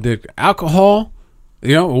 I've been addicted to alcohol.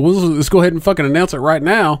 Let's go ahead and fucking announce it right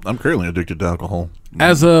now. I'm currently addicted to alcohol.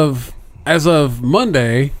 As of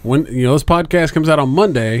Monday, when this podcast comes out on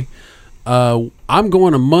Monday, I'm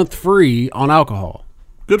going a month free on alcohol.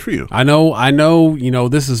 Good for you. I know,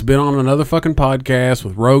 this has been on another fucking podcast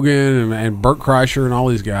with Rogan and Bert Kreischer and all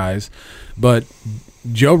these guys, but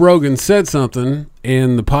Joe Rogan said something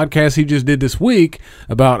in the podcast he just did this week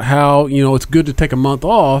about how, it's good to take a month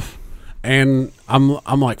off, and I'm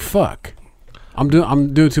like, fuck. I'm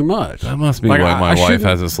doing too much. That must be Like, why I my wife shouldn't-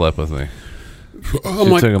 hasn't slept with me. I'm She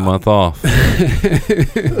like, took a month off.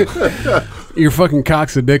 your fucking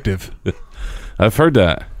cock's addictive. I've heard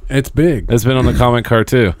that. It's big. It's been on the comment card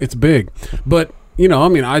too. It's big, but that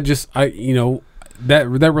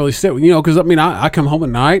really sit, because I come home at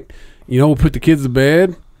night, we'll put the kids to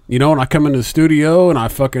bed, and I come into the studio and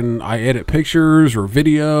I edit pictures or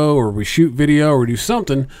video or we shoot video or we do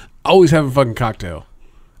something. Always have a fucking cocktail,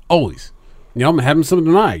 always. I'm having something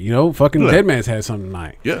tonight. Fucking Yeah. Dead Man's had something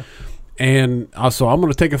tonight, Yeah. and so I'm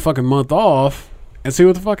gonna take a fucking month off and see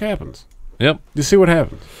what the fuck happens. Yep. Just see what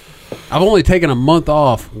happens. I've only taken a month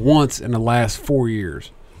off once in the last 4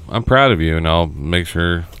 years. I'm proud of you, and I'll make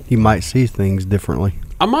sure. You might see things differently.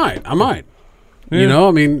 I might.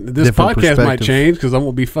 Yeah. This Different podcast might perspective. change because I'm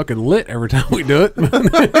gonna be fucking lit every time we do it.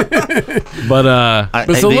 But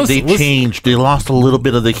But so let's- let's- changed. They lost a little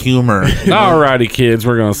bit of the humor. alrighty, kids,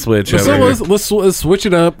 we're gonna switch. so over here. let's switch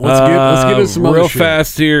it up. Let's get into some real other shit.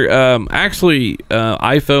 fast here. Actually,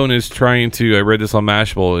 iPhone is trying to. I read this on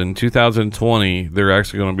Mashable. In 2020, they're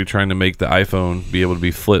actually going to be trying to make the iPhone be able to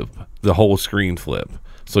be flip, the whole screen flip,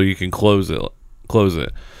 so you can close it.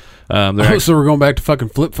 They're So we're going back to fucking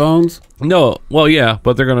flip phones. no, well, yeah,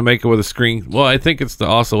 but they're going to make it with a screen. Well, I think it's to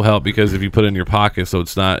also help because if you put it in your pocket, so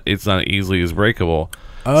it's not easily as breakable.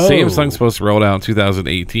 Oh. Samsung's supposed to roll it out in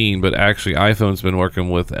 2018, but actually iPhone's been working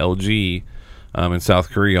with LG in South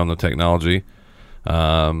Korea on the technology.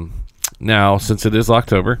 Now, since it is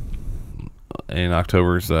October, and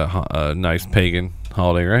October's a nice pagan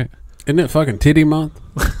holiday, right? Isn't it fucking titty month?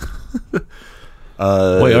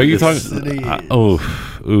 Wait, are you it's- talking?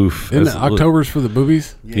 Oof. Isn't it That's- October's for the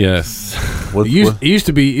boobies? Yes. What, It used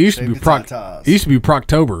to be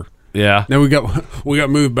Proctober. Yeah. Then we got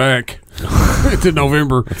moved back to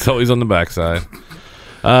November. It's always on the backside.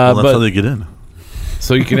 well, that's but how they get in.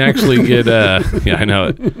 So you can actually get, yeah, I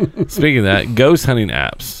know it. Speaking of that, ghost hunting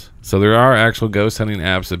apps. So there are actual ghost hunting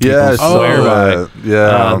apps that people Yeah, I saw swear by. that.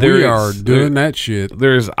 Yeah. There We is- are doing that shit.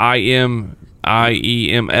 There's IEMF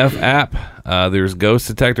app. There's Ghost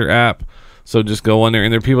Detector app. So just go on there,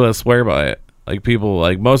 and there are people that swear by it. Like people,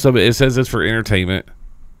 like most of it says it's for entertainment.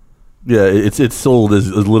 Yeah, it's sold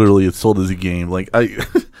as literally it's sold as a game. Like I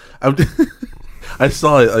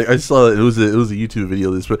saw it. I saw it. It was a YouTube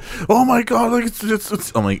video. This, but oh my god! Like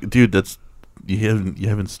it's I'm like, dude, that's you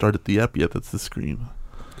haven't started the app yet. That's the scream.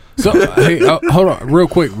 So hey, hold on, real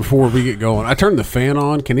quick before we get going. I turned the fan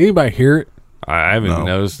on. Can anybody hear it? I haven't No.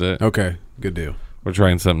 noticed it. Okay, good deal. We're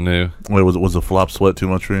trying something new. Wait, was the flop sweat too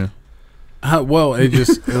much for you? Well, it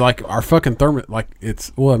just like our fucking thermos. Like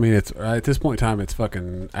it's. Well, I mean, it's at this point in time. It's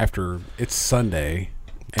fucking after. It's Sunday.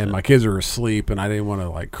 and my kids are asleep, and I didn't want to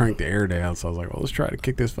like crank the air down, so I was like, well, let's try to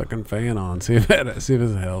kick this fucking fan on, see if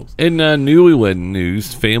it helps. In newlywed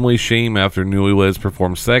news, family shame after newlyweds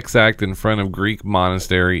perform sex act in front of Greek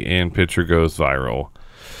monastery and picture goes viral.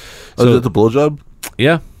 Oh, is that the blowjob?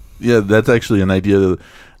 Yeah. Yeah, that's actually an idea. That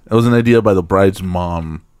was an idea by the bride's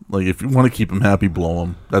mom. Like, if you want to keep him happy, blow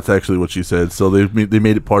him. That's actually what she said. So they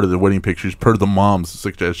made it part of their wedding pictures per the mom's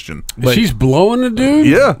suggestion. She's blowing the dude.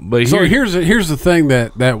 Yeah, But So here- here's the thing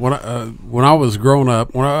that when I was growing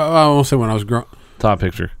up, I won't say when I was growing. top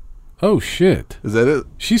picture. Oh shit, is that it?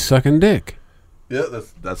 she's sucking dick. Yeah,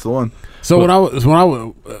 that's the one. So when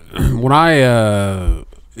I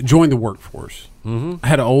joined the workforce, I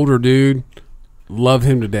had an older dude, loved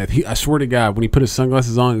him to death. I swear to God, when he put his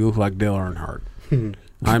sunglasses on, he looked like Dale Earnhardt.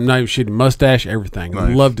 I'm not even shitting, mustache, everything.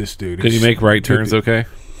 Nice. Loved this dude. Could you make right turns okay?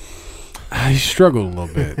 He struggled a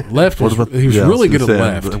little bit. Left was he was yeah, I really gonna good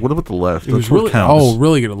at say, left. What about the left? He was That's what really counts.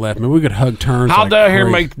 really good at left. Man, we could hug turns. How like dare here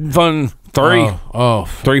crazy. make fun three?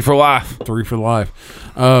 Three for life. 3 for life.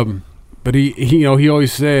 But he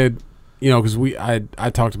always said, because I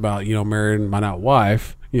talked about, marrying my now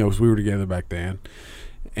wife, because we were together back then.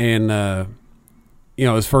 And,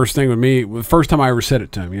 his first thing with me, the first time I ever said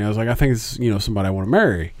it to him, I was like, I think it's, somebody I want to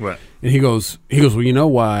marry. Right. And he goes, well, you know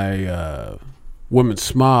why women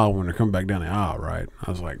smile when they're coming back down the aisle, right?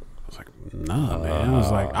 I was like, no, man. I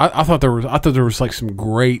was like, I thought there was like some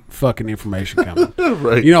great fucking information coming.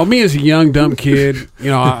 Right. Me as a young dumb kid,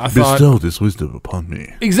 I thought Bestow this wisdom upon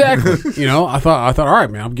me. exactly. I thought, all right,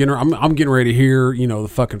 man, I'm getting ready to hear, the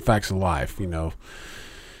fucking facts of life,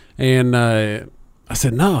 And I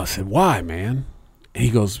said, no. I said, why, man? And he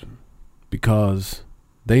goes, because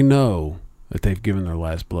they know that they've given their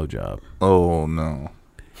last blowjob. Oh no.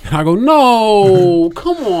 And I go, no,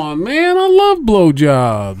 come on, man. I love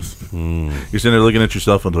blowjobs. You're sitting there looking at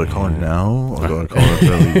yourself and do I call her now or do I call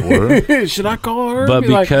her before? Should I call her? But Be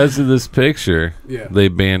like, because of this picture, Yeah. they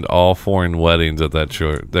banned all foreign weddings at that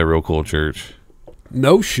real cool church.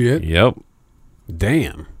 no shit. Yep.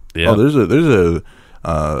 Damn. Yeah. Oh, there's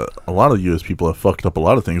a lot of U.S. people have fucked up a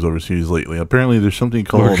lot of things overseas lately. Apparently, there's something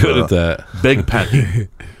called We're good at that. beg packing.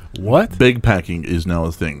 What? Beg packing is now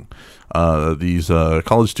a thing. These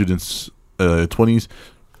college students, 20s,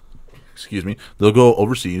 excuse me, they'll go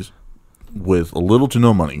overseas with little to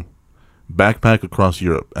no money, backpack across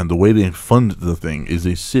Europe, and the way they fund the thing is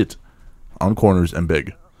they sit on corners and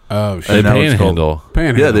beg. Oh, They shit. now it's called- panhandle.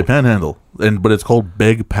 Panhandle. Yeah, they panhandle, but it's called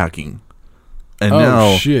beg packing. And Oh,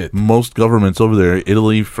 now shit. most governments over there,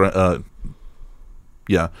 Italy,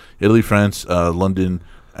 France, London,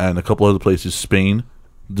 and a couple other places, Spain,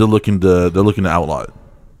 they're looking to outlaw it.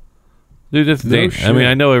 Dude, that's No dangerous. I shit. mean,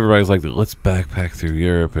 I know everybody's like, let's backpack through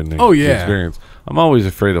Europe and Oh, yeah. experience. I'm always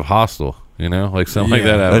afraid of Hostel, like something like Yeah.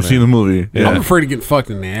 that happening. I've seen the movie. Yeah. I'm afraid of getting fucked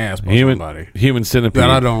in the ass by somebody. Human Centipede. That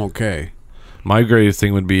I don't okay. My greatest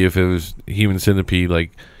thing would be if it was Human Centipede,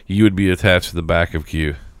 like you would be attached to the back of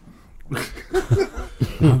Q.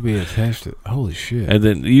 I'll be attached to. Holy shit! And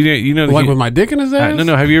then you know Like with my dick in his ass?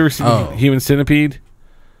 no. Have you ever seen Oh. Human Centipede?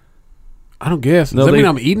 I don't guess. No, Does that they- mean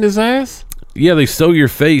I'm eating his ass? Yeah, they sew your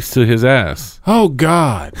face to his ass. Oh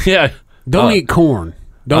God! Yeah. Don't eat corn.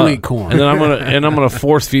 Don't eat corn. And then I'm gonna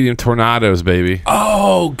force feed him tornadoes, baby.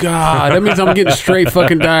 Oh God! That means I'm getting straight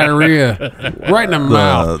fucking diarrhea, right in the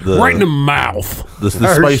mouth, right in the mouth. The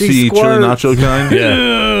Hershey spicy chili squirts. nacho kind.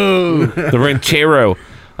 Yeah. The ranchero.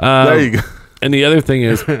 There you go. And the other thing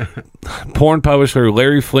is, porn publisher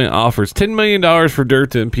Larry Flint offers $10 million for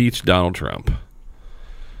dirt to impeach Donald Trump.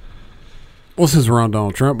 Well, since we're on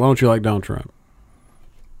Donald Trump, why don't you like Donald Trump?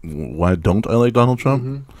 Why don't I like Donald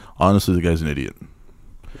Trump? Honestly, the guy's an idiot.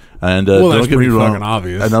 And Well, don't that's get me pretty wrong. fucking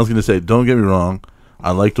obvious. And I was going to say, don't get me wrong.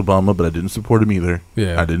 I liked Obama, but I didn't support him either.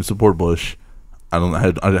 Yeah. I didn't support Bush. I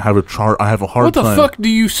have a hard What the time. fuck do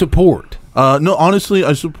you support? No, honestly,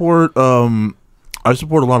 I support a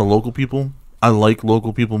lot of local people. I like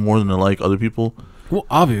local people more than I like other people. Well,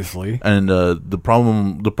 obviously. And the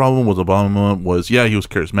problem with Obama was, yeah, he was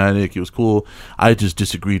charismatic, he was cool. I just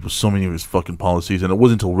disagreed with so many of his fucking policies, and it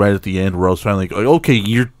wasn't until right at the end where I was finally like, okay,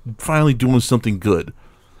 you're finally doing something good.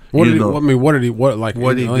 What You did he, know, what did he What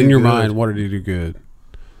did he in do your good? mind? What did he do good?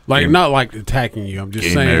 Like Gay- not like attacking you. I'm just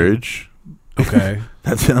gay saying. marriage. Okay.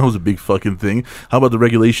 That was a big fucking thing. How about the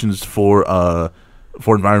regulations for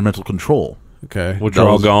environmental control, Okay. Which That are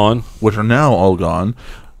all was- gone. which are now all gone?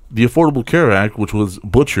 The Affordable Care Act, which was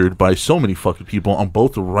butchered by so many fucking people on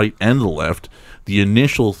both the right and the left, the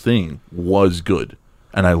initial thing was good.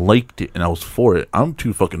 and I liked it, and I was for it. I'm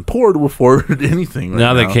too fucking poor to afford anything. Right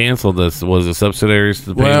now they canceled this. Was the subsidiaries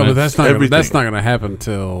to the Well, but that's that's not gonna happen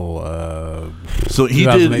till. So he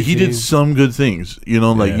 2018. did some good things,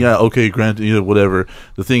 okay, granted, whatever.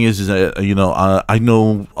 The thing is that I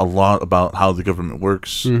know a lot about how the government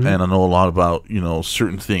works, and I know a lot about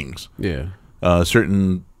certain things,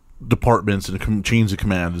 certain departments and chains of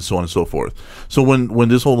command and so on and so forth. So when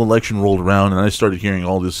this whole election rolled around and I started hearing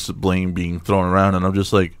all this blame being thrown around, and I'm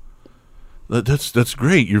just like, that's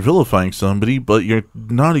great, you're vilifying somebody, but you're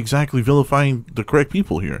not exactly vilifying the correct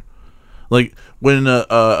people here. Like when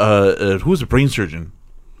who was the brain surgeon,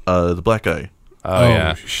 the black guy? Oh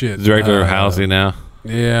yeah, shit, director of housing now.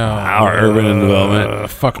 Yeah, our urban and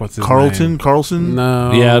development. Fuck, what's his name? Carlson?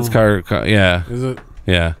 No, Yeah, it's yeah. Is it?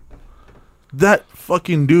 Yeah. That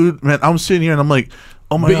fucking dude, man. I'm sitting here and I'm like,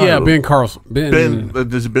 oh my god. Yeah, Ben Carlson.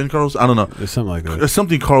 Is it Ben Carlson? I don't know. There's something like that.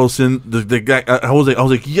 Something Carlson. The guy. I was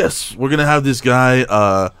like, yes, we're gonna have this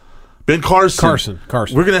guy, Ben Carson.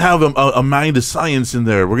 Carson. We're gonna have a mind of science in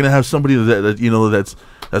there. We're gonna have somebody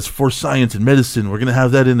that's for science and medicine. We're gonna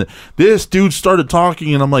have that in there. This dude started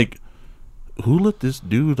talking, and I'm like, who let this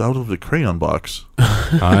dude out of the crayon box?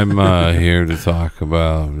 I'm here to talk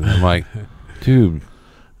about. I'm like, dude.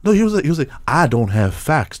 No, he was like, I don't have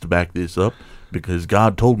facts to back this up because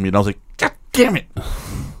God told me, and I was like, God damn it!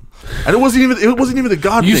 And it wasn't even the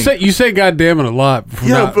God thing. You say God damn it a lot for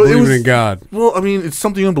not believing in God. Well, I mean, it's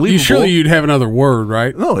something unbelievable. Surely you'd have another word,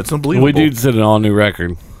 right? No, it's unbelievable. We do set an all new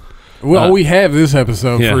record. Well, we have this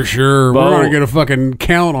episode for sure. Well, we're gonna get a fucking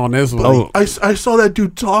count on this one. Oh, I saw that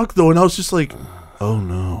dude talk though, and I was just like, oh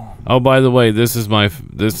no. Oh, by the way, this is my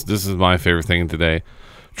favorite thing today.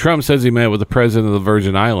 Trump says he met with the president of the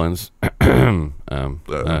Virgin Islands. He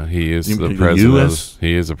is the president.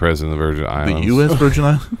 He is the president of the Virgin Islands. The U.S. Virgin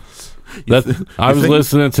Islands. I was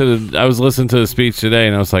listening to the speech today,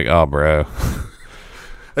 and I was like, "Oh, bro."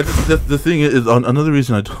 The thing is, another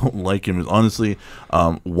reason I don't like him is honestly,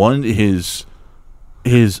 one, his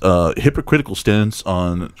hypocritical stance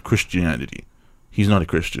on Christianity. He's not a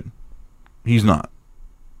Christian. He's not.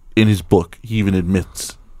 In his book, he even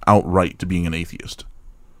admits outright to being an atheist.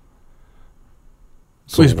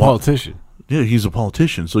 So he's a politician. Yeah, he's a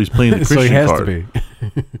politician, so he's playing the Christian so he has card. to be.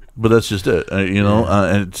 But that's just it,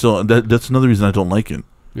 and so that's another reason I don't like him.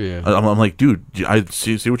 Yeah, I'm like, dude, I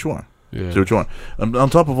see what you are. Yeah. See what you are. On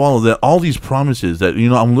top of all of that, all these promises that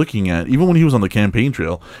I'm looking at, even when he was on the campaign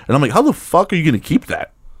trail, and I'm like, how the fuck are you going to keep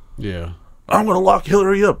that? Yeah, I'm going to lock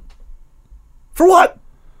Hillary up. For what?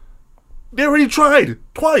 They already tried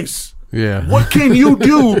twice. Yeah. What can you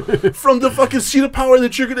do from the fucking seat of power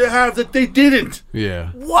that you're going to have that they didn't? Yeah.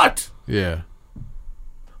 What? Yeah.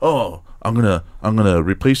 Oh, I'm gonna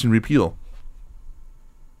replace and repeal.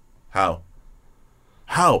 How?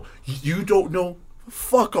 You don't know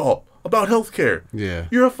fuck all about healthcare. Yeah.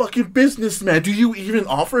 You're a fucking businessman. Do you even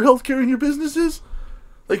offer healthcare in your businesses?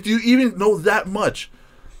 Like, do you even know that much?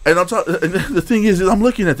 And and the thing is I'm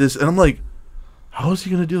looking at this and I'm like, how is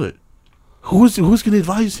he gonna do it? Who's gonna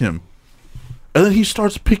advise him? And then he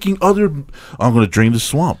starts picking other. I'm going to drain the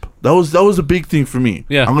swamp. That was a big thing for me.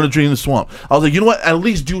 Yeah. I'm going to drain the swamp. I was like, you know what? At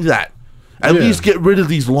least do that. At least get rid of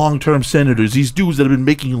these long-term senators, these dudes that have been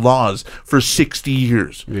making laws for 60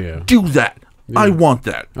 years. Yeah. Do that. Yeah. I want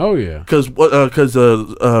that. Oh yeah. Because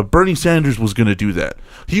Bernie Sanders was going to do that.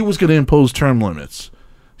 He was going to impose term limits.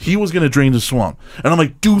 He was going to drain the swamp. And I'm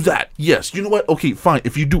like, do that. Yes. You know what? Okay, fine.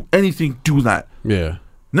 If you do anything, do that. Yeah.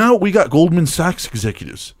 Now we got Goldman Sachs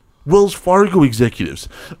executives, Wells Fargo executives,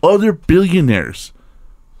 other billionaires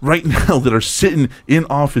right now that are sitting in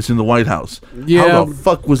office in the White House. Yeah. How the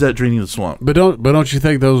fuck was that draining the swamp? But don't you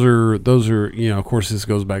think those are of course this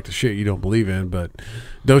goes back to shit you don't believe in, but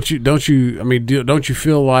don't you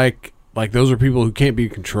feel like those are people who can't be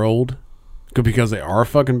controlled because they are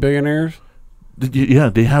fucking billionaires? Yeah,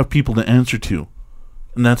 they have people to answer to.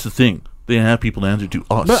 And that's the thing. They have people to answer to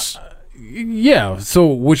us. Yeah, so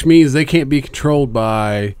which means they can't be controlled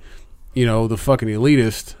by the fucking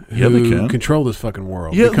elitist who control this fucking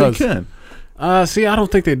world. Yeah, they can. See, I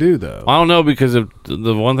don't think they do, though. I don't know, because of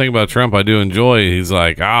the one thing about Trump I do enjoy, he's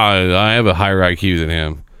like, I have a higher IQ than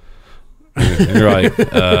him. And you're like,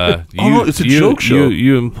 it's a joke show.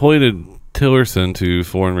 You employed Tillerson to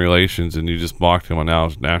foreign relations, and you just mocked him on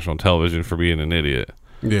national television for being an idiot.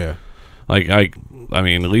 Yeah. I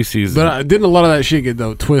mean, at least he's. But didn't a lot of that shit get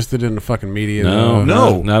twisted in the fucking media? No.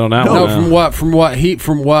 Not on that one. No,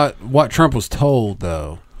 from what Trump was told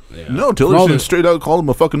though. Yeah. No, Tillerson straight out called him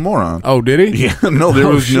a fucking moron. Oh, did he? Yeah, no, there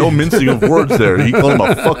was no mincing of words there. He called him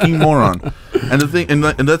a fucking moron. And the thing, and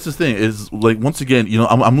that's the thing is, like, once again,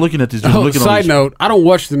 I'm looking at this. Side note: I don't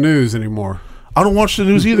watch the news anymore. I don't watch the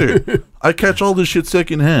news either. I catch all this shit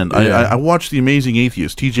secondhand. Yeah. I watch The Amazing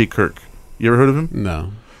Atheist, T.J. Kirk. You ever heard of him?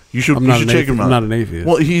 No. You should I'm not check an atheist. him out. I'm not an atheist.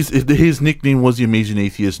 Well, his nickname was The Amazing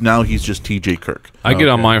Atheist. Now he's just T.J. Kirk. I get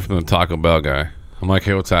on mine from the Taco Bell guy. I'm like,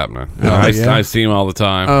 hey, what's happening? yeah? I see him all the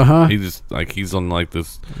time. Uh-huh. He just like he's on like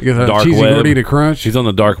this You got a dark cheesy web. gordita crunch. He's on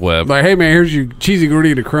the dark web. Like, hey man, here's your cheesy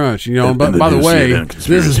gordita crunch. You know, And by the the way, CNN this is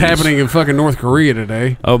conspiracies. happening in fucking North Korea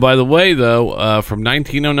today. Oh, by the way, though, from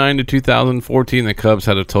 1909 to 2014, the Cubs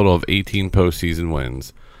had a total of 18 postseason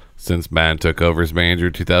wins. Since Madden took over as manager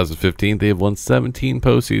in 2015, they have won 17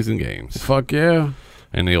 postseason games, Fuck yeah!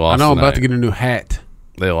 and they I lost. know I'm tonight. about to get a new hat,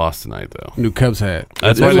 They lost tonight, though. new Cubs hat.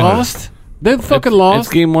 That's They why they- lost. They fucking It's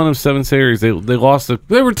lost. game 1 of 7 series. They lost.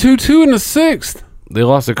 They were 2-2 in the 6th. They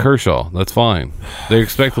lost to Kershaw. That's fine. They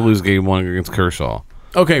expect to lose game 1 against Kershaw.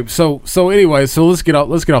 Okay, so anyway, so let's get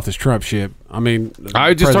off this Trump shit. I mean,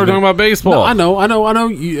 I just started talking about baseball. No, I know.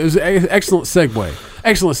 It was an excellent segue.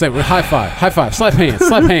 Excellent segue. High five, slap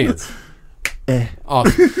hands.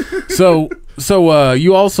 Awesome. So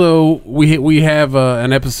you also we have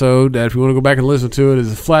an episode that if you want to go back and listen to it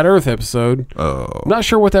is a Flat Earth episode. Oh. I'm not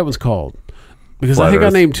sure what that one's called because Flat I think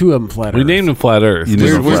Earth. I named 2 of them Flat Earth. We named them Flat Earth. You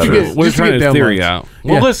named them We're- Flat we're- Earth. We're Just to trying get to down theory low. out.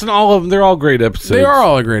 Well, Yeah. listen, all of them, they're all great episodes. They are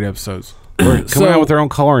all great episodes. We're coming out with their own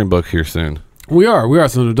coloring book here soon. We are.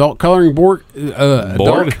 It's an adult coloring board.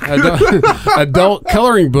 Board? Adult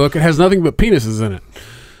coloring book. It has nothing but penises in it.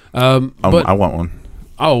 But I want one.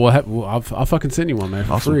 I'll fucking send you one, man,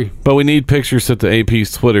 for free. But we need pictures set to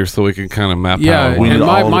AP's Twitter so we can kind of map Yeah, out. We and need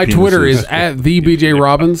all my the Twitter penises. is at the BJ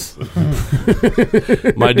Robbins.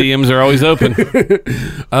 My DMs are always open.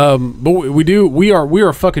 But we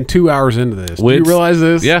are fucking 2 hours into this. Do you Which- realize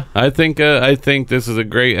this? Yeah, I think this is a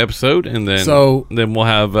great episode, and then we'll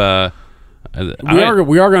have.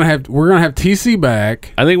 We're gonna have TC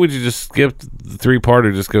back. I think we should just skip the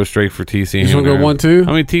 3-parter, just go straight for TC. You just wanna go 1, 2?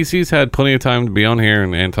 I mean, TC's had plenty of time to be on here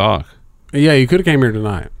and talk. Yeah, you could have came here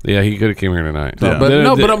tonight. Yeah, he could have came here tonight. Yeah. But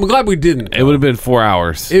Then- but I'm glad we didn't. it would have been 4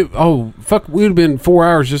 hours. We would have been 4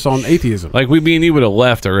 hours just on atheism. Like me and you would have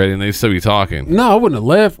left already, and they'd still be talking. No, I wouldn't have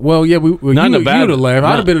left. Well, yeah, Not in you a bad- would have left. I'd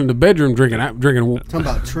not- have been in the bedroom drinking Talking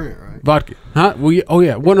about Trent, right? vodka. Huh? Well, yeah, oh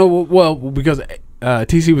yeah. Well, because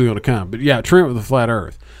TC was going to come, but yeah, Trent with the Flat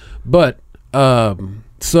Earth. But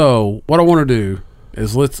so what I want to do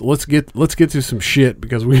is let's get to some shit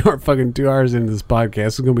because we are fucking 2 hours into this podcast.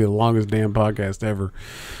 It's going to be the longest damn podcast ever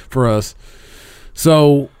for us.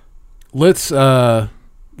 So let's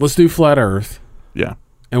do Flat Earth. Yeah.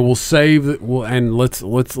 And we'll save it.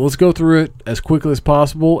 Let's go through it as quickly as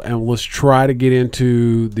possible, and let's try to get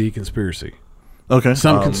into the conspiracy. Okay.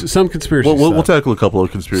 Some conspiracy. We'll stuff. tackle a couple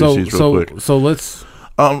of conspiracies real quick. So let's.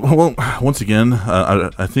 Well, once again,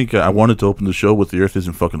 I think I wanted to open the show with the Earth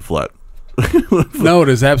isn't fucking flat. No, it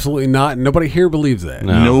is absolutely not. Nobody here believes that.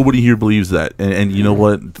 No. Nobody here believes that, and you know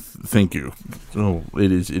what? Thank you. Oh,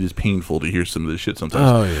 it is painful to hear some of this shit sometimes.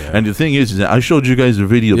 Oh, yeah. And the thing is that I showed you guys a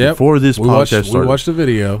video Yep. before this podcast started. We watched the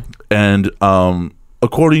video. And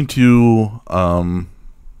according to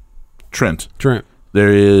Trent, there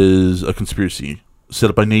is a conspiracy set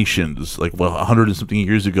up by nations, like 100 and something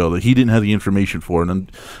years ago, that he didn't have the information for. And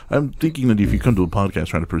I'm thinking that if you come to a podcast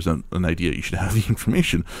trying to present an idea, you should have the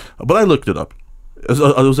information. But I looked it up. It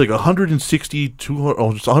was like 160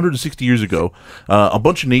 years ago. A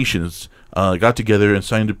bunch of nations got together and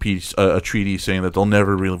signed a treaty saying that they'll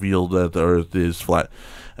never reveal that the Earth is flat.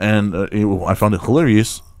 And I found it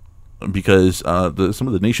hilarious because some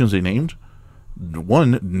of the nations they named,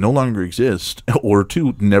 1, no longer exist, or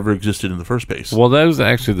 2, never existed in the first place. Well, that was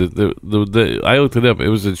actually the I looked it up. It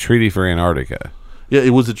was a treaty for Antarctica. Yeah,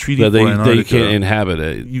 it was a treaty That for Antarctica. they can't inhabit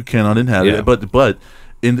it. You cannot inhabit Yeah. it. But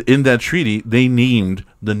in that treaty, they named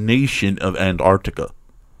the nation of Antarctica.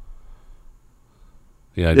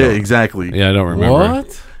 Yeah, I Yeah, don't, exactly. yeah, I don't remember.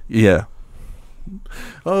 What? Yeah.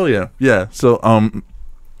 Oh yeah, yeah. So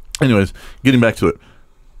anyways, getting back to it.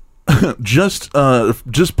 just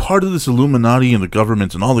part of this Illuminati and the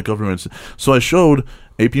governments and all the governments. So I showed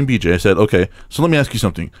AP and BJ. I said, okay, so let me ask you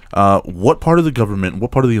something. What part of the government,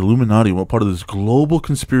 what part of the Illuminati, what part of this global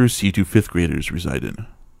conspiracy do 5th graders reside in?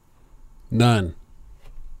 None.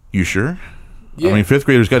 You sure? Yeah. I mean, 5th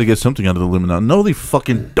graders got to get something out of the Illuminati. No, they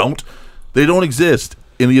fucking don't. They don't exist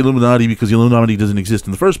in the Illuminati because the Illuminati doesn't exist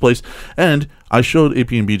in the first place. And I showed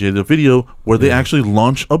AP and BJ the video where they actually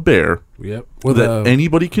launch a bear Yep. that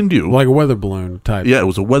anybody can do. like a weather balloon type. Yeah, it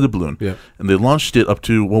was a weather balloon. Yep. And they launched it up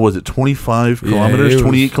to, what was it, 25 Yeah, kilometers, it was-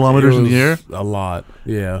 28 kilometers it in the air? was A lot.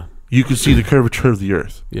 Yeah. You could see the curvature of the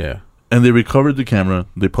Earth. Yeah. And they recovered the camera.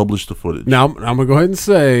 They published the footage. Now I'm gonna go ahead and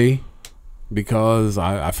say because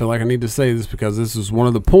I feel like I need to say this because this is one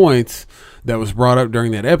of the points that was brought up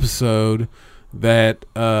during that episode that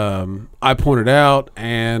I pointed out,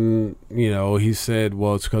 and he said,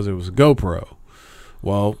 well, it's because it was a GoPro.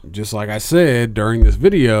 Well, just like I said during this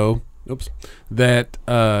video, that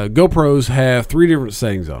GoPros have 3 different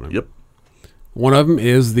settings on them. Yep. One of them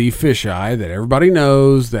is the fisheye that everybody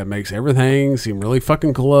knows that makes everything seem really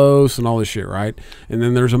fucking close and all this shit, right? And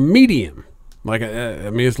then there's a medium. Like,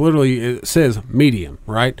 it's literally, it says medium,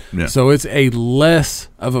 right? Yeah. So it's a less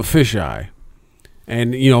of a fisheye.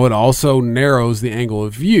 And, it also narrows the angle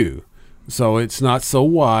of view. So it's not so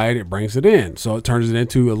wide, it brings it in. So it turns it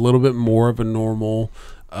into a little bit more of a normal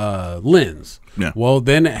lens. Yeah. Well,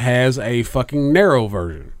 then it has a fucking narrow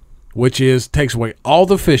version, which takes away all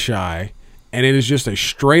the fisheye, and it is just a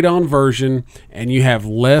straight-on version, and you have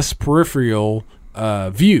less peripheral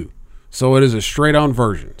view. So it is a straight-on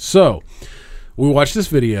version. So we watched this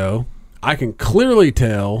video. I can clearly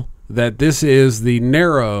tell that this is the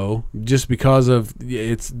narrow just because of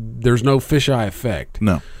there's no fisheye effect.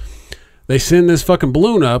 No. They send this fucking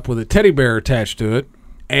balloon up with a teddy bear attached to it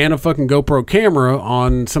and a fucking GoPro camera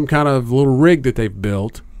on some kind of little rig that they've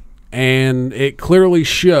built, and it clearly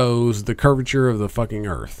shows the curvature of the fucking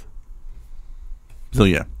Earth. So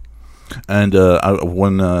yeah, and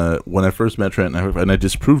when I first met Trent and I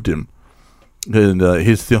disproved him, and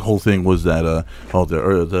his whole thing was that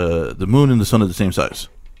the moon and the sun are the same size,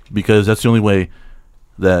 because that's the only way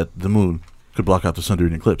that the moon could block out the sun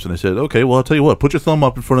during an eclipse. And I said, okay, well, I'll tell you what, put your thumb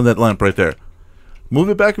up in front of that lamp right there. Move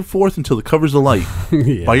it back and forth until it covers the light.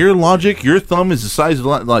 Yeah. By your logic, your thumb is the size of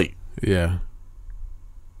the light. Yeah.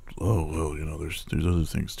 Oh, well, there's other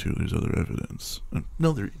things too. There's other evidence.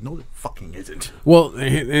 No, there fucking isn't. Well,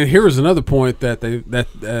 and here was another point that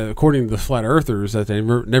according to the flat earthers that they've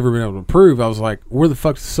never been able to prove. I was like, where the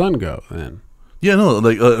fuck does the sun go then? Yeah, no,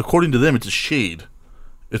 like according to them, it's a shade.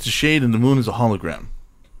 It's a shade, and the moon is a hologram.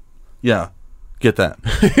 Yeah, get that.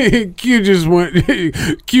 Q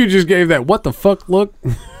just gave that what the fuck look.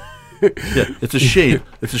 Yeah, it's a shade.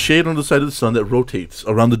 It's a shade on the side of the sun that rotates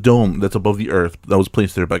around the dome that's above the earth that was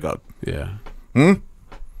placed there by God. Yeah.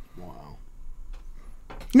 Wow.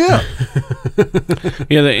 Yeah.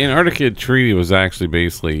 Yeah, the Antarctica Treaty was actually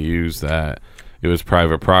basically used that it was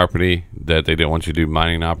private property, that they didn't want you to do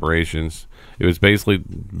mining operations. It was basically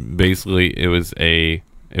it was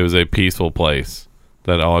a peaceful place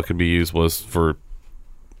that all it could be used was for.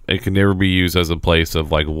 It could never be used as a place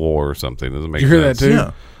of like war or something. Doesn't make Did you hear sense.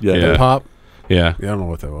 that too? Yeah. Yeah. Pop. Yeah. Yeah, I don't know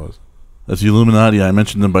what that was. That's the Illuminati. I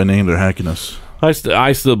mentioned them by name. They're hacking us. I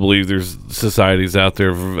still believe there's societies out there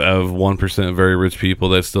of 1% very rich people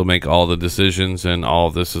that still make all the decisions, and all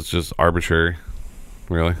of this is just arbitrary.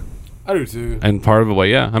 Really. I do too. And part of it, well,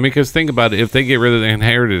 yeah. I mean, because think about it. If they get rid of the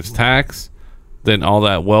inheritance tax, then all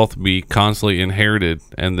that wealth be constantly inherited,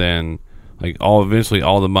 and then eventually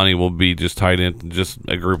all the money will be just tied into just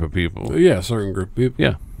a group of people. Yeah, a certain group of people.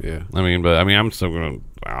 Yeah. Yeah. I'm still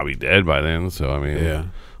I'll be dead by then, so Yeah.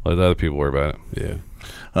 let the other people worry about it. Yeah.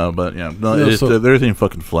 But yeah, no, Yeah, so- everything ain't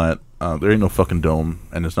fucking flat. There ain't no fucking dome,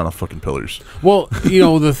 and it's not a fucking pillars. Well,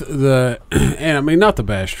 the and I mean, not the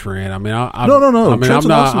bash Trent. I mean, no. I mean, Trent's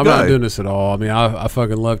I'm an awesome not guy. doing this at all. I mean, I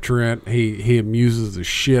fucking love Trent. He amuses the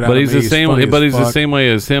shit out But of he's me. the same. funny But as he's the fuck. same way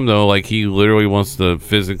as him, though. Like he literally wants to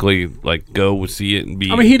physically go see it and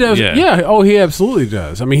be. I mean, he does. Yeah. Oh, he absolutely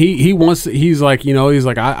does. I mean, he wants. He's like,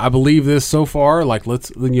 I believe this so far. Like,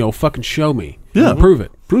 let's fucking show me. Yeah. Prove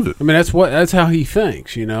it. Prove it. I mean, that's how he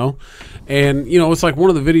thinks. And it's like one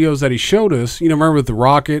of the videos that he showed us. Remember with the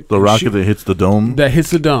rocket? The rocket that hits the dome. that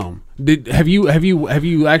hits the dome. Have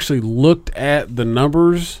you actually looked at the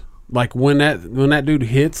numbers? Like when that dude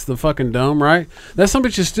hits the fucking dome, right? That some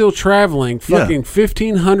bitch is still traveling fucking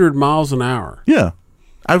 1,500 miles an hour. Yeah,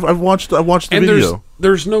 I've watched the And video.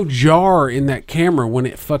 there's no jar in that camera when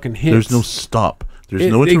it fucking hits. There's no stop. There's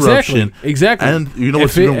no interruption. Exactly. And you know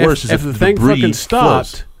what's even worse is if the thing fucking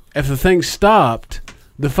stopped. If the thing stopped,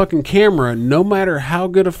 the fucking camera, no matter how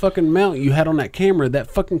good a fucking mount you had on that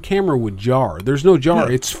fucking camera would jar. There's no jar.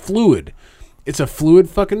 Yeah. It's fluid. It's a fluid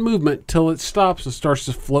fucking movement till it stops and starts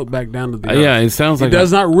to float back down to the earth. Yeah, it sounds like it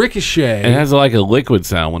does not ricochet. It has like a liquid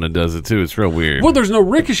sound when it does it too. It's real weird. Well, there's no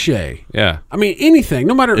ricochet. Yeah. I mean, anything,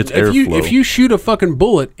 no matter It's if airflow. you shoot a fucking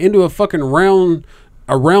bullet into a fucking round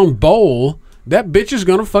bowl, that bitch is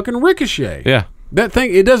gonna fucking ricochet. Yeah. That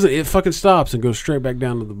thing, it doesn't. It fucking stops and goes straight back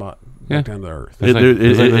down to the bottom, Yeah. back down to the earth.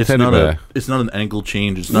 It's not an angle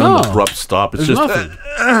change. It's not an No. abrupt stop. It's There's just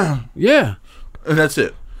nothing. Yeah. and that's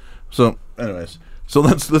it. So, anyways,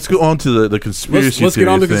 let's go on to the conspiracy. Let's get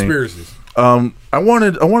theory on to thing. conspiracies. I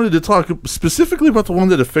wanted to talk specifically about the one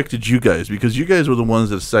that affected you guys, because you guys were the ones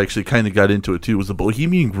that actually kind of got into it too. Was the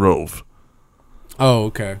Bohemian Grove? Oh,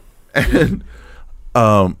 okay. And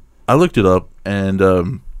I looked it up, and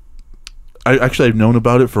I've known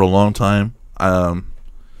about it for a long time. I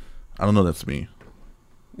don't know. That's me.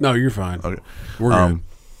 No, you're fine. Okay. We're good.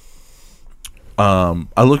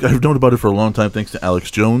 I've known about it for a long time, thanks to Alex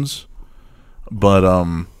Jones. But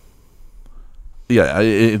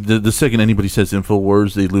the second anybody says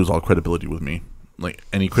InfoWars, they lose all credibility with me. Like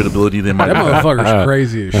any credibility they might That have. motherfucker's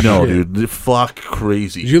crazy as shit. No, dude, they're fuck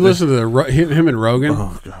crazy. Did you listen to him and Rogan?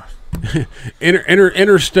 Oh god.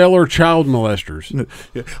 Interstellar child molesters.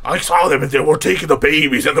 I saw them, and they were taking the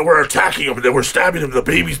babies, and they were attacking them, and they were stabbing them. The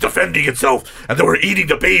baby's defending itself, and they were eating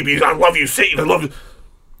the babies. I love you, Satan. I love you.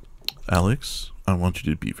 Alex, I want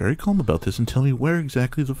you to be very calm about this and tell me where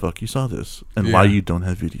exactly the fuck you saw this and Yeah. why you don't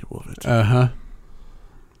have video of it.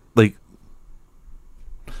 Like,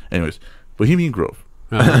 anyways, Bohemian Grove.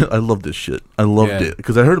 I love this shit. I loved Yeah. it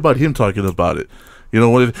because I heard about him talking about it. You know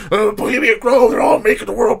what? Bohemian Grove, they're all making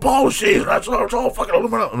the world policies, and that's all, it's all fucking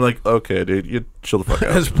aluminum. I'm like, okay, dude, you chill the fuck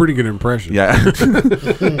out. That's a pretty good impression. Yeah. So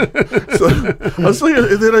I was like,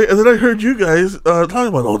 and then I heard you guys talking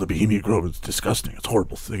about, oh, the Bohemian Grove is disgusting. It's a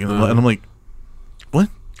horrible thing. And I'm like, what?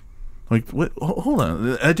 Like, what? Hold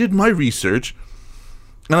on. I did my research,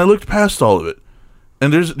 and I looked past all of it.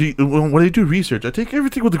 And when I do research, I take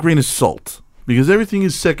everything with a grain of salt because everything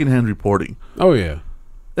is secondhand reporting. Oh yeah.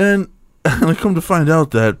 And I come to find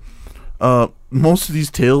out that most of these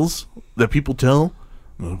tales that people tell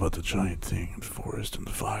about the giant thing in the forest and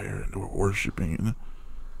the fire and they were worshiping. And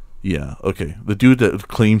yeah, okay. The dude that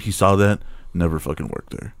claimed he saw that never fucking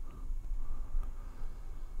worked there.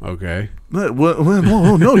 Okay.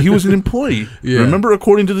 Well, no, he was an employee. Yeah. Remember,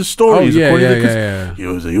 according to the stories, Oh, yeah, according yeah, to yeah.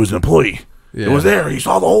 He was an employee. Yeah. He was there. He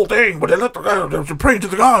saw the whole thing, but they let the guy. They were praying to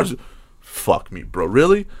the gods. Fuck me, bro.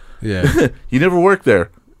 Really? Yeah. He never worked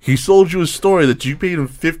there. He sold you a story that you paid him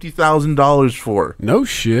 $50,000 for. No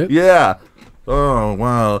shit. Yeah. Oh,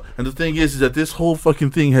 wow. And the thing is that this whole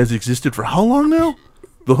fucking thing has existed for how long now?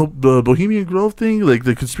 The Bohemian Grove thing? Like,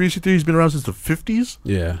 the conspiracy theory's been around since the 50s?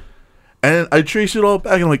 Yeah. And I traced it all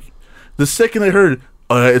back, and I'm like, the second I heard,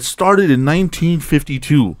 it started in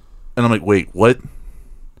 1952. And I'm like, wait, what?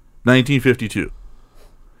 1952.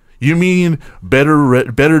 You mean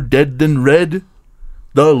better dead than red?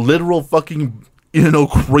 The literal fucking,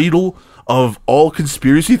 cradle of all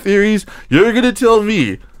conspiracy theories? You're gonna tell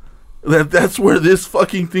me that that's where this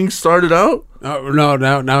fucking thing started out? No.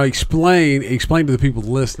 Now explain to the people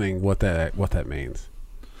listening what that means.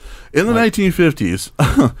 In the 1950s,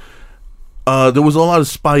 there was a lot of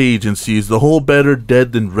spy agencies. The whole better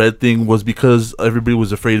dead than red thing was because everybody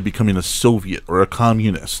was afraid of becoming a Soviet or a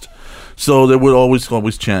communist. So they would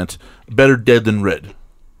always chant, better dead than red.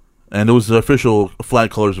 And it was the official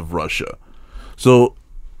flag colors of Russia. So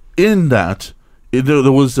in that,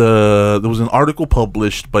 there was an article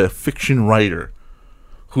published by a fiction writer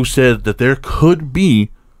who said that there could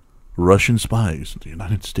be Russian spies in the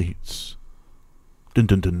United States. Dun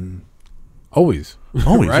dun dun. Always.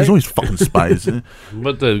 Always. Right? There's always fucking spies.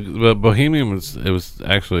 But the Bohemian was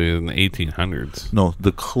actually in the 1800s. No,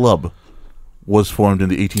 the club was formed in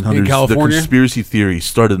the 1800s. In California? The conspiracy theory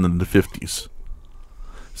started in the 50s.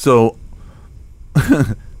 So,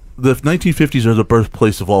 the 1950s are the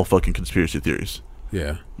birthplace of all fucking conspiracy theories.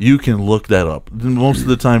 Yeah. You can look that up. Most of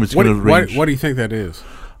the time, it's going to range. What do you think that is?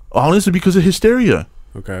 Honestly, because of hysteria.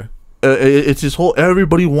 Okay. It's this whole,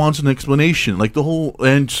 everybody wants an explanation. Like the whole,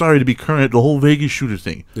 and sorry to be current, the whole Vegas shooter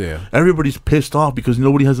thing. Yeah. Everybody's pissed off because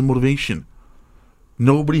nobody has a motivation.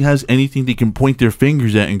 Nobody has anything they can point their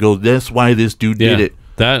fingers at and go, that's why this dude did it.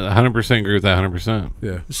 That 100% agree with that 100%.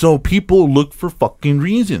 Yeah. So people look for fucking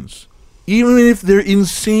reasons. Even if they're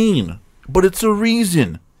insane. But it's a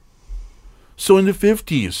reason. So in the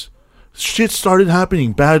 50s, shit started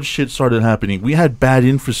happening. Bad shit started happening. We had bad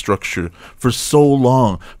infrastructure for so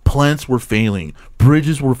long. Plants were failing.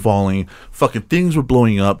 Bridges were falling. Fucking things were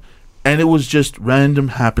blowing up. And it was just random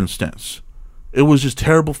happenstance. It was just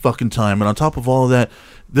terrible fucking time. And on top of all of that,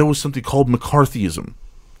 there was something called McCarthyism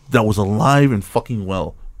that was alive and fucking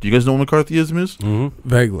well. Do you guys know what McCarthyism is? Mm-hmm.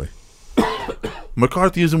 Vaguely.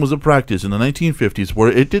 McCarthyism was a practice in the 1950s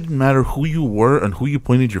where it didn't matter who you were and who you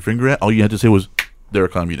pointed your finger at. All you had to say was, they're a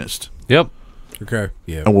communist. Yep. Okay.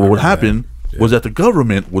 Yeah. And what I would read happen that. was that the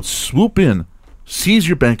government would swoop in, seize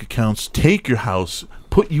your bank accounts, take your house,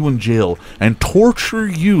 put you in jail, and torture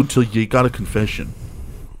you till you got a confession.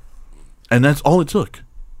 And that's all it took.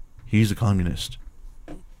 He's a communist.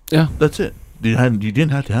 Yeah. That's it. You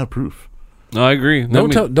didn't have to have proof. No, I agree.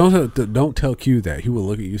 Don't tell Q that. He will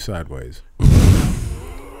look at you sideways.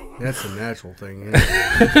 That's a natural thing.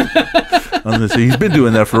 I'm gonna say he's been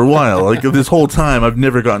doing that for a while. Like this whole time, I've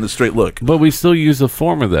never gotten a straight look. But we still use a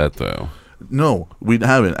form of that, though. No, we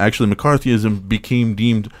haven't. Actually, McCarthyism became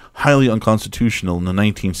deemed highly unconstitutional in the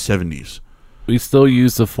 1970s. We still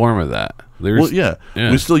use the form of that.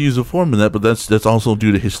 We still use a form of that, but that's also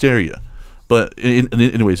due to hysteria. But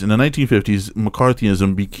anyways, in the 1950s,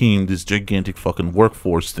 McCarthyism became this gigantic fucking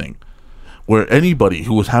workforce thing, where anybody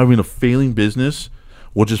who was having a failing business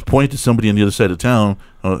would just point to somebody on the other side of town.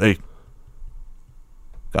 Hey,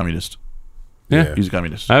 communist. Yeah, he's a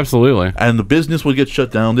communist. Absolutely. And the business would get shut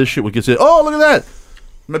down. This shit would get said, oh, look at that.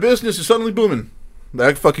 My business is suddenly booming.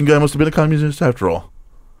 That fucking guy must have been a communist after all.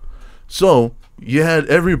 So you had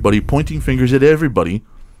everybody pointing fingers at everybody.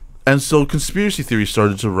 And so conspiracy theories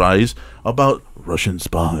started to rise about Russian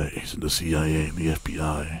spies and the CIA and the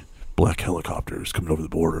FBI, black helicopters coming over the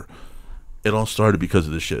border. It all started because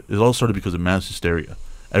of this shit. It all started because of mass hysteria.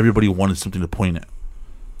 Everybody wanted something to point at.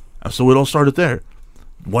 And so it all started there.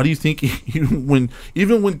 Why do you think even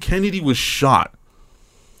when Kennedy was shot,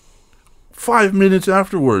 5 minutes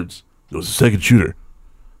afterwards, there was a second shooter?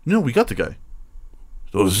 No, we got the guy.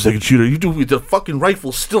 There was a second shooter. You do with the fucking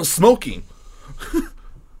rifle still smoking.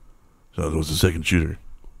 So there was a second shooter.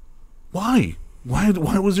 Why? Why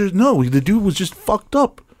was there? No, the dude was just fucked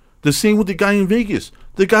up. The same with the guy in Vegas.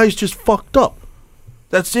 The guy's just fucked up.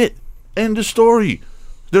 That's it. End of story.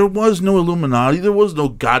 There was no Illuminati. There was no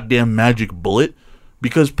goddamn magic bullet.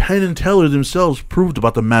 Because Penn and Teller themselves proved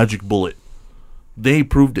about the magic bullet. They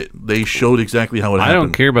proved it. They showed exactly how it happened. I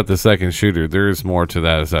don't care about the second shooter. There is more to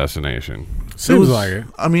that assassination. Seems like it.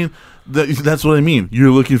 I mean, that's what I mean. You're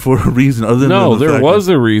looking for a reason other than there was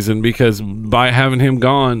a reason, because by having him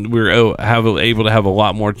gone, we were able to have a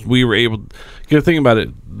lot more. We were able. You to think about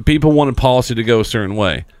it. People wanted policy to go a certain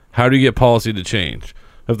way. How do you get policy to change?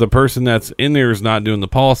 If the person that's in there is not doing the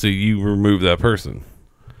policy, you remove that person.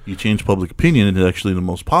 You change public opinion into actually the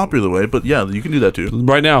most popular way, but yeah, you can do that too.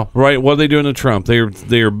 Right now, right? What are they doing to Trump? They are.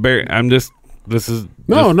 I'm just. This is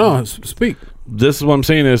speak. This is what I'm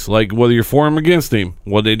saying is, like, whether you're for him or against him,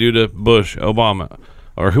 what they do to Bush, Obama,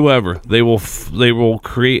 or whoever, they will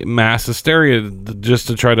create mass hysteria just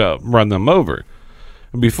to try to run them over.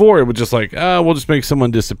 Before, it was just like, we'll just make someone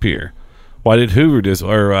disappear. Why did Hoover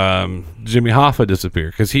or Jimmy Hoffa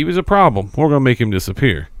disappear? Because he was a problem. We're going to make him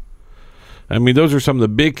disappear. I mean, those are some of the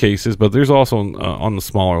big cases, but there's also on the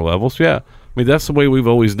smaller levels. Yeah, I mean, that's the way we've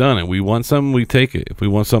always done it. We want something, we take it. If we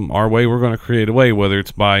want something our way, we're going to create a way, whether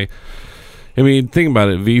it's by... I mean, think about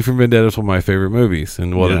it. V for Vendetta is one of my favorite movies.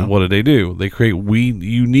 And what did they do? They create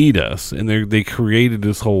you need us. And they created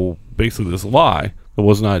this whole, basically this lie that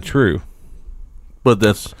was not true. But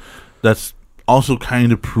that's also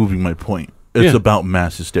kind of proving my point. It's about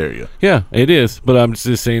mass hysteria. Yeah, it is. But I'm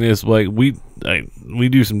just saying this, like, we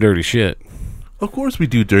do some dirty shit. Of course we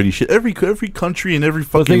do dirty shit. Every country and every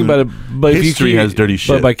fucking think about it, but history has dirty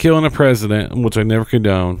shit. But by killing a president, which I never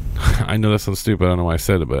condone, I know that sounds stupid. I don't know why I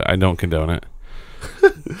said it, but I don't condone it.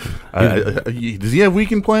 Does he have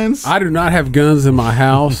weekend plans? I do not have guns in my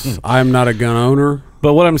house. I am not a gun owner.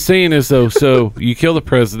 But what I'm saying is, though, so you kill the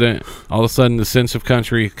president, all of a sudden the sense of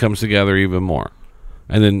country comes together even more.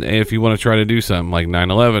 And then if you want to try to do something like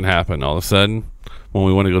 9/11 happened, all of a sudden, when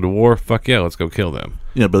we want to go to war, fuck yeah, let's go kill them.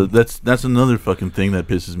 Yeah, but that's another fucking thing that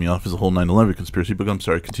pisses me off is the whole 9/11 conspiracy. But I'm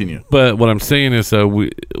sorry, continue. But what I'm saying is,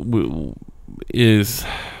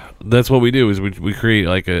 that's what we do is we create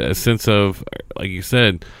like a sense of, like you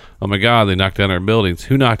said, oh my God, they knocked down our buildings.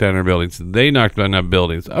 Who knocked down our buildings? They knocked down our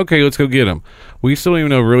buildings. Okay, let's go get them. We still don't even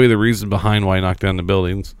know really the reason behind why he knocked down the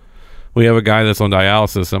buildings. We have a guy that's on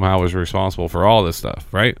dialysis somehow was responsible for all this stuff,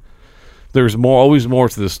 right? There's always more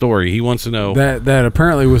to the story. He wants to know that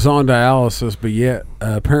apparently was on dialysis, but yet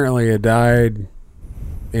apparently it died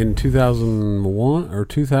in 2001 or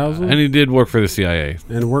 2000. And he did work for the CIA.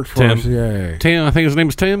 And worked for the CIA. Tim, I think his name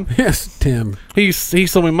is Tim. Yes, Tim. He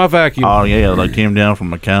sold me my vacuum. Oh yeah, I came down from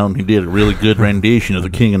McCown. He did a really good rendition of The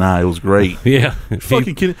King and I. It was great. Yeah,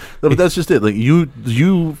 fucking kidding. But that's just it. Like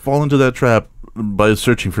you fall into that trap by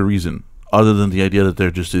searching for reason, other than the idea that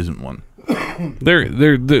there just isn't one.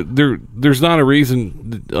 There's not a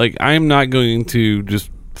reason. Like, I'm not going to just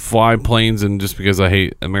fly planes and just because I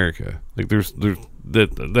hate America. Like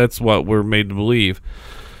that's what we're made to believe.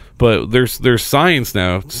 But there's science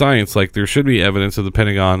now. Science, like, there should be evidence of the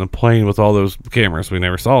Pentagon and plane with all those cameras. We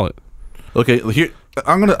never saw it. Okay, here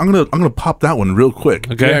I'm gonna pop that one real quick.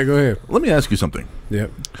 Okay, yeah, go ahead. Let me ask you something.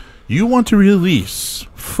 Yep. You want to release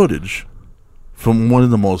footage from one of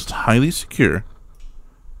the most highly secure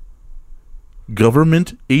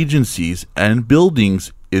government agencies and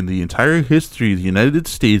buildings in the entire history of the United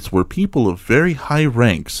States were people of very high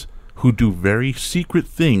ranks who do very secret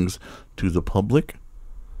things to the public.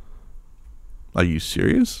 Are you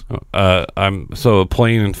serious? So a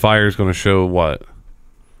plane and fire is going to show what?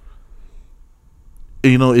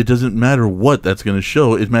 You know, it doesn't matter what that's going to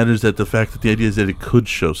show. It matters that the fact that the idea is that it could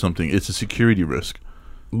show something. It's a security risk.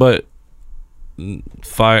 But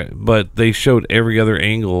they showed every other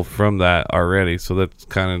angle from that already, so that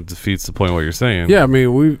kind of defeats the point of what you're saying. Yeah, I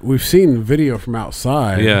mean, we've seen video from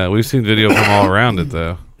outside. Yeah, we've seen video from all around it,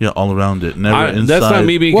 though. Yeah, all around it. Never inside. That's not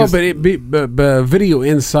me being... Well, but video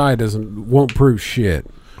inside won't prove shit.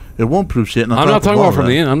 It won't prove shit. I'm not talking about from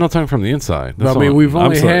the I'm not talking from the inside. But, I mean, we've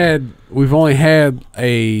only had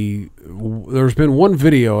there's been one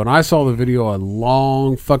video, and I saw the video a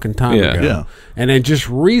long fucking time ago. Yeah. And then just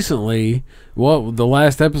recently, the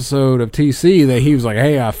last episode of TC, that he was like,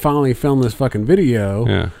 "Hey, I finally filmed this fucking video."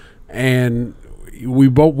 Yeah. And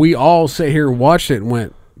we all sat here and watched it and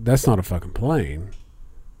went, "That's not a fucking plane.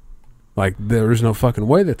 Like, there's no fucking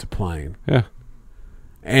way that's a plane." Yeah.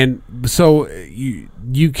 And so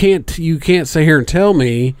you can't sit here and tell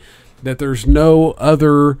me that there's no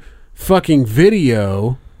other fucking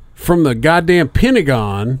video from the goddamn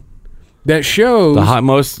Pentagon that shows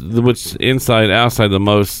which inside outside the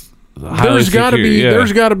most. There's got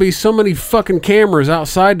to be so many fucking cameras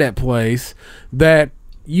outside that place that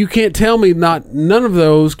you can't tell me none of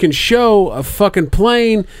those can show a fucking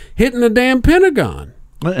plane hitting the damn Pentagon.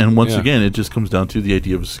 And once again, it just comes down to the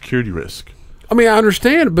idea of a security risk. I mean, I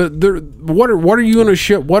understand, but what are you going to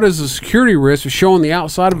show? What is the security risk of showing the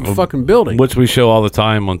outside of a fucking building? Which we show all the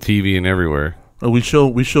time on TV and everywhere. We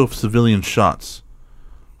show civilian shots.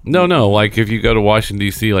 No. Like if you go to Washington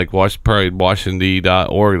D.C., like probably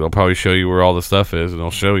WashingtonD.org, they'll probably show you where all the stuff is, and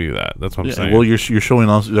they'll show you that. That's what I'm saying. Well, you're showing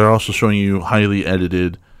also. They're also showing you highly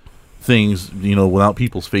edited things. You know, without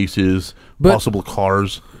people's faces, possible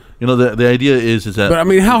cars. You know, the idea is that. But I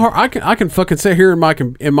mean, how hard I can fucking sit here in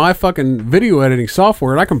my fucking video editing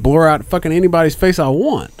software, and I can blur out fucking anybody's face I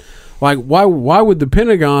want. Like, why would the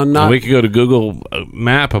Pentagon not? We could go to Google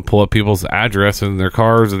Map and pull up people's address and their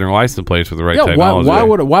cars and their license plates with the right technology.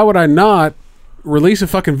 Why would I not release a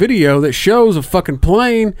fucking video that shows a fucking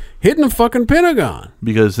plane hitting the fucking Pentagon?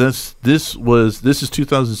 Because this is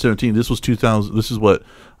 2017. This was 2000. This is what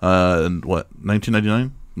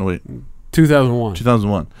 1999? No wait. 2001.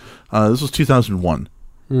 2001. This was 2001.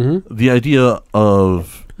 Mm-hmm. The idea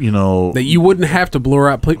of, that you wouldn't have to blur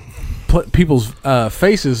out people's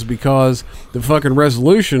faces because the fucking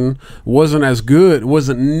resolution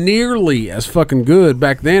wasn't nearly as fucking good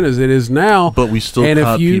back then as it is now. But we still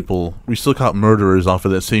caught murderers off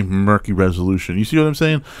of that same murky resolution. You see what I'm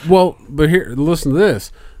saying? Well, but here, listen to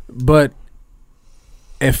this. But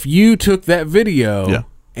if you took that video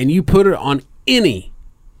and you put it on any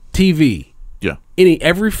TV,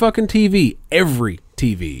 every fucking TV,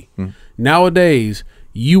 nowadays,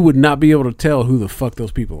 you would not be able to tell who the fuck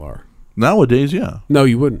those people are. Nowadays, yeah. No,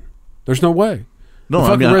 you wouldn't. There's no way. No,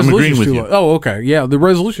 I'm agreeing with you. Oh, okay. Yeah, the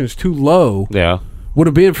resolution is too low. Yeah. Would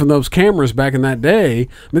have been from those cameras back in that day.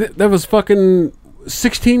 I mean, that was fucking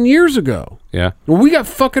 16 years ago. Yeah. Well, we got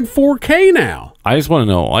fucking 4K now. I just want to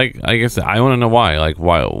know, like I said, I want to know why. Like,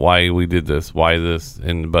 why we did this. Why this.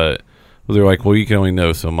 But they're like, well, you can only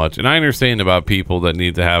know so much. And I understand about people that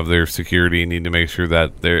need to have their security and need to make sure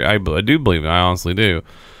that I do believe it. I honestly do.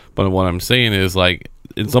 But what I'm saying is, like,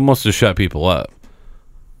 it's almost to shut people up.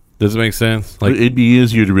 Does it make sense? Like, it'd be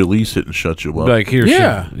easier to release it and shut you up. Like, here,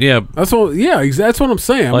 yeah. That's what. Yeah, that's what I'm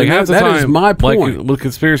saying. Like, that is my point. Like, with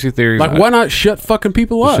conspiracy theories, like, why not shut fucking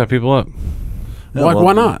people up? Shut people up. Yeah,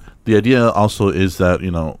 why not? The idea also is that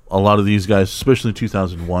a lot of these guys, especially in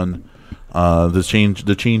 2001.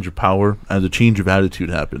 The change of power and the change of attitude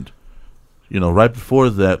happened. Right before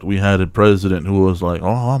that, we had a president who was like,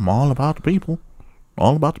 "Oh, I'm all about the people,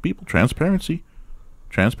 transparency."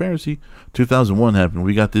 2001 happened.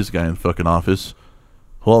 We got this guy in fucking office.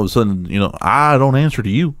 All of a sudden, I don't answer to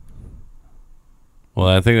you. Well,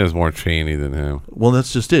 I think that's more Cheney than him. Well,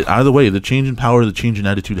 that's just it. Either way, the change in power, the change in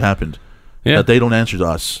attitude happened. Yeah. That they don't answer to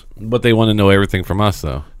us. But they want to know everything from us,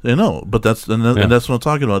 though. They know, but that's what I'm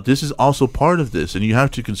talking about. This is also part of this, and you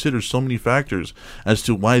have to consider so many factors as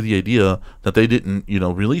to why the idea that they didn't,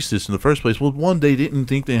 release this in the first place. Well, one, they didn't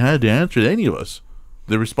think they had to answer to any of us.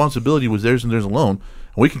 The responsibility was theirs and theirs alone,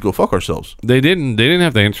 and we could go fuck ourselves. They didn't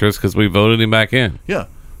have the interest because we voted him back in. Yeah.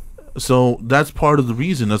 So that's part of the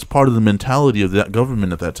reason. That's part of the mentality of that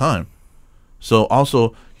government at that time. So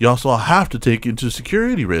you also have to take into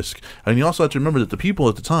security risk. And you also have to remember that the people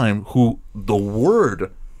at the time who the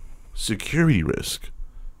word security risk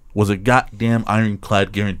was a goddamn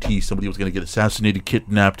ironclad guarantee somebody was going to get assassinated,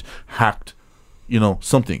 kidnapped, hacked,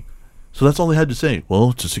 something. So that's all they had to say. Well,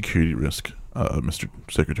 it's a security risk, Mr.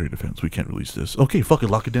 Secretary of Defense. We can't release this. Okay, fuck it,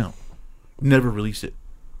 lock it down. Never release it.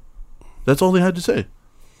 That's all they had to say.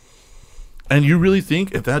 And you really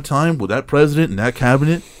think at that time, with that president and that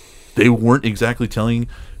cabinet, they weren't exactly telling,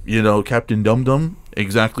 Captain Dum Dum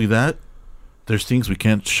exactly that? There's things we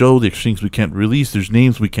can't show. There's things we can't release. There's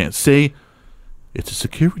names we can't say. It's a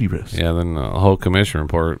security risk. Yeah, then the whole commission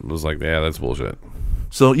report was like, yeah, that's bullshit.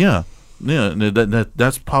 So, yeah,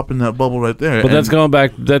 that's popping that bubble right there. But that's going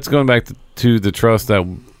back to the trust that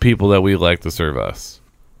people that we elect to serve us.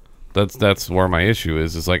 That's where my issue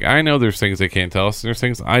is. It's like, I know there's things they can't tell us. There's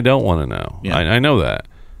things I don't want to know. Yeah. I know that,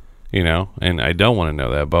 and I don't want to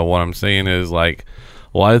know that. But what I'm saying is, like,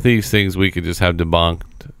 a lot of these things we could just have debunked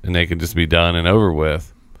and they could just be done and over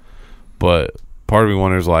with. But part of me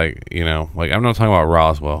wonders, like, I'm not talking about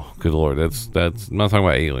Roswell. Good Lord, that's I'm not talking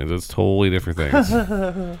about aliens. That's totally different things.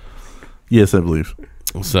 Yes, I believe.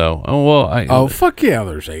 So, fuck yeah,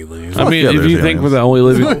 there's aliens. I mean, yeah, if you there's think we're aliens. the only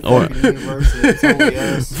living,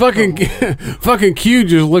 Fucking Q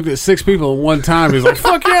just looked at 6 people at one time. He's like,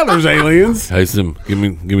 "Fuck yeah, there's aliens." hey, give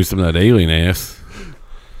me some of that alien ass.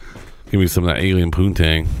 Give me some of that alien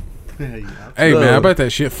poontang. Hey man, I bet that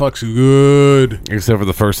shit fucks good. Except for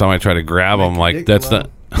the first time I tried to grab them, like that's not.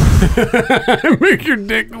 Make your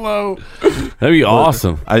dick glow. That'd be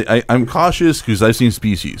awesome. I'm cautious because I've seen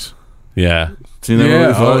Species. Yeah. Seen that Yeah,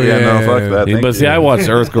 movie? oh, Yeah, no, yeah, fuck yeah. that. Thank But see, you. I watched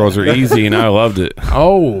Earth Girls Are Easy and I loved it.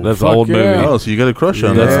 Oh, That's an fuck old movie. Oh, so you got a crush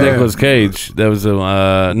on That's that? Yeah. Nicolas Cage. That was Jeff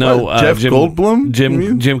Goldblum? You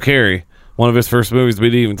mean? Jim Carrey. One of his first movies. We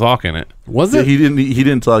didn't even talk in it. Was Yeah, it? he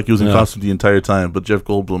didn't talk. He was in No. costume the entire time. But Jeff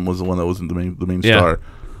Goldblum was the one that was in the main Yeah. star.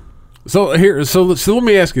 So let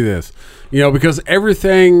me ask you this, because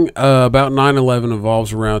everything about 9/11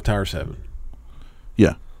 evolves around Tower 7.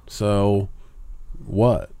 Yeah. So,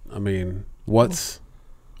 what? I mean, why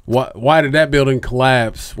did that building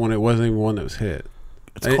collapse when it wasn't even one that was hit?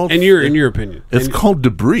 It's In called your opinion, It's called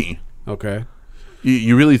debris. okay.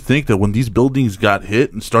 You really think that when these buildings got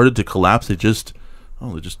hit and started to collapse, they just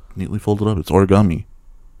neatly folded up? It's origami.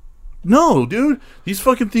 No, dude. These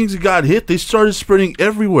fucking things that got hit, they started spreading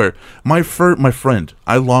everywhere. My friend,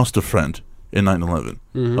 I lost a friend in 9/11.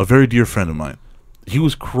 A very dear friend of mine. He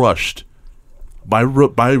was crushed by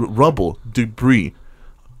rubble, debris,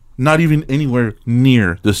 not even anywhere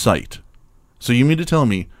near the site. So you mean to tell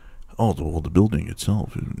me, the building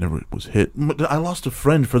itself never was hit? I lost a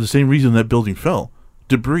friend for the same reason that building fell.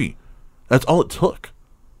 Debris. That's all it took.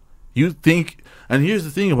 You think... And here's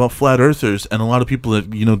the thing about flat earthers and a lot of people that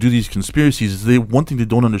do these conspiracies is one thing they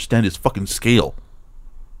don't understand is fucking scale.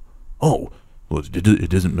 It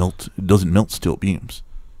doesn't melt. It doesn't melt steel beams,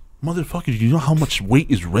 motherfucker. Do you know how much weight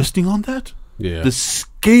is resting on that? Yeah. The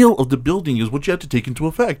scale of the building is what you have to take into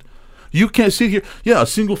effect. You can't sit here. Yeah, a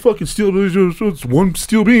single fucking steel beam. It's one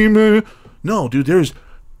steel beam. No, dude. There's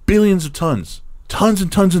billions of tons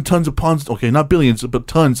and tons and tons of ponds. Okay, not billions, but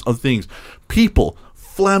tons of things. People.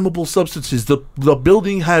 Flammable substances. The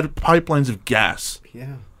building had pipelines of gas.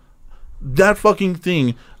 Yeah. That fucking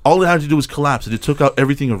thing, all it had to do was collapse, and it took out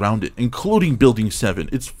everything around it, including Building 7.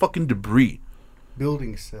 It's fucking debris.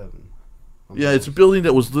 Building 7. Yeah, it's a building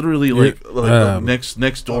that was literally next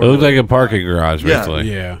door. It looked like a parking garage, Yeah.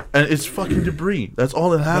 basically. Yeah. And it's fucking debris. That's all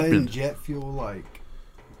that Letting happened. jet fuel, what am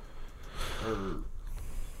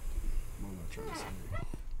I trying to say?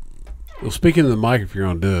 Well, speaking of the mic, if you're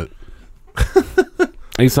gonna do it,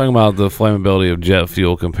 He's talking about the flammability of jet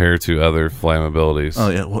fuel compared to other flammabilities. Oh,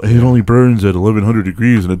 yeah. Well, it only burns at 1,100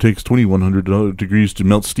 degrees, and it takes 2,100 degrees to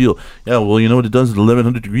melt steel. Yeah, well, you know what it does at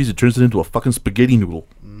 1,100 degrees? It turns it into a fucking spaghetti noodle.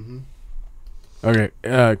 okay.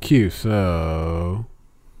 Q. So,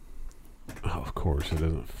 of course, it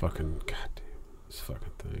doesn't fucking. Goddamn, this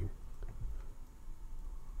fucking thing.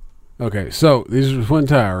 Okay, so these are Twin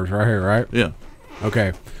Towers right here, right? Yeah.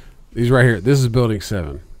 Okay, these right here. This is Building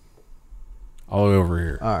 7. All the way over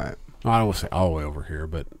here. All right. I don't want to say all the way over here,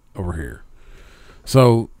 but over here.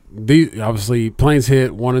 So these obviously planes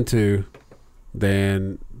hit 1 and 2,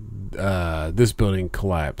 then this building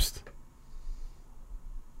collapsed.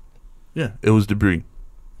 Yeah, it was debris.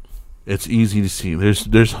 It's easy to see.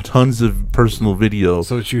 There's tons of personal video.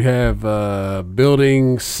 So that you have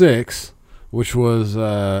Building 6, which was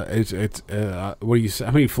it's what do you say?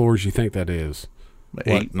 How many floors do you think that is?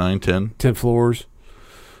 8, 9, 10. 10 floors.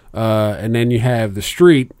 And then you have the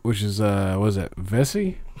street, which is what is that?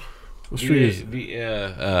 Vesey? What street is it? Vasey.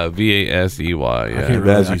 I Yeah. can't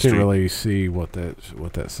Vesey Street. really see what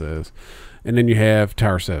that says. And then you have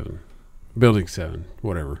Tower 7, Building 7,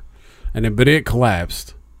 whatever. And then but it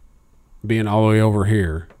collapsed. being all the way over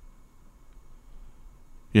here.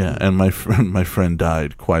 Yeah, and my friend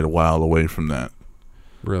died quite a while away from that.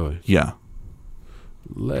 Really? Yeah.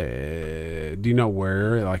 Do you know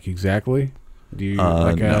where, like, exactly? Do you No.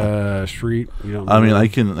 a street? You don't. I mean, know?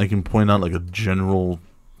 I can point out like a general.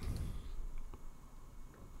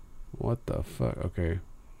 What the fuck? Okay.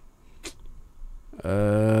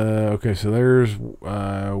 Okay, so there's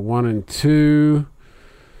 1 and 2.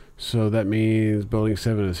 So that means building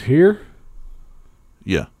 7 is here.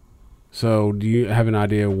 Yeah. So do you have an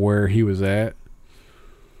idea where he was at?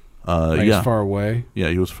 Like Yeah. as far away? Yeah,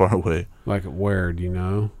 he was far away. Like where? Do you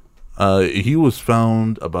know? He was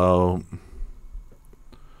found about,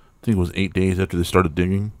 I think it was 8 days after they started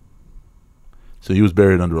digging. So he was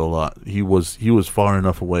buried under a lot. He was far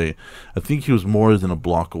enough away. I think he was more than a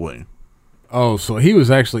block away. Oh, so he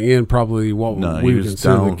was actually in probably what No, we he would was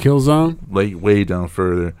consider down. the kill zone. Like way down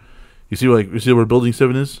further. You see where building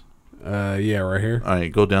 7 is? Yeah, right here. All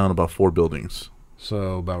right, go down about 4 buildings.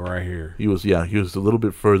 So about right here. He was a little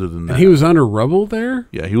bit further than that. And he was under rubble there?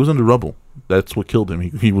 Yeah, he was under rubble. That's what killed him.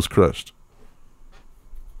 He was crushed.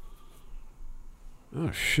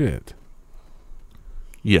 Oh shit.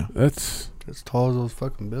 Yeah. That's As tall as those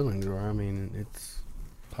fucking buildings are, I mean, it's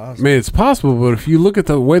I possible. mean, it's possible, but if you look at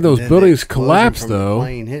the way those Then the buildings explosion collapsed, from the though.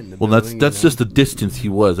 plane hitting the Well, building, that's you know? just the distance he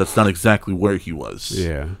was. That's not exactly where he was.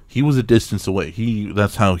 Yeah. He was a distance away.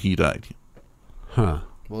 That's how he died. Huh.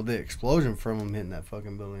 Well, the explosion from them hitting that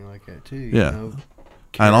fucking building like that too. Yeah. You know,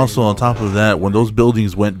 And also on carrying top of that, when those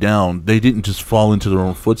buildings went down, they didn't just fall into their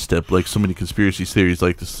own footstep like so many conspiracy theories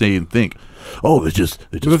like to say and think. Oh, they just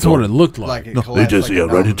But that's fell- what it looked all- like. like it No, they collapsed just like a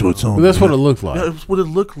right into domino. its own. But that's what it looked like. Yeah, that's what it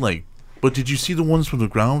looked like. But did you see the ones from the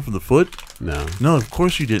ground, from the foot? No. No, of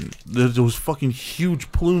course you didn't. There was fucking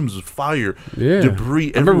huge plumes of fire, Yeah.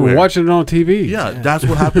 debris I remember everywhere. watching it on TV. Yeah, that's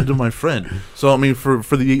what happened to my friend. So I mean, for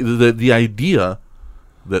the idea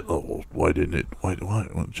that why didn't it? Why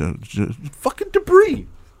fucking debris?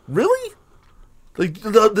 Really? Like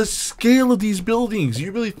the scale of these buildings?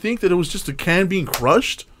 You really think that it was just a can being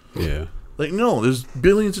crushed? Yeah. Like no, there's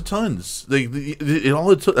billions of tons. Like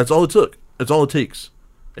that's all it took. That's all it takes.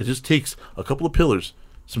 It just takes a couple of pillars,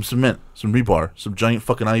 some cement, some rebar, some giant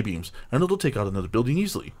fucking I-beams, and it'll take out another building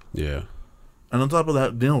easily. Yeah. And on top of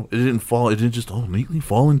that, it didn't fall. It didn't just neatly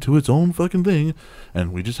fall into its own fucking thing,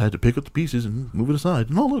 and we just had to pick up the pieces and move it aside.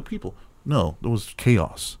 No, look, people. No, there was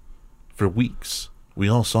chaos for weeks. We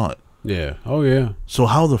all saw it. Yeah. Oh, yeah. So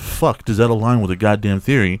how the fuck does that align with a goddamn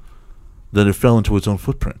theory that it fell into its own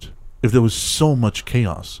footprint? If there was so much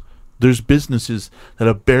chaos, there's businesses that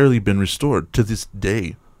have barely been restored to this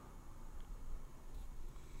day.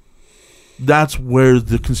 That's where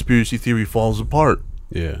the conspiracy theory falls apart.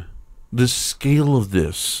 Yeah. The scale of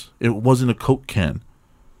this, it wasn't a Coke can.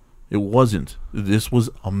 It wasn't. This was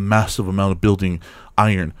a massive amount of building,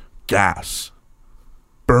 iron, gas,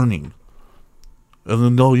 burning. And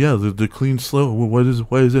then, the clean slow. Well,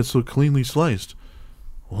 why is that so cleanly sliced?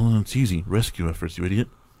 Well, it's easy. Rescue efforts, you idiot.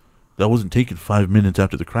 That wasn't taken 5 minutes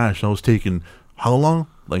after the crash. That was taken, how long?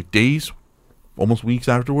 Like days? Almost weeks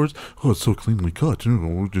afterwards? Oh, it's so cleanly cut.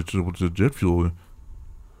 It's jet fuel.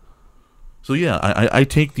 So yeah, I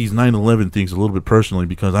take these 9/11 things a little bit personally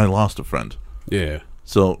because I lost a friend. Yeah.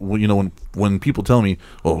 So when people tell me,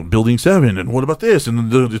 "Oh, building 7, and what about this?"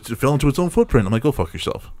 and it fell into its own footprint, I'm like, "Go fuck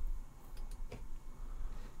yourself."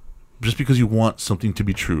 Just because you want something to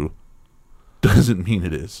be true doesn't mean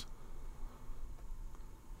it is.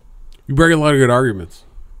 You bring a lot of good arguments.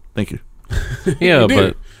 Thank you. Yeah, You do.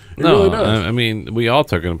 but It no, really does. I mean, we all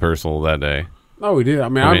took it personal that day. Oh, we did. I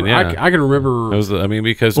mean, I mean, yeah. I can remember. It was, I mean,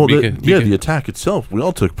 because Well, beca- the attack itself, we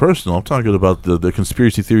all took personal. I'm talking about the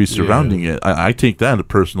conspiracy theories surrounding it. I take that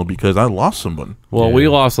personal because I lost someone. well, we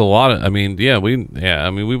lost a lot of. I mean,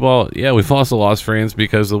 we've lost a lot of friends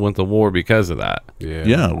because they went to war because of that. yeah.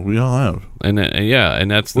 Yeah, we all have. And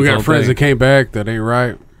that's the We got whole friends thing. that came back that ain't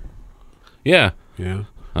right. Yeah. Yeah.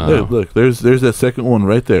 Look, there's that second one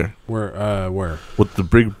right there Where? with the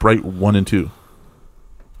big bright 1 and 2.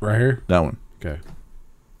 Right here? That one. Okay.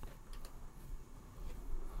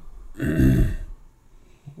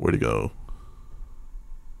 Where'd it go?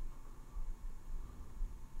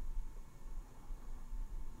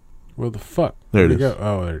 Where the fuck? There it Where'd is. go?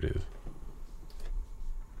 Oh, there it is.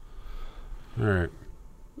 All right.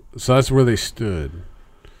 So that's where they stood.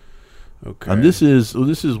 Okay. And this is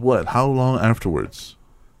what? How long afterwards?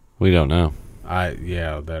 We don't know. I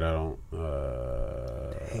don't.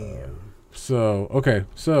 So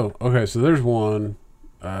there's one.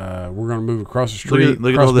 We're gonna move across the street, look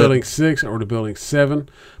at across all that- building 6 or to building 7.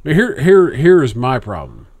 But here is my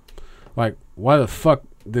problem. Like, why the fuck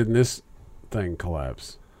didn't this thing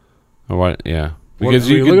collapse? What? Yeah. Look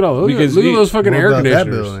at all look at those fucking air What about that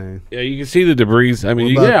conditioners. building? Yeah, you can see the debris. I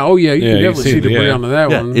mean, What about- Yeah, you can you definitely see debris yeah. onto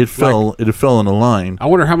that Yeah, one. it fell. It fell in a line. I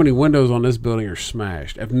wonder how many windows on this building are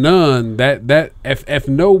smashed. If none,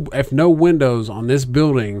 if no windows on this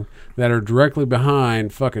building that are directly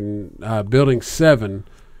behind fucking building 7,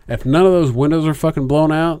 if none of those windows are fucking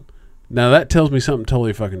blown out, now that tells me something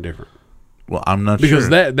totally fucking different. Well, I'm not Because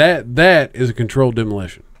sure. that is a controlled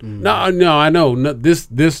demolition. No, I know. No, this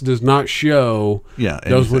does not show Yeah,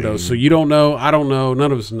 those anything. windows. So you don't know. I don't know.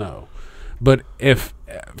 None of us know. But if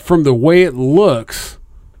from the way it looks,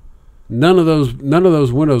 none of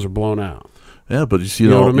those windows are blown out. Yeah, but you see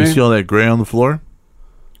know all what I mean? you see all that gray on the floor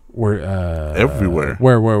Where everywhere.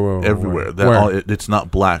 Where Everywhere. That Where? all, it's not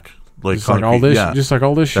black like Just like concrete. all this, Yeah, just like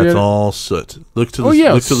all this shit. that's all soot. Look to the Oh yeah,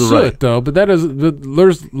 look it's to the soot right. though. But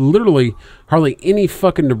there's literally hardly any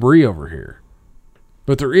fucking debris over here.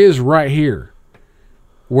 But there is right here,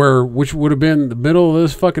 which would have been the middle of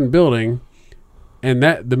this fucking building, and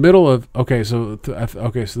that the middle of so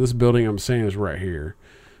this building I'm saying is right here.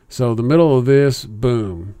 So the middle of this,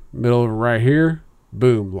 boom, middle of it right here,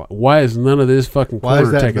 boom. Why is none of this fucking Why is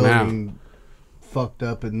corner that taken out? building fucked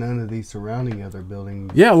up and none of these surrounding other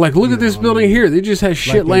buildings? Yeah, like look You at this know, building I mean, here. They just has like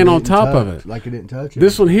shit it laying on didn't top of touch- it. Like it didn't touch it.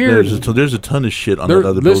 This one here, There's a ton of shit on There- that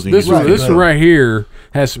other this building. this you one, see. this one right here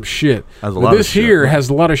has some shit. Has a But lot of this shit. here has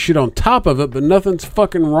a lot of shit on top of it, but nothing's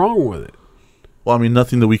fucking wrong with it. Well, I mean,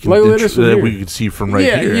 nothing that we can Like this one that here. we can see from right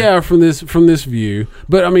yeah, here. yeah, from this view.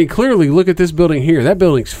 But I mean, clearly, look at this building here. That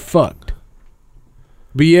building's fucked.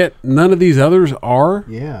 But yet, none of these others are.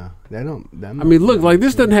 Yeah, they don't. I mean, look, like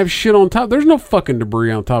this doesn't have shit on top. There's no fucking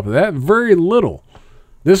debris on top of that. Very little.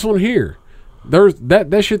 This one here, there's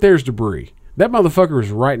that shit. There's debris. That motherfucker is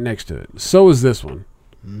right next to it. So is this one.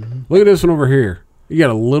 Look at this one over here. You got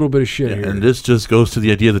a little bit of shit Yeah, here. and this just goes to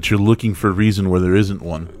the idea that you're looking for a reason where there isn't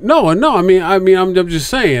one. No. I mean, I'm just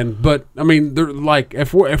saying. But I mean, they're like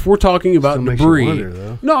if we're talking about Still makes you debris. wonder,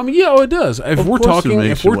 though. No, I mean, yeah, it does. If Of we're course it talking,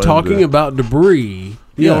 makes if you we're talking wonder. about debris,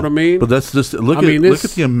 you know what I mean. But that's just look I at mean, look it's-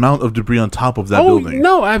 at the amount of debris on top of that oh building.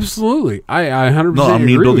 no, absolutely. I 100%. No, I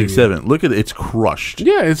mean agree building with you. 7. Look at it; it's crushed.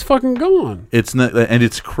 Yeah, it's fucking gone. It's not, and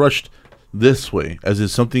it's crushed this way, as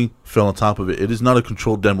if something fell on top of it. It is not a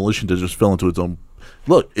controlled demolition that just fell into its own.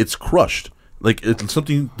 Look, it's crushed. Like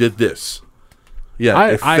something did this. Yeah,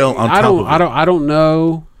 it fell on top of it. I don't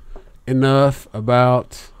know enough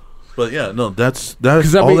about But yeah, no, that's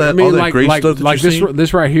because all that great stuff that like you're this seeing.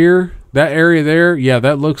 this right here, that area there. Yeah,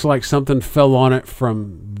 that looks like something fell on it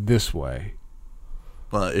from this way.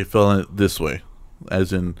 It fell on it this way,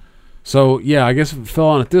 as in. So yeah, I guess if it fell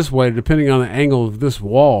on it this way, depending on the angle of this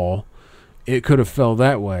wall, it could have fell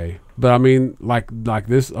that way. But I mean, like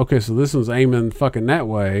this. Okay, so this one's aiming fucking that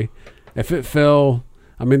way. If it fell,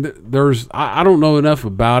 I mean, there's I don't know enough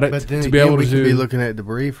about it But then to be again, able we to could be looking at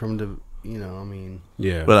debris from the. I mean,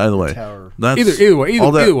 yeah. But either way, tower. that's Either way,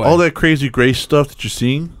 all that either way. all that crazy gray stuff that you're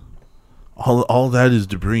seeing, all that is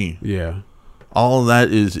debris. yeah. All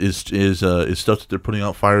that is stuff that they're putting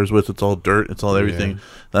out fires with. It's all dirt. It's all everything.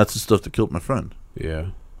 That's the stuff that killed my friend.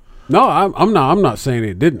 Yeah. No, I'm not saying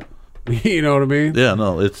it didn't. You know what I mean? Yeah,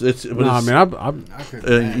 no, it's. But No, I it's, mean, I'm I could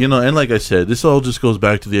and like I said, this all just goes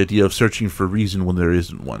back to the idea of searching for reason when there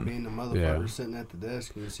isn't one. being the motherfucker Yeah. sitting at the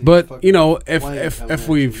desk. And you see But, the fucking you know, if- plane if- coming if at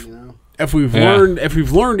we've- you, you know? if we've Yeah.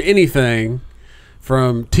 learned anything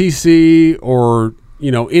from TC or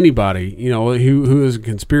anybody who is a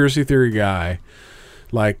conspiracy theory guy,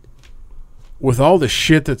 like with all the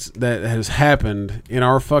shit that has happened in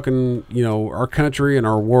our fucking our country and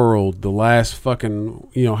our world the last fucking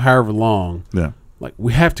however long, Yeah, like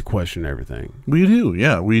we have to question everything. we do.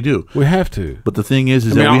 Yeah, we do. We have to. But the thing is I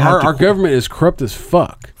that mean, we have to. our government is corrupt as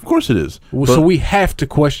fuck. Of course, it is. So But- we have to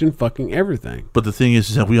question fucking everything. But the thing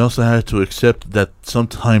is that we also have to accept that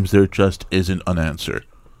sometimes there just isn't an answer.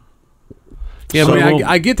 Yeah, So, but I mean, we'll-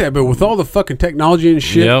 I get that, but with all the fucking technology and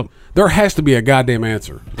shit, Yep. there has to be a goddamn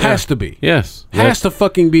answer. Has to be. yes, Has to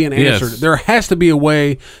fucking be an answer. Yes. There has to be a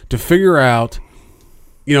way to figure out,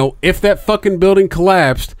 if that fucking building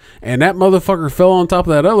collapsed and that motherfucker fell on top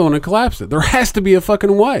of that other one and collapsed it. There has to be a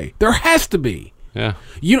fucking way. There has to be. yeah.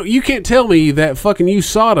 You can't tell me that fucking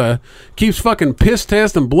USADA keeps fucking piss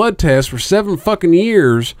tests and blood tests for 7 fucking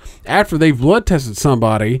years after they've blood tested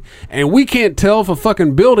somebody, and we can't tell if a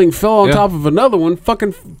fucking building fell on Yeah. top of another one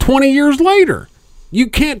fucking 20 years later. You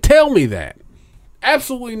can't tell me that.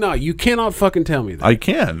 Absolutely not. You cannot fucking tell me that. I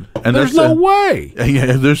can, and There's that's no way.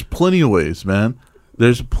 Yeah, there's plenty of ways, man.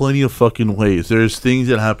 There's plenty of fucking ways. There's things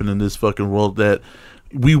that happen in this fucking world that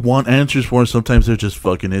we want answers for, and sometimes there just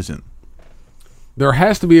fucking isn't. There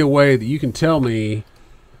has to be a way that you can tell me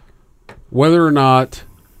whether or not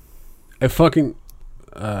a fucking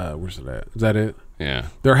where's it at? Is that it? Yeah.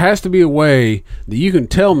 There has to be a way that you can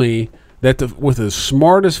tell me that with the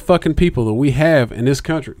smartest fucking people that we have in this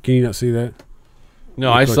country. Can you not see that?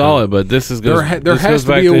 No, I saw it, but this is there this has goes to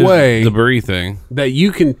back be a to way the Bree thing. that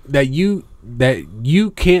you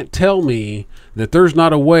can't tell me that there's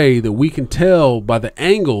not a way that we can tell by the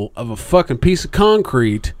angle of a fucking piece of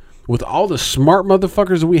concrete with all the smart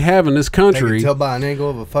motherfuckers that we have in this They country. can tell by an angle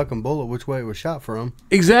of a fucking bullet which way it was shot from.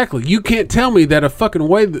 Exactly. You can't tell me that a fucking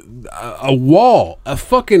way, a wall, a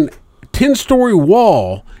fucking 10-story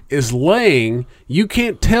wall is laying. You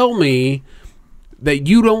can't tell me that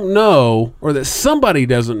you don't know or that somebody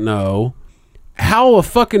doesn't know how a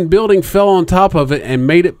fucking building fell on top of it and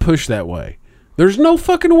made it push that way. There's no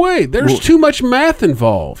fucking way. There's too much math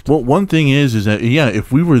involved. Well, one thing is that, yeah,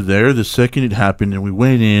 if we were there the second it happened and we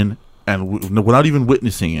went in and without even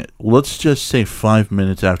witnessing it, let's just say 5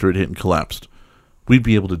 minutes after it hit and collapsed, we'd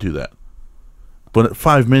be able to do that. But at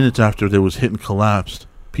 5 minutes after there was hit and collapsed,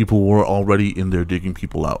 people were already in there digging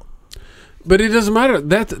people out. But it doesn't matter.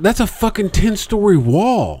 That's a fucking 10-story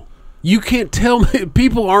wall. You can't tell me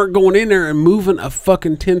people aren't going in there and moving a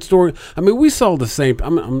fucking 10-story. I mean, we saw the same.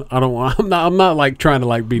 I'm not like trying to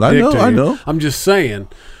like be dick to you. I know. I'm just saying,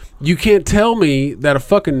 you can't tell me that a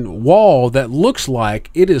fucking wall that looks like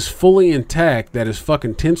it is fully intact, that is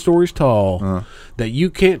fucking 10 stories tall, that you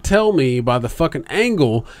can't tell me by the fucking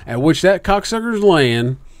angle at which that cocksucker is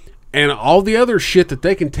laying, and all the other shit that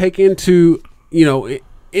they can take into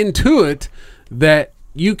it, that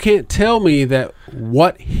you can't tell me that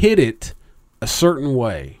what hit it a certain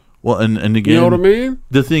way. Well, and again, You know what I mean?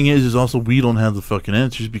 the thing is also we don't have the fucking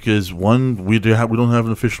answers because one, we don't have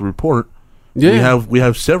an official report. Yeah. We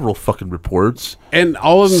have several fucking reports. And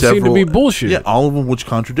all of them seem to be bullshit. Yeah, all of them which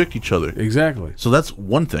contradict each other. Exactly. So that's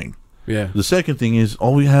one thing. Yeah. The second thing is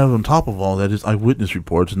all we have on top of all that is eyewitness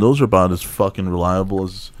reports, and those are about as fucking reliable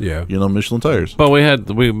as Michelin tires. But we had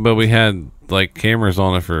like cameras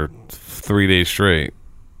on it for 3 days straight.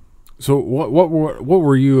 So what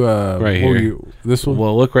were you Right what here. were you, this one?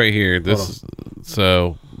 Well, look right here.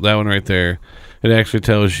 So that one right there, it actually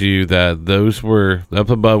tells you that those were up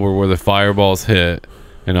above were where the fireballs hit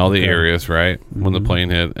in all the areas, right? When the plane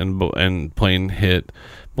hit and plane hit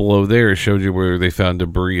below there, it showed you where they found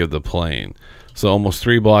debris of the plane. So almost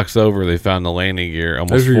 3 blocks over, they found the landing gear.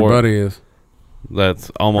 Almost That's where 4. your buddy is. That's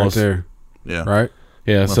almost Right there. Yeah. Right?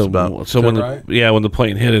 Yeah, That's so about- so when right? when the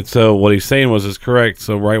plane hit it, so what he's saying is correct.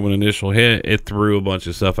 So right when the initial hit, it threw a bunch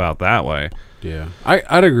of stuff out that way. Yeah.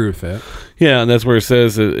 I'd agree with that. Yeah, and that's where it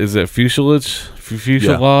says is it fuselage?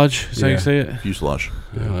 Fuselage? Is that how Yeah. you say it? Fuselage.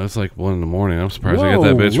 Yeah, that's like 1 in the morning. I'm surprised I got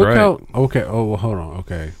that bitch look right. Okay. Oh, well, hold on.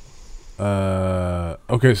 Okay.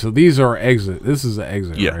 Okay. So these are exit. This is the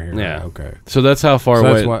exit Yeah. right here. Yeah. Right? Okay. So that's how far So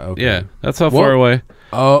away. that's why- okay. Yeah, that's how Well- far away.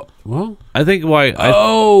 Oh, well. I think why.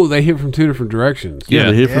 They hit from 2 different directions.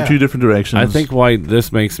 Yeah. They hit Yeah. from 2 different directions. I think why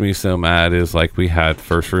this makes me so mad is like we had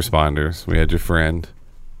first responders, we had your friend,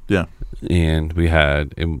 Yeah. and we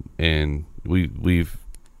had and we've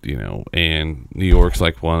and New York's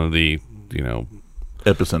like one of the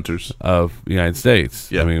Epicenters. of the United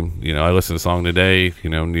States. Yeah. I mean, I listened to the song today.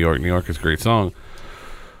 New York is a great song.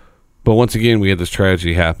 But once again, we had this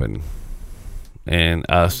tragedy happen, and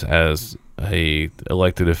us as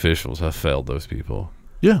elected officials have failed those people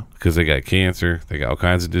Yeah. because they got cancer, they got all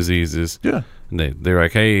kinds of diseases. Yeah. And they're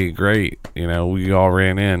like, hey, great, we all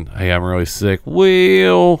ran in. Hey, I'm really sick.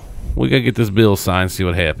 Well, we gotta get this bill signed, see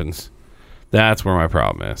what happens. That's where my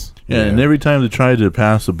problem is. Yeah, and every time they try to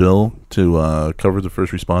pass a bill to cover the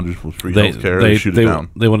first responders with free health care, they shoot it down.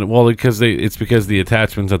 They want because it's because the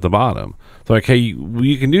attachment's at the bottom. So like, hey,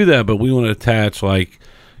 you can do that, but we want to attach like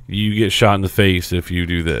you get shot in the face if you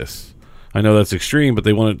do this. I know that's extreme, but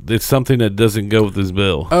they want it's something that doesn't go with this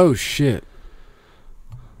bill. Oh, shit.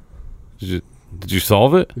 Did you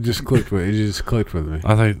solve it? It just clicked with me.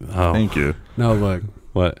 I think. Oh, Thank you. No, look.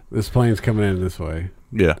 what? This plane's coming in this way.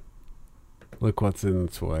 Yeah. Look what's in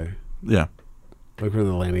its way. Yeah. Look where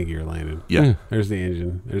the landing gear landed. Yeah. There's the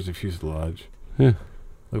engine. There's the fuselage. Yeah.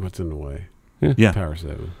 Look what's in the way. Yeah. Power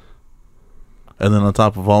 7. And then on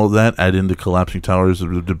top of all of that, add in the collapsing towers,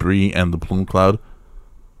 the debris, and the plume cloud.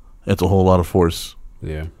 It's a whole lot of force.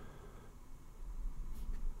 Yeah.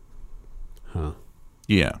 Huh.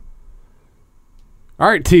 Yeah. All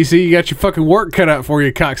right, TC, you got your fucking work cut out for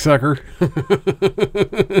you, cocksucker.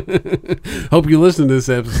 Hope you listen to this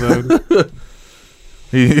episode.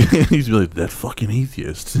 He's like, that fucking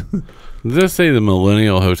atheist. Did that say the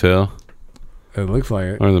Millennial Hotel It looks like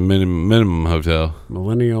it. or the minimum Hotel?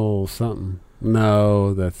 Millennial something.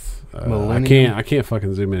 No, that's I can't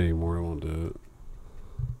fucking zoom in anymore. I won't do it.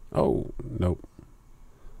 Oh, nope.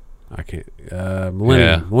 I can't.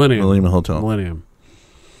 Millennium. Millennium Hotel. Millennium.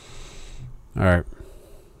 All right.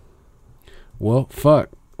 Well, fuck.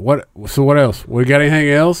 What? So what else? We got anything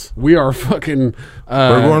else? We are fucking.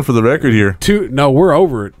 We're going for the record here. No, we're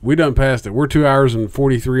over it. We done passed it. We're 2 hours and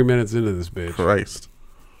 43 minutes into this bitch. Christ.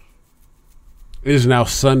 It is now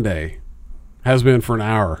Sunday. Has been for an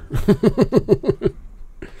hour. I'm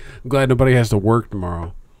glad nobody has to work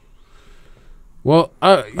tomorrow. Well,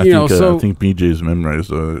 I think BJ's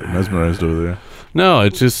mesmerized over there. No,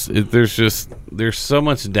 it's just there's so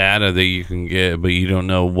much data that you can get, but you don't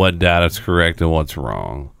know what data's correct and what's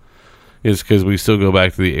wrong. It's because we still go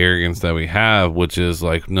back to the arrogance that we have, which is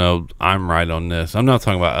like, no, I'm right on this. I'm not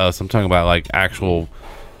talking about us. I'm talking about like actual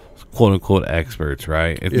quote unquote experts,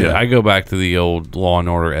 right? I go back to the old Law and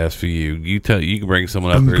Order SVU. You can bring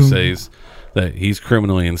someone up there and says that he's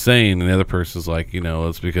criminally insane, and the other person's like,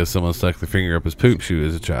 it's because someone stuck their finger up his poop chute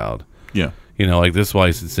as a child. Yeah. Like this is why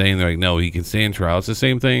he's insane. They're like, no, he can stand trial. It's the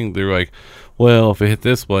same thing. They're like, well, if it hit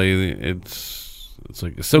this way, it's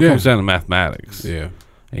like it still comes down to mathematics. Yeah.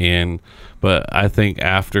 But I think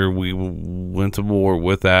after we went to war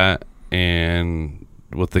with that and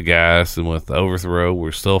with the gas and with the overthrow,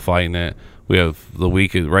 we're still fighting it. We have the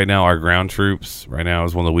weakest right now. Our ground troops right now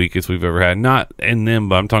is one of the weakest we've ever had. Not in them,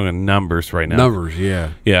 but I'm talking numbers right now. Numbers,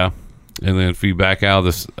 yeah. Yeah. And then if you back out of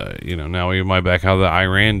this, now we might back out of the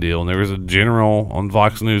Iran deal. And there was a general on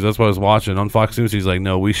Fox News. That's what I was watching on Fox News. He's like,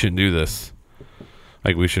 no, we shouldn't do this.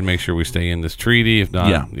 Like, we should make sure we stay in this treaty. If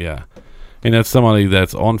not, yeah. And that's somebody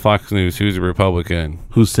that's on Fox News who's a Republican.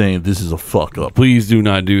 Who's saying this is a fuck up. Please do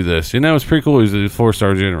not do this. And that was pretty cool. He's a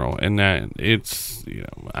 4-star general. And that it's,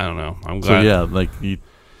 I don't know. I'm glad. So, yeah, like,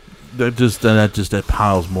 that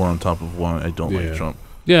piles more on top of why I don't like Trump.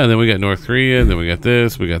 Yeah, then we got North Korea, then we got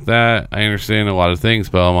this, we got that. I understand a lot of things,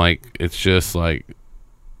 but I'm like, it's just like,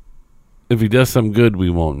 if he does something good,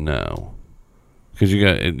 we won't know, because you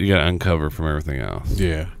got to uncover from everything else.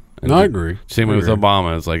 Yeah, no, I agree. Same way with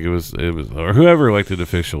Obama. It's like it was, or whoever elected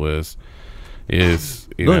official is that's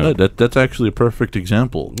actually a perfect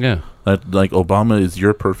example. Yeah, that like Obama is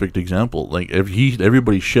your perfect example. Like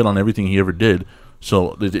everybody shit on everything he ever did.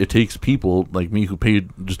 So it takes people like me who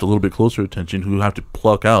paid just a little bit closer attention who have to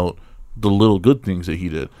pluck out the little good things that he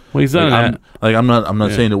did. Well, he's done that. I'm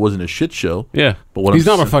not saying it wasn't a shit show. Yeah, but he's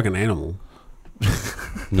not a fucking animal.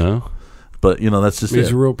 No, but that's just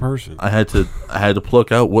he's a real person. I had to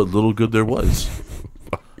pluck out what little good there was.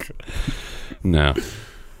 No, I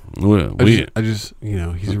just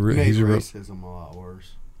he's a real racism a lot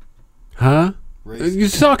worse. Huh? Racism. You're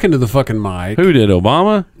talking to the fucking mic. Who did,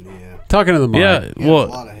 Obama? Yeah. Talking to the mic. Yeah, well, a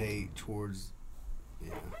lot of hate towards.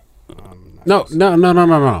 Yeah. No.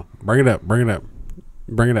 Bring it up.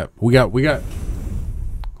 We got.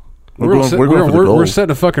 We're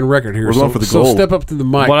setting a fucking record here. We're going for the gold. So step up to the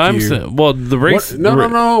mic. What I'm saying. Well, the race.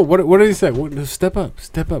 No. What did he say? Step up.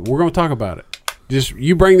 We're going to talk about it. Just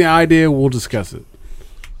you bring the idea. We'll discuss it.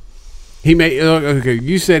 He made. Okay.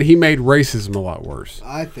 You said he made racism a lot worse.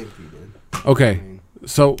 I think he did. Okay.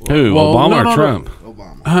 So who? Obama or Trump?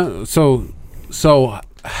 Obama. So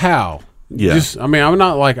how? Yeah. I'm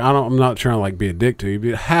not trying to like be a dick to you,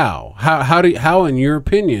 but how in your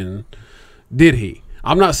opinion did he?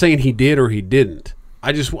 I'm not saying he did or he didn't.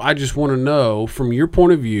 I just want to know from your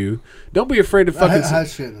point of view. Don't be afraid to fucking. I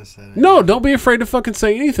shouldn't have said it. No, don't be afraid to fucking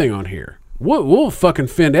say anything on here. We'll fucking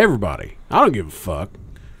offend everybody. I don't give a fuck.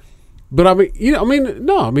 But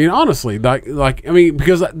honestly,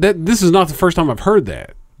 because this is not the first time I've heard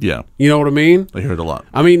that. Yeah, you know what I mean. I heard a lot.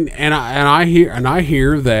 I mean, and I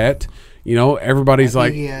hear that everybody's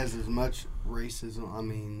like he has as much racism. I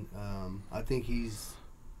mean, I think he's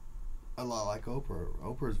a lot like Oprah.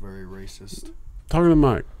 Oprah's very racist. Talking to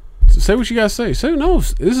Mike, say what you gotta say. Say no.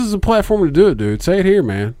 This is a platform to do it, dude. Say it here,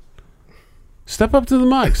 man. Step up to the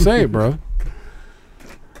mic. Say it, bro.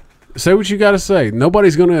 Say what you got to say.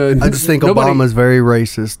 Nobody's going to... I just think Obama's very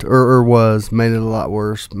racist, or made it a lot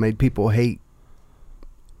worse, made people hate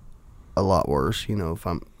a lot worse, if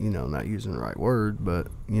I'm, not using the right word, but,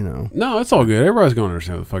 No, it's all good. Everybody's going to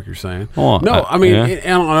understand what the fuck you're saying. Well,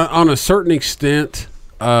 on a certain extent...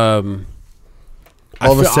 all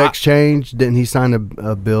the sex change, didn't he sign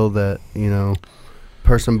a bill that,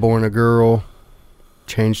 person born a girl...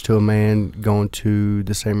 change to a man going to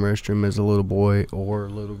the same restroom as a little boy or a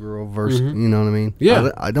little girl versus, you know what I mean? Yeah.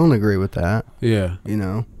 I don't agree with that. Yeah.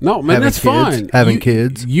 No, man, that's fine. Having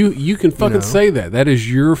kids. You can fucking say that. That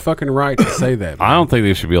is your fucking right to say that. Man. I don't think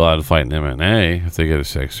they should be allowed to fight in MMA if they get a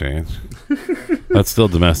sex change. That's still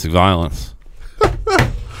domestic violence.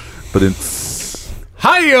 But it's...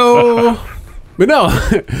 Hi-yo! But no,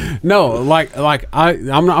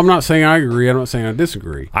 I'm not saying I agree. I'm not saying I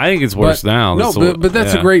disagree. I think it's worse now. No, but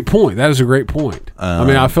that's a great point. That is a great point. I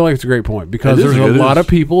mean, I feel like it's a great point because It is, there's a it lot is. of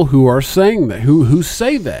people who are saying that, who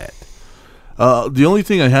say that. The only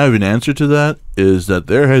thing I have in answer to that is that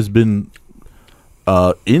there has been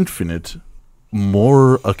infinite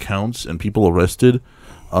more accounts and people arrested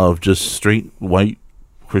of just straight white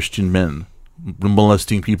Christian men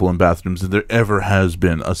molesting people in bathrooms than there ever has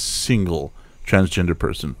been a single transgender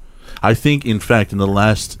person. I think, in fact, in the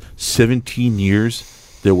last 17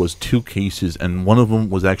 years, there was 2 cases, and one of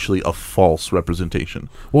them was actually a false representation.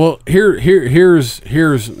 Well, here's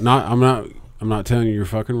not. I'm not telling you you're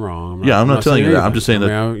fucking wrong. I'm not telling saying you that. I'm anything. just saying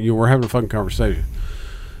that we're having a fucking conversation.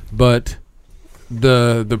 But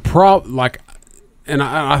and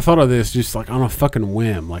I thought of this just like on a fucking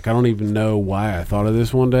whim. Like I don't even know why I thought of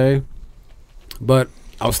this one day, but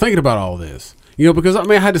I was thinking about all this. Because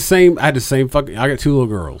I had the same fucking. I got 2 little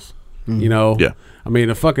girls. Yeah. I mean,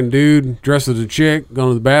 a fucking dude dressed as a chick going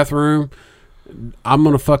to the bathroom. I'm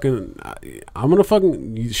gonna fucking.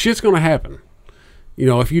 Shit's gonna happen.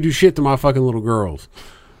 If you do shit to my fucking little girls,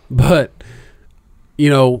 but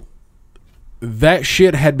that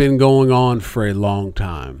shit had been going on for a long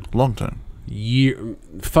time.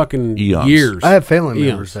 Fucking Eons. years. I have family Eons.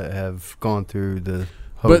 members that have gone through the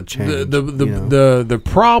whole But change. the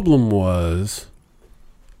problem was,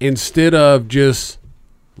 instead of just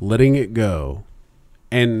letting it go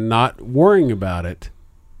and not worrying about it,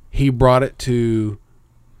 he brought it to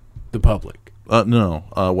the public. No.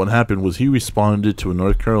 What happened was he responded to a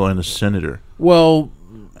North Carolina senator, Well,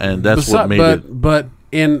 and that's what made it. But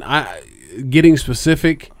getting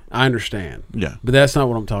specific, I understand. Yeah. But that's not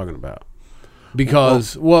what I'm talking about.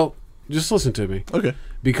 Because, just listen to me. Okay.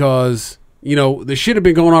 Because, the shit had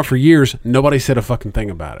been going on for years. Nobody said a fucking thing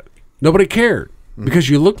about it. Nobody cared. Mm-hmm. Because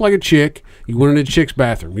you looked like a chick, you went into a chick's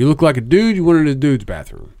bathroom. You looked like a dude, you went into a dude's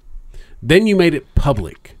bathroom. Then you made it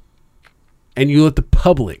public. And you let the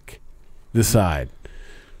public decide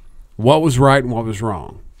what was right and what was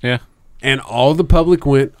wrong. Yeah. And all the public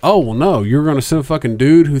went, oh, well, no, you're going to send a fucking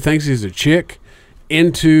dude who thinks he's a chick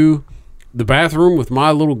into the bathroom with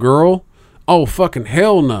my little girl? Oh, fucking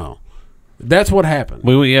hell no. That's what happened.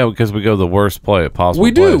 Because we go the worst possible.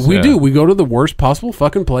 We do. place, We yeah. do. We go to the worst possible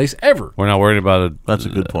fucking place ever. We're not worried about it. That's a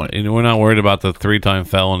good point. We're not worried about the 3-time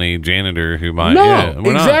felony janitor who might. No, yeah,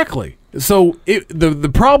 we're not. exactly. So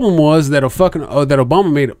the problem was that that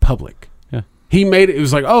Obama made it public. Yeah. He made it. It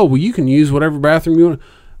was like, oh, well, you can use whatever bathroom you want.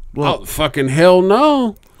 Well, fucking hell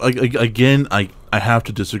no. Again, I have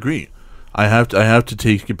to disagree. I have to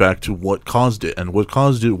take it back to what caused it, and what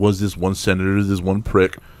caused it was this one senator, this one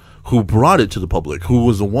prick, who brought it to the public, who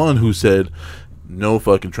was the one who said, no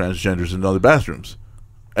fucking transgenders in other bathrooms.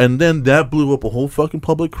 And then that blew up a whole fucking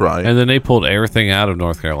public cry. And then they pulled everything out of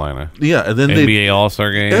North Carolina. Yeah, and then NBA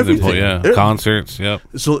All-Star games. everything. They pulled, concerts. Yep.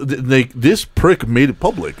 So this prick made it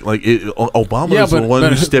public. Like Obama Yeah, was the but- one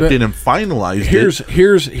but- who stepped but in and finalized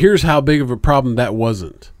it. Here's how big of a problem that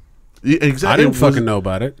wasn't. Yeah, exactly. I didn't fucking know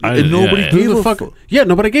about it. And nobody yeah. gave Who the a fuck? fuck. Yeah,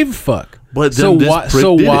 nobody gave a fuck. But then this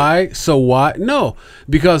prick did it. So why? No,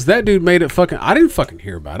 because that dude made it fucking. I didn't fucking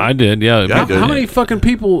hear about it. I did. Yeah. Yeah, I did. How many fucking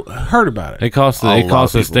people heard about it? It cost A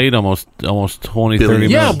lot the of state almost 20, 30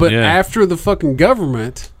 Billions. Yeah, million. but after the fucking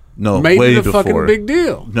government Way made it a before. fucking big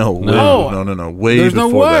deal. No. Way There's no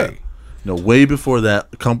before that. way. No, way before that.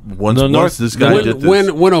 Once this guy when, did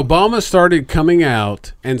this. when Obama started coming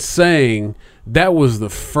out and saying that was the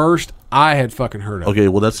first I had fucking heard of. Okay,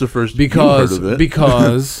 well, that's the first Because you heard of it.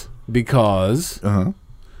 because Uh-huh.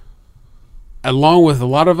 along with a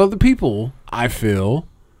lot of other people, I feel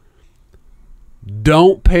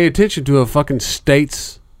don't pay attention to a fucking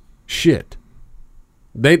state's shit.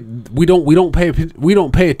 We don't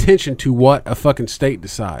pay attention to what a fucking state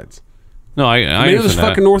decides. No, I I mean, it was understand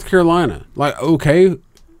fucking that. North Carolina. Like, okay,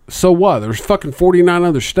 so what? There's fucking 49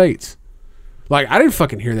 other states. Like, I didn't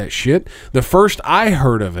fucking hear that shit. The first I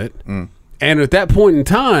heard of it, and at that point in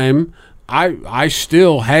time, I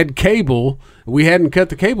still had cable. We hadn't cut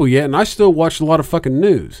the cable yet, and I still watched a lot of fucking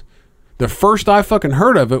news. The first I fucking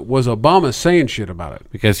heard of it was Obama saying shit about it.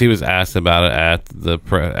 Because he was asked about it at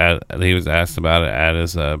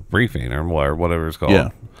his briefing or whatever it's called. Yeah.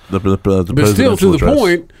 The But still, presidential to the address.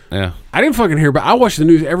 point, Yeah. I didn't fucking hear about. I watched the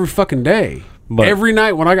news every fucking day, But- every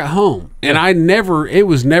night when I got home, and it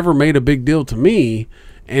was never made a big deal to me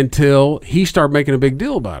until he started making a big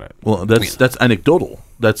deal about it. Well, that's anecdotal.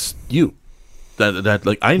 That's you. That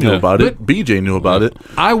like I knew Yeah. about it. BJ knew about it.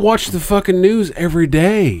 I watched the fucking news every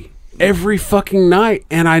day, every fucking night,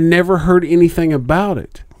 and I never heard anything about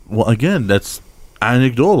it. Well, again, that's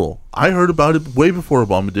anecdotal. I heard about it way before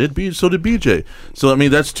Obama did. So did BJ. So I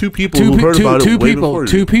mean, that's two people who heard about it way before.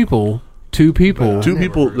 Two people. Two people.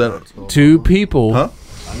 Huh?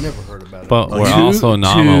 I never heard about it. But we're also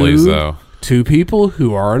anomalies, though. Two people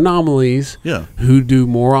who are anomalies. Yeah. Who do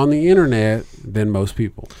more on the internet than most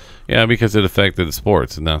people. Yeah, because it affected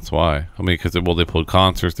sports, and that's why. I mean, because they pulled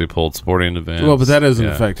concerts, they pulled sporting events. Well, but that doesn't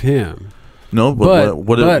affect him. No, but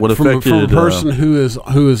what affected from a person who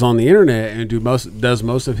is on the internet and does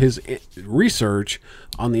most of his research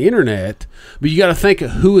on the internet. But you got to think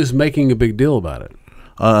of who is making a big deal about it.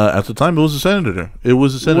 At the time, it was a senator. It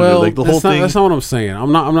was a senator. Well, like the whole thing. That's not what I'm saying.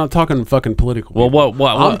 I'm not talking fucking political. Well, people.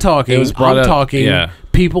 what I'm talking. It was brought I'm up, talking yeah.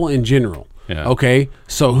 people in general. Yeah. Okay.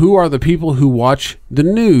 So who are the people who watch the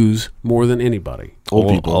news more than anybody? Old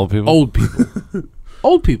people. Old people. Old people.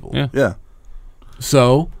 Old people. Yeah. Yeah.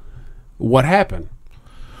 So, what happened?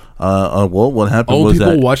 Well, what happened Old was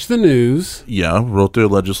people that watched the news wrote their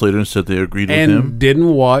legislator and said they agreed with and him.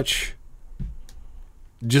 didn't watch.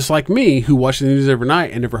 Just like me, who watched the news every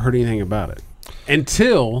night and never heard anything about it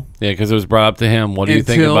until because it was brought up to him. What do you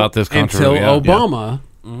think about this controversy? Until Obama,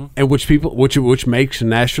 and which makes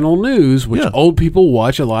national news. Which old people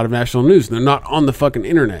watch a lot of national news. They're not on the fucking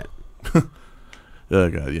internet. Oh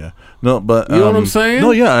God, yeah. No, but You know what I'm saying?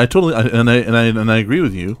 No, yeah, I totally and I agree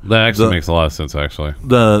with you. That actually makes a lot of sense. Actually,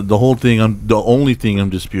 the whole thing. The only thing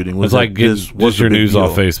I'm disputing was it's like this just your a big news deal.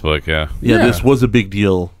 off Facebook. Yeah. Yeah, this was a big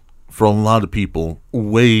deal for a lot of people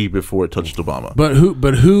way before it touched Obama.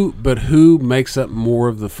 But who makes up more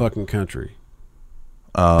of the fucking country?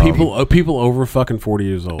 People over fucking 40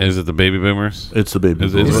 years old. Is it the baby boomers? It's the baby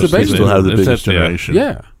It's boomers. the baby They still have the boomers. biggest It's- yeah. generation.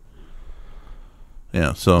 Yeah.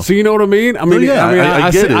 Yeah. So So you know what I mean? I mean, yeah,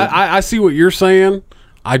 I get see, it. I see what you're saying.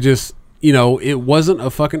 I just, it wasn't a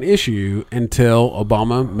fucking issue until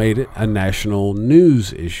Obama made it a national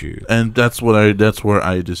news issue. and that's where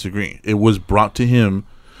I disagree. It was brought to him,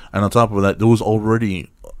 and on top of that, there was already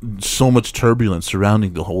so much turbulence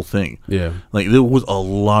surrounding the whole thing. Yeah. Like there was a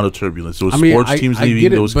lot of turbulence. There was I mean, sports teams I leaving. get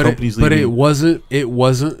it, There was but companies but leaving. it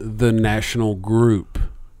wasn't the national group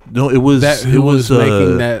No, it was that it who was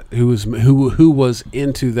making that. who was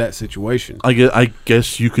into that situation. I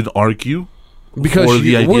guess you could argue Because for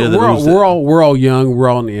the idea that it was we're all young, we're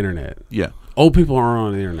all on the internet. yeah. Old people aren't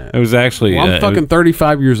on the internet. It was actually. Well, I'm fucking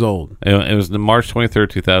 35 years old. It was the March 23rd,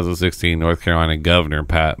 2016. North Carolina Governor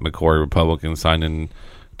Pat McCrory, Republican, signed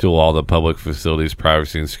into law the Public Facilities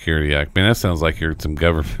Privacy and Security Act. Man, that sounds like you're some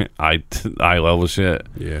government eye level shit.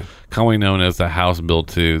 Yeah. Commonly known as the House Bill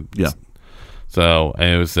 2. Yeah. So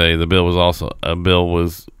and it would say the bill was also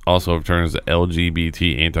overturned as the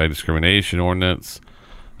LGBT anti-discrimination ordinance,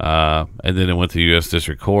 and then it went to U.S.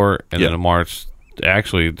 District Court, and then in March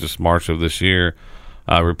of this year,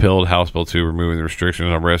 repealed House Bill 2, removing the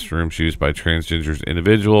restrictions on restrooms used by transgender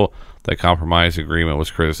individual. That compromise agreement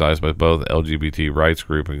was criticized by both LGBT rights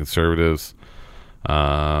group and conservatives.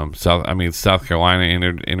 South Carolina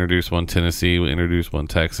introduced one. Tennessee introduced one.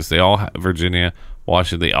 Texas, Virginia,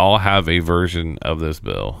 Washington, they all have a version of this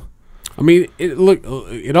bill. I mean,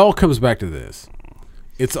 it all comes back to this.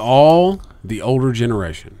 It's all the older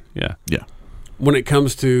generation. Yeah, Yeah. When it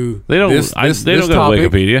comes to they don't. this They don't go topic, to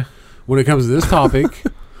Wikipedia. when it comes to this topic,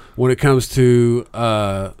 when it comes to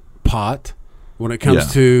pot, when it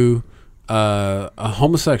comes to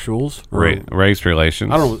homosexuals, or, Race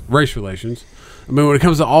relations. I don't know, race relations. I mean, when it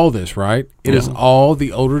comes to all this, right? It is all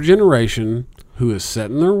the older generation who is set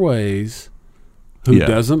in their ways, who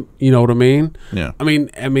doesn't, you know what I mean? Yeah.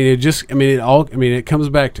 It comes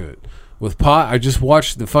back to it. With pot, I just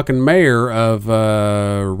watched the fucking mayor of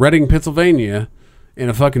Reading, Pennsylvania, in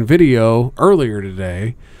a fucking video earlier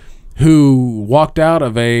today, who walked out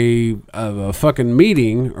of a fucking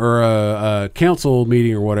meeting or a council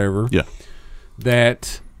meeting or whatever. Yeah.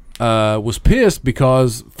 That was pissed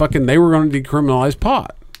because fucking they were going to decriminalize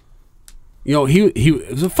pot. You know, he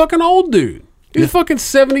was a fucking old dude. He's fucking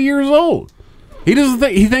 70 years old. He doesn't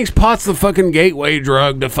think he thinks pot's the fucking gateway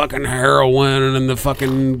drug to fucking heroin and the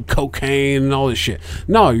fucking cocaine and all this shit.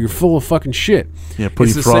 No, you're full of fucking shit. Yeah, putting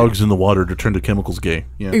It's the frogs in the water to turn the chemicals gay.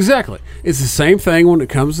 Yeah. Exactly. It's the same thing when it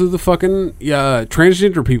comes to the fucking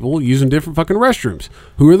transgender people using different fucking restrooms.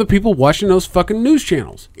 Who are the people watching those fucking news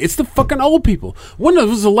channels? It's the fucking old people. When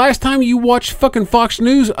was the last time you watched fucking Fox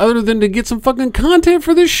News other than to get some fucking content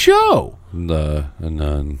for this show?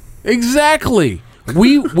 None. Exactly.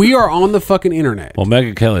 We are on the fucking internet. Well,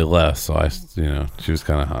 Megyn Kelly left, so she was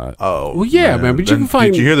kind of hot. Oh. Well, yeah, man, but you can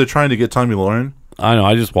find. Did you hear they're trying to get Tommy Lauren? I know.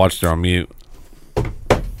 I just watched her on mute.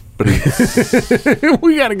 But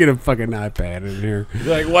We got to get a fucking iPad in here.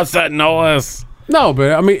 Like, what's that noise? No,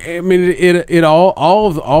 but I mean, it all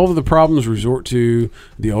of the problems resort to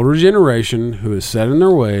the older generation who is set in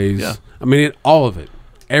their ways. Yeah. I mean, all of it,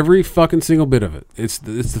 every fucking single bit of it. It's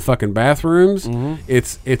the fucking bathrooms.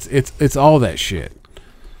 It's all that shit.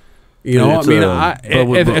 You know, It's, I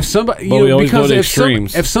mean, but if somebody, but you we know, always go because to if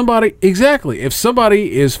extremes. somebody if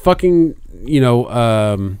somebody is fucking, you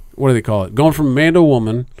know, what do they call it? Going from man to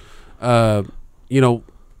woman, you know,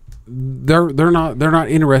 they're not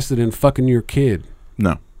interested in fucking your kid.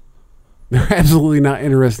 No. They're absolutely not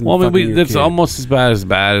interested. Well, in I fucking mean, your that's kid. almost as bad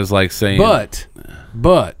as like saying.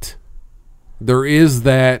 But there is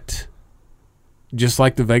that, just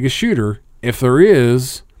like the Vegas shooter. If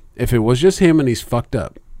it was just him and he's fucked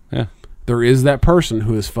up, yeah. there is that person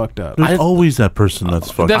who is fucked up. There's always that person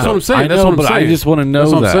that's fucked That's up. what I'm saying. I That's know, what I'm but saying. I just want to know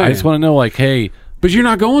That's what I'm that. I saying. just want to know, like, hey, But you're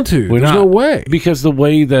not going to. we're There's not, no way. because the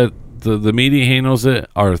way that the media handles it,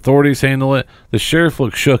 our authorities handle it, the sheriff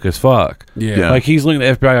looks shook as fuck. Yeah. Like he's looking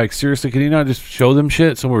at the FBI like, seriously, can you not just show them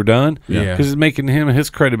shit so we're done? Yeah. Because it's making him his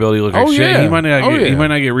credibility look like Oh, shit. yeah. He might not Oh, get, he yeah. might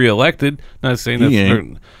not get reelected. Not saying that's He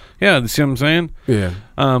ain't. yeah, you see what I'm saying? Yeah.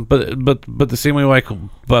 But the same way, like,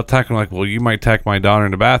 about talking like, well, you might attack my daughter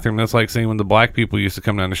in the bathroom. That's like saying when the black people used to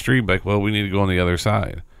come down the street, like, well, we need to go on the other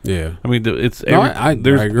side. Yeah. I mean, it's No,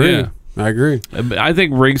 every, I agree. yeah. I agree. I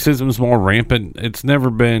think racism is more rampant. It's never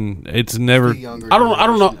been. It's never. I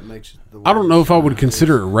don't know. I don't know if I would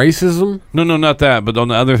consider it racism. No, not that. But on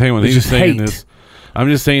the other thing, when It's he's just saying hate. this, I'm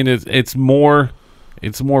just saying it's more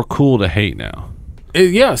cool to hate now.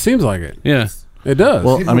 Yeah, it seems like it. Yeah. It does.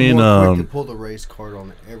 Well, I mean, to pull the race card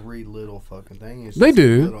on every little fucking thing. It's they just a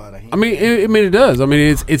do. little out of hand. I mean, it does. I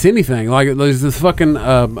mean, it's anything. Like there's this fucking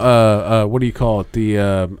what do you call it?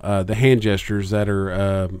 The hand gestures that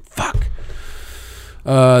are fuck.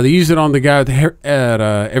 They use it on the guy at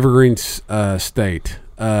Evergreen State.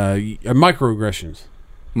 Microaggressions.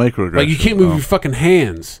 Microaggression. Like you can't move your fucking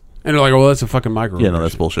hands, and they're like, "Well, that's a fucking microaggression." Yeah, no,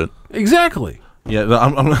 that's bullshit. Exactly. Yeah, no,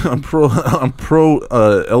 I'm pro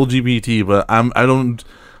LGBT, but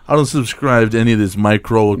I don't subscribe to any of this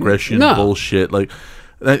microaggression No. bullshit. Like,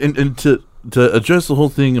 and to address the whole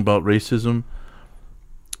thing about racism,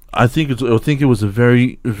 I think it was a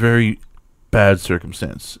very, very bad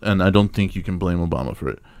circumstance, and I don't think you can blame Obama for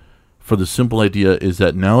it. For the simple idea is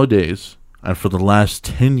that nowadays, and for the last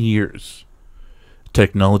 10 years,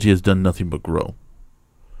 technology has done nothing but grow,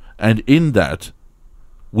 and in that,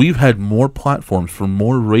 we've had more platforms for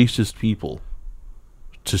more racist people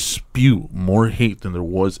to spew more hate than there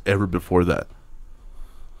was ever before that.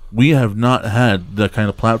 We have not had that kind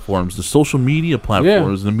of platforms, the social media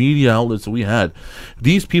platforms, the media outlets that we had.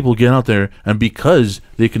 These people get out there, and because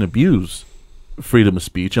they can abuse freedom of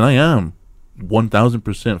speech, and I am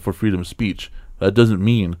 1,000% for freedom of speech, that doesn't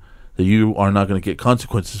mean that you are not going to get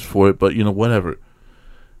consequences for it, but, you know, whatever.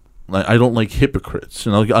 I don't like hypocrites,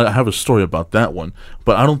 and I have a story about that one.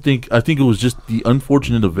 But I think it was just the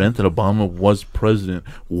unfortunate event that Obama was president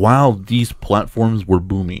while these platforms were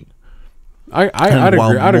booming. I'd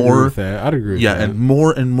agree. I'd agree with that. I'd agree. With that. And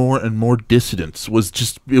more and more dissidents was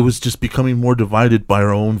just becoming more divided by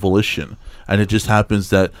our own volition. And it just happens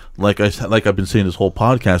that, like I've been saying this whole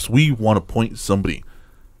podcast, we want to point somebody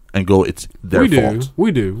and go, it's their fault.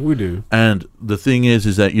 We do. And the thing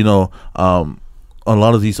is that, you know, a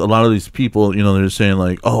lot of these people, you know, they're saying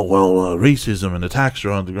like, oh well, racism and attacks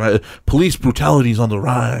are on the rise, police brutality is on the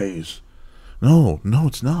rise. No,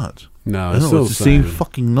 it's not. No, It's the same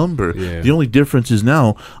fucking number. Yeah. The only difference is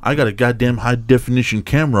now I got a goddamn high definition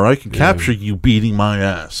camera. I can capture you beating my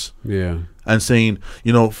ass Yeah. and saying,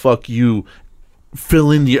 you know, fuck you, fill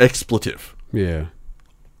in the expletive. Yeah.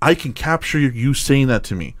 I can capture you saying that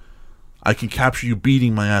to me. I can capture you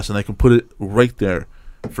beating my ass, and I can put it right there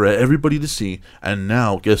for everybody to see. And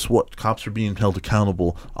now, guess what? Cops are being held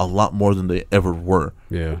accountable a lot more than they ever were.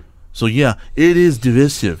 Yeah. So yeah, it is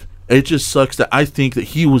divisive. It just sucks that I think that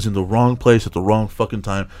he was in the wrong place at the wrong fucking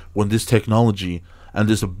time when this technology and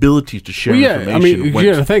this ability to share Well, yeah. information I mean, went.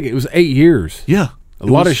 you got to think it was 8 years. Yeah, A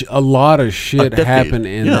lot of shit decade. happened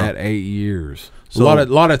in Yeah. that 8 years. So- a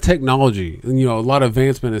lot of technology, and, you know, a lot of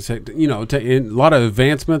advancement a lot of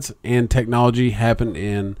advancements and technology happened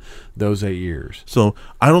in those 8 years so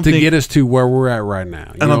I don't to think. get us to where we're at right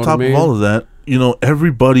now. You And know on what top I mean? of all of that, you know,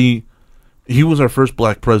 everybody, he was our first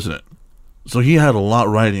black president. So he had a lot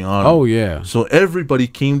riding on him. Oh, yeah. So everybody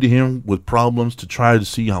came to him with problems to try to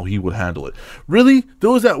see how he would handle it. Really? There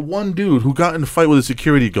was that one dude who got in a fight with a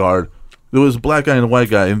security guard. There was a black guy and a white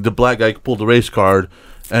guy, and the black guy pulled the race card,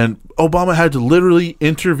 and Obama had to literally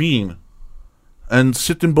intervene and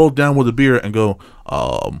sit them both down with a beer and go,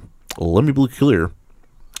 let me be clear.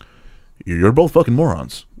 You're both fucking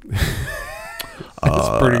morons.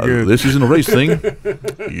 pretty good. This isn't a race thing.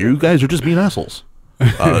 You guys are just being assholes.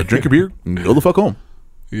 Drink your beer and go the fuck home.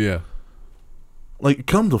 Yeah. Like,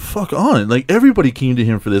 come the fuck on. Like, everybody came to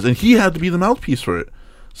him for this, and he had to be the mouthpiece for it.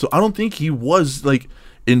 So I don't think he was, like,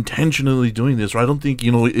 intentionally doing this, or I don't think,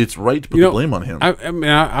 it's right to put the blame on him. I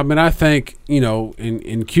mean, I think,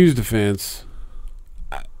 in Q's defense,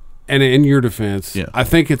 and in your defense, I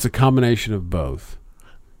think it's a combination of both.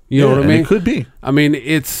 You know what I mean? It could be. I mean,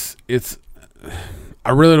 it's.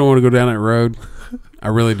 I really don't want to go down that road. I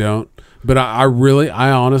really don't. But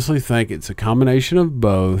I honestly think it's a combination of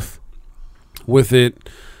both. With it,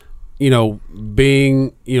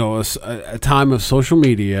 being a time of social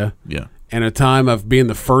media, and a time of being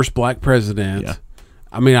the first black president. Yeah.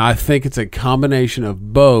 I mean, I think it's a combination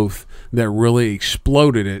of both that really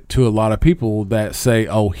exploded it to a lot of people that say,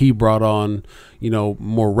 "Oh, he brought on,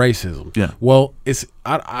 more racism." Yeah. Well,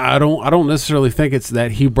 I don't necessarily think it's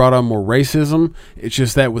that he brought on more racism. It's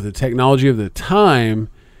just that with the technology of the time,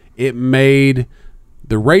 it made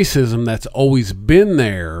the racism that's always been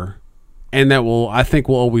there, and that I think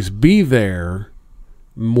will always be there,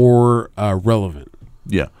 more relevant.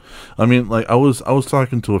 Yeah, I mean, like I was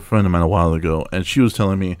talking to a friend of mine a while ago, and she was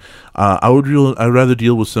telling me, I'd rather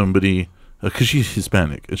deal with somebody because she's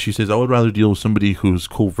Hispanic, and she says I would rather deal with somebody who's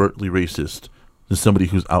covertly racist than somebody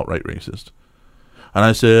who's outright racist. And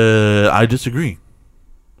I said I disagree.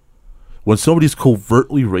 When somebody's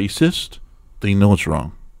covertly racist, they know it's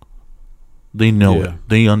wrong. They know it.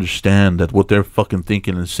 They understand that what they're fucking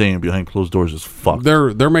thinking and saying behind closed doors is fucked.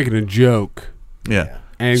 They're making a joke. Yeah.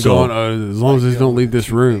 And going, as long as they don't leave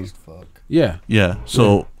this room. Yeah. Yeah.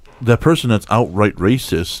 So that person that's outright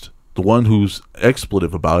racist, the one who's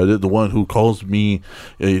expletive about it, the one who calls me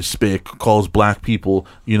a spick, calls black people,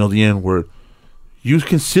 the N-word, you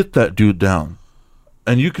can sit that dude down.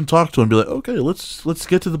 And you can talk to him and be like, okay, let's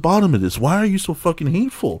get to the bottom of this. Why are you so fucking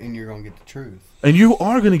hateful? And you're going to get the truth. And you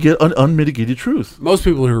are going to get an unmitigated truth. Most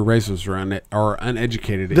people who are racist are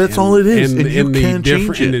uneducated. That's all it is. And you can't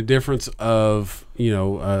change it. In the difference of,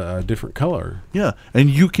 a different color. Yeah, and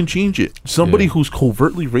you can change it. Somebody who's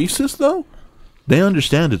covertly racist, though, they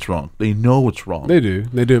understand it's wrong. They know it's wrong. They do.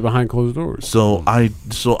 They do it behind closed doors. So I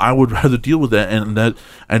would rather deal with that.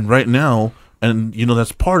 And right now... And,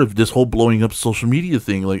 that's part of this whole blowing up social media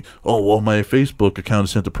thing. Like, oh, well, my Facebook account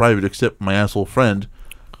is sent to private, except my asshole friend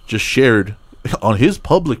just shared on his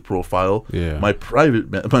public profile my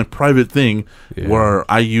private thing where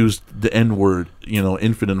I used the N-word,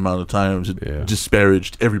 infinite amount of times. It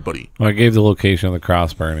disparaged everybody. Well, I gave the location of the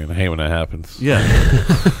cross burning. I hate when that happens. Yeah.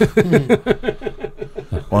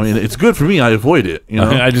 Well, I mean, it's good for me. I avoid it,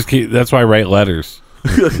 I just keep... That's why I write letters.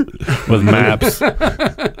 With maps.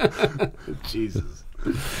 Jesus.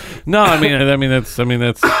 No, I mean that's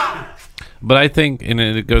but I think, and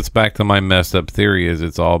it goes back to my messed up theory, is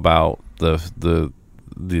it's all about the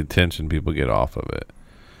attention people get off of it.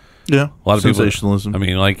 Yeah. A lot of sensationalism. People, I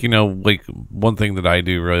mean, like one thing that I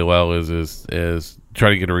do really well is try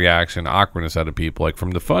to get a reaction, awkwardness out of people, like from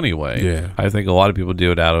the funny way. Yeah. I think a lot of people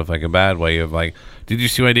do it out of like a bad way of like, did you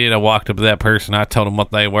see what I did? I walked up to that person, I told them what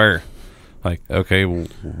they were. Like, okay, well,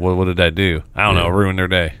 what did I do? I don't know, ruin their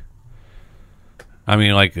day. I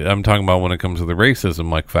mean, like, I'm talking about when it comes to the racism,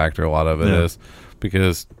 like, factor, a lot of it is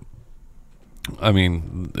because, I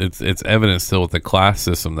mean, it's evident still with the class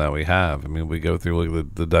system that we have. I mean, we go through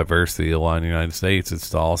like the diversity along the United States.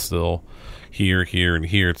 It's all still here, and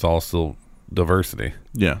here. It's all still diversity.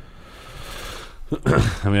 Yeah.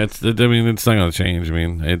 I mean, it's not going to change. I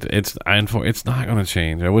mean, it's not going to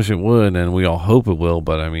change. I wish it would, and we all hope it will.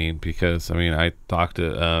 But I mean, because I talked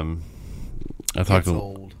to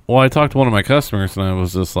one of my customers, and I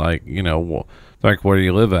was just like, like, where do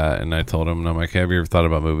you live at? And I told him, and I'm like, have you ever thought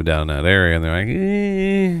about moving down that area? And they're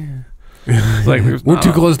like, It's like we're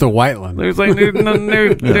too close to Whiteland. There's like there's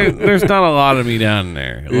not a lot of me down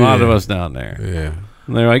there. A lot of us down there. Yeah.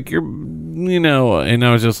 And they're like, and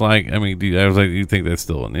I was just like, I mean, I was like, you think that's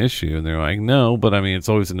still an issue? And they're like, no, but I mean, it's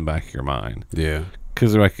always in the back of your mind. Yeah.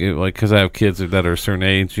 Because they're because I have kids that are a certain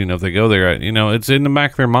age, if they go there, it's in the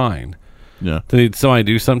back of their mind. Yeah. Did somebody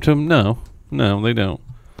do something to them? No, they don't.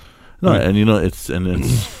 No, and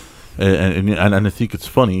and I think it's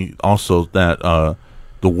funny also that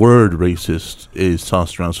the word racist is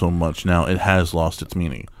tossed around so much now; it has lost its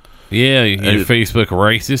meaning. Yeah, you're Facebook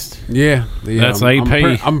racist. Yeah, that's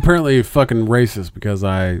AP. I'm apparently fucking racist because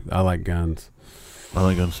I like guns. I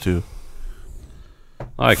like guns too.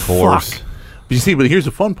 I like horse. But you see, here's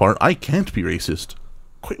the fun part: I can't be racist.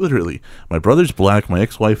 Quite literally, my brother's black, my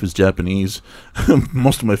ex-wife is Japanese,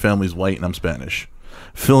 most of my family's white, and I'm Spanish.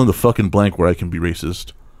 Fill in the fucking blank where I can be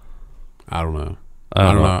racist. I don't know.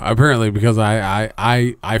 I don't know. Apparently, because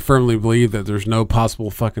I firmly believe that there's no possible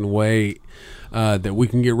fucking way that we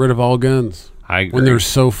can get rid of all guns. I agree. When there's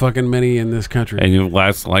so fucking many in this country. And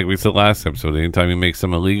like we said last episode, anytime you make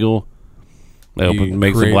some illegal, it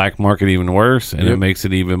makes the create- black market even worse, and Yep. it makes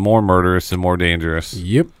it even more murderous and more dangerous.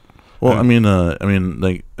 Yep. Well, I mean,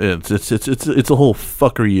 like it's a whole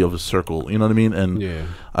fuckery of a circle. You know what I mean? And Yeah.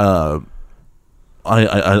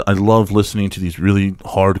 I love listening to these really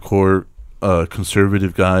hardcore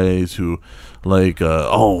conservative guys who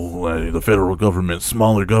the federal government,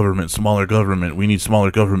 smaller government. We need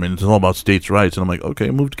smaller government. It's all about states' rights. And I'm like, okay,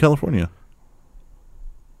 move to California.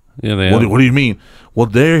 Yeah, they What do you mean? Well,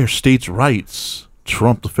 their states' rights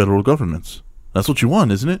trump the federal government's. That's what you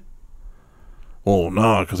want, isn't it? Well,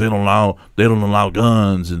 no, because they don't allow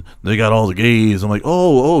guns, and they got all the gays. I'm like,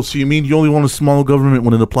 so you mean you only want a small government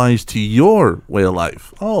when it applies to your way of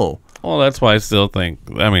life? Oh, Well, that's why I still think.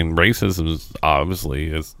 I mean, racism is obviously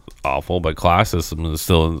is awful, but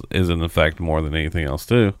classism is in effect more than anything else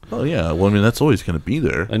too. oh yeah. Well, I mean, that's always going to be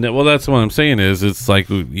there. And that's what I'm saying is it's like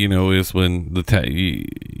is when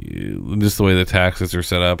just the way the taxes are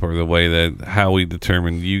set up, or the way that how we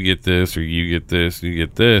determine you get this or you get this, you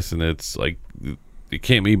get this, and it's like it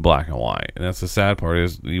can't be black and white. And that's the sad part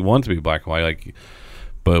is you want it to be black and white,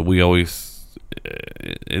 but we always.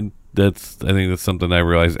 I think that's something I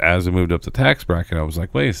realized as I moved up the tax bracket. I was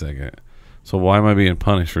like, wait a second. So why am I being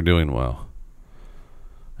punished for doing well?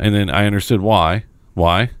 And then I understood why.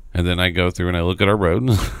 And then I go through and I look at our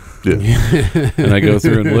roads. Yeah. And I go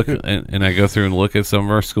through and look and I go through and look at some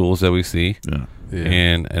of our schools that we see. Yeah. Yeah.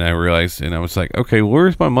 And I realized, and I was like, okay,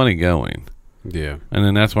 where's my money going? Yeah. And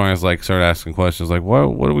then that's when I was like, started asking questions like, what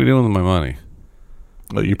are we doing with my money?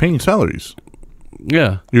 You're paying salaries.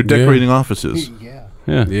 Yeah. You're decorating offices. Yeah.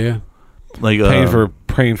 Yeah. Yeah. Like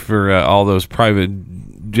Paying for all those private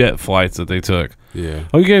jet flights that they took. Yeah.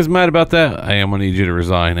 Oh, you guys mad about that? Hey, I'm gonna need you to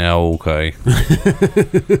resign now. Okay.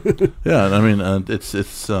 Yeah, and I mean, it's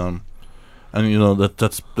and you know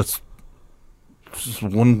that's just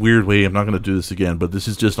one weird way. I'm not going to do this again, but this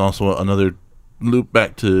is just also another loop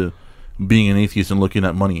back to being an atheist and looking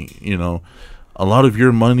at money. You know, a lot of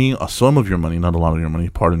your money, some of your money, not a lot of your money.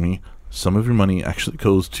 Pardon me. Some of your money actually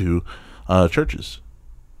goes to churches,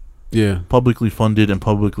 Yeah. publicly funded and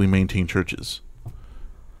publicly maintained churches,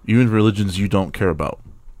 even religions you don't care about.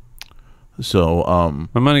 So,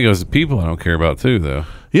 My money goes to people I don't care about too, though.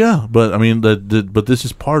 yeah, but I mean, but this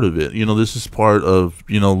is part of it. You know, this is part of,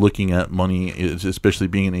 you know, looking at money, especially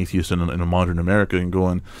being an atheist in a modern America, and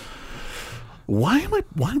going, why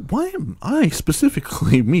am I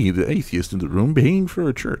specifically me, the atheist in the room, paying for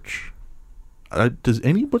a church? Does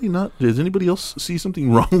anybody else see something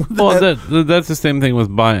wrong with that? Well, that's the same thing with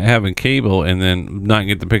having cable and then not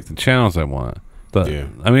get to pick the channels I want. Yeah.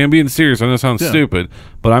 I mean, I'm being serious. I know it sounds Yeah. stupid,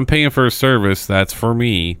 but I'm paying for a service that's for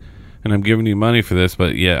me, and I'm giving you money for this,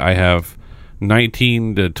 but yet I have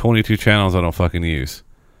 19 to 22 channels I don't fucking use.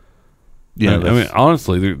 Yeah, I mean,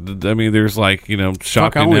 honestly, there's like, you know, Fuck, I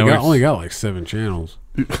shopping only networks. got like 7 channels.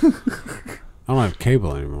 I don't have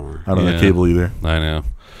cable anymore. I don't Yeah. have cable either. I know.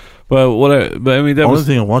 But I mean, The that only was,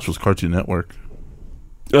 thing I watched was Cartoon Network.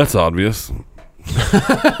 that's obvious.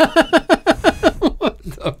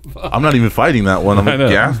 I'm not even fighting that one. I'm I like, know.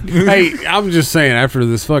 yeah. Hey, I'm just saying, after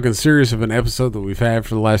this fucking serious of an episode that we've had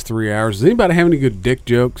for the last 3 hours, does anybody have any good dick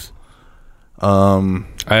jokes? I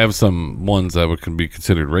have some ones that could be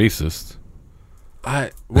considered racist.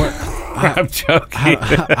 I'm joking.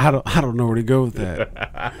 I don't know where to go with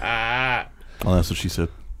that. Oh, that's what she said.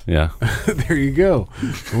 Yeah. There you go.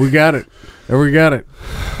 We got it. There we got it.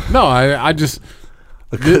 No, I just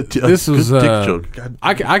this was good dick joke. God.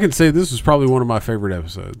 I can say this was probably one of my favorite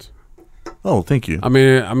episodes. Oh, thank you. I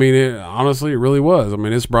mean, honestly, it really was. I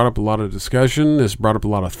mean, it's brought up a lot of discussion. It's brought up a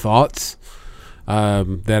lot of thoughts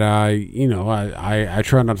that I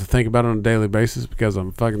try not to think about on a daily basis because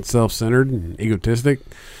I'm fucking self-centered and egotistic.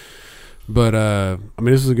 But I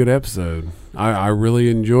mean, this is a good episode. I really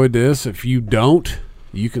enjoyed this. If you don't,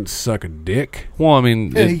 you can suck a dick. Well, I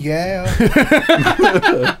mean, Yeah.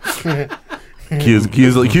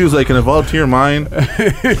 Q's like in a volunteer mind.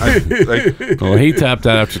 well, he tapped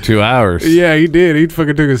out after 2 hours. Yeah, he did. He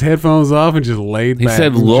fucking took his headphones off and just laid He back. said,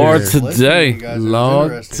 in the "Lord, chair. today."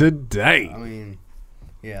 Lord, today. I mean,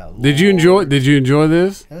 yeah. Did you enjoy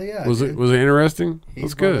this? Hell yeah. Was it interesting? He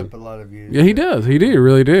That's brought good. up a lot of views. Yeah, he does. He did. He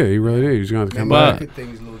really did. He really did. He's going to come They back. look at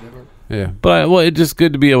things a little different. Yeah. But it's just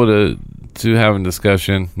good to be able to have a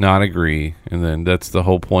discussion, not agree, and then that's the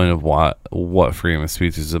whole point of what freedom of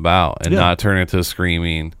speech is about, and Yeah. not turn it into a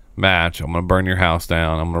screaming match. I'm gonna burn your house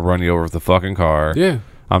down. I'm gonna run you over with a fucking car. Yeah.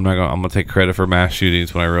 I'm gonna take credit for mass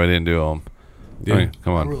shootings when I really didn't do them. Yeah. I mean,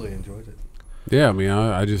 come on. really enjoyed it. Yeah, I mean,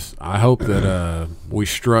 I hope that we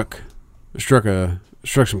struck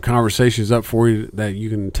some conversations up for you that you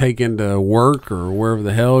can take into work or wherever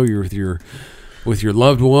the hell you're with your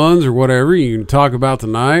loved ones or whatever you can talk about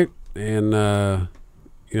tonight, and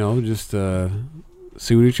just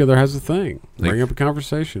see what each other has to think. Bring up a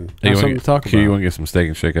conversation. Have something to talk about. You want to get some steak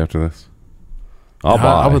and shake after this? I'll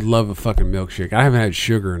buy. I would love a fucking milkshake. I haven't had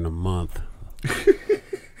sugar in a month.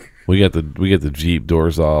 We get the Jeep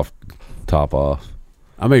doors off, top off.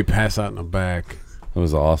 I may pass out in the back. It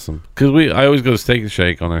was awesome because I always go to Steak and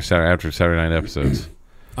Shake on our after Saturday night episodes.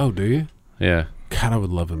 Oh, do you? Yeah. God, I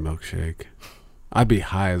would love a milkshake. I'd be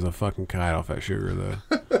high as a fucking kite off that sugar, though.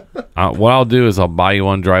 What I'll do is I'll buy you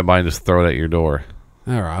one, drive by, and just throw it at your door.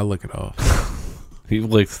 All right, I'll lick it off. He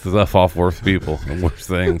licks stuff off worse people and worse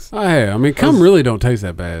things. Oh, hey, I mean, cum really don't taste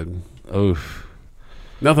that bad. Oof.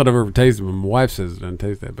 Nothing I've ever tasted, but my wife says it doesn't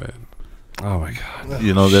taste that bad. Oh my god!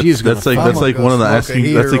 You know, She's that's gonna like one of the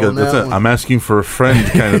asking. That's like I'm asking for a friend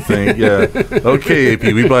kind of thing. Yeah. Okay, AP,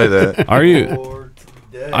 we buy that. Are you?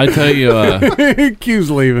 I tell you, Q's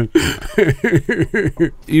leaving.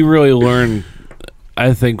 you really learn.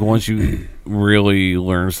 I think once you really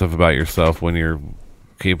learn stuff about yourself when you're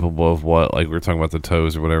capable of what, like we we're talking about the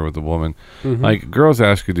toes or whatever with the woman, like girls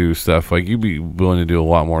ask you to do stuff, like you'd be willing to do a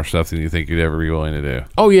lot more stuff than you think you'd ever be willing to do.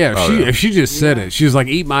 Oh yeah, if she just said it, she was like,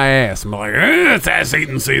 "Eat my ass." I'm like, "It's ass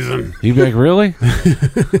eating season." You'd be like, "Really?"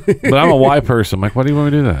 But I'm a Y person. I'm like, why do you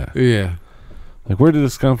want me to do that? Yeah. Like, where did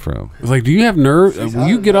this come from? It's like, do you have nerve? Will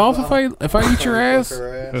you get off if I eat your ass?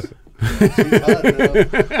 Bend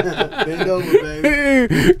over,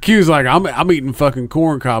 baby. Q's like, I'm eating fucking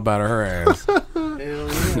corn cob out of her ass.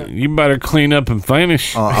 You better clean up and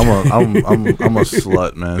finish. I'm a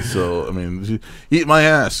slut, man. So I mean, eat my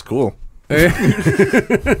ass, cool. Thought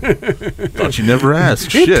you never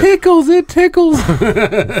asked. It Shit. tickles. It tickles.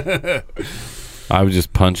 I would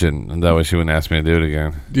just punch it, and that way she wouldn't ask me to do it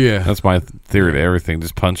again. Yeah, That's my theory to everything.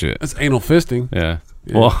 Just punch it. that's anal fisting. Yeah.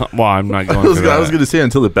 Well, I'm not going I was through that. going to say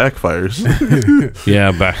until it backfires.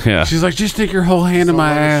 Yeah. She's like, just stick your whole hand in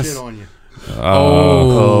my ass. Shit on you.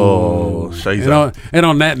 Oh, And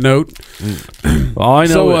on that note, All I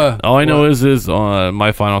know, So, is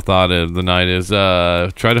my final thought of the night is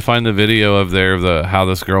try to find the video of how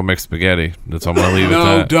this girl makes spaghetti. That's all I'm gonna leave it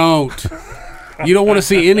no, at. don't. You don't want to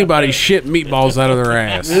see anybody shit meatballs out of their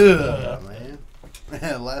ass. Ugh, man.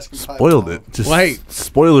 Alaskan spoiled pipe it. Just Wait.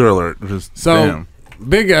 spoiler alert. Just So damn.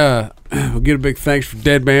 big. We'll get a big thanks for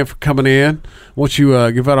Dead Man for coming in. Once you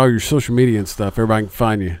give out all your social media and stuff, everybody can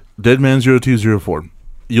find you. Deadman0204.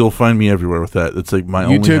 You'll find me everywhere with that. It's like my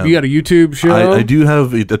only. YouTube. You got a YouTube show? I do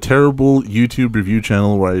have a terrible YouTube review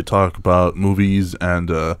channel where I talk about movies, and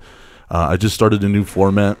I just started a new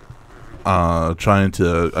format. Trying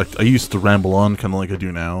to. I used to ramble on kind of like I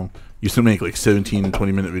do now. Used to make like 17 and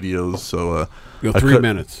 20-minute videos. So Go 3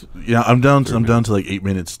 minutes. Yeah, I'm down to like 8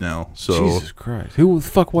 minutes now. So Jesus Christ, who the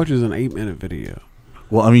fuck watches an 8-minute video?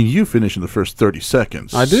 well, I mean, you finish in the first 30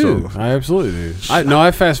 seconds. I do. So I absolutely do.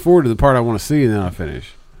 I fast forward to the part I want to see, and then I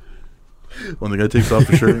finish. when the guy takes off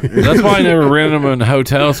the shirt. That's why I never rented them in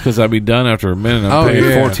hotels because I'd be done after a minute. I'm paying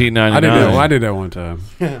 $14.99. I did that one time.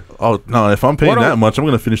 Oh no! If I'm paying that much, I'm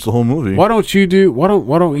going to finish the whole movie. Why don't you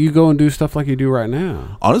go and do stuff like you do right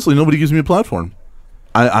now? Honestly, nobody gives me a platform.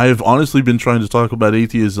 I've honestly been trying to talk about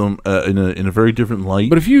atheism in a very different light.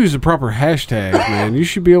 But if you use the proper hashtags, man, you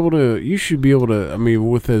should be able to. I mean,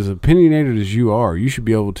 with as opinionated as you are, you should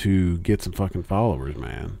be able to get some fucking followers,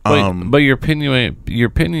 man. But you're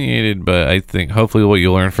opinionated. But I think hopefully what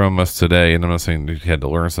you learned from us today, and I'm not saying you had to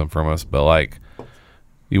learn something from us, but like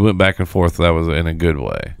you went back and forth. That was in a good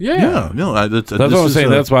way. Yeah, no, that's what I'm saying.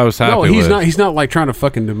 That's why I was happy. No, he's with. not. He's not like trying to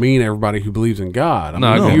fucking demean everybody who believes in God. I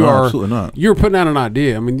mean, No, absolutely not. You're putting out an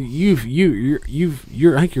idea. I mean, you're.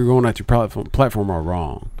 I think you're going at your platform all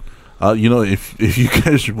wrong. If you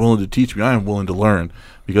guys are willing to teach me, I am willing to learn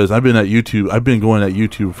because I've been at YouTube. I've been going at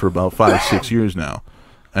YouTube for about 5-6 years now,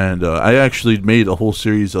 and I actually made a whole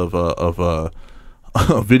series of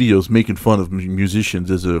videos making fun of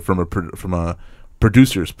musicians from a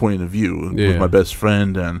producer's point of view with my best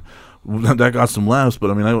friend, and that got some laughs.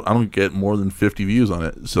 But I mean, I don't get more than 50 views on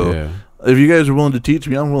it. So if you guys are willing to teach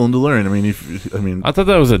me, I'm willing to learn. I mean, I thought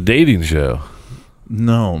that was a dating show.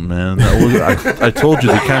 No, man. I told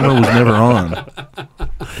you the camera was never on.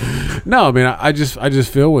 No, I mean, I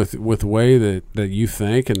just feel with the way that you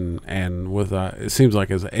think and with it seems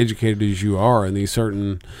like as educated as you are in these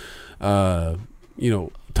certain topics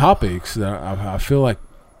that I feel like.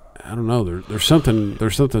 I don't know. There's something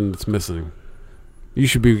that's missing. You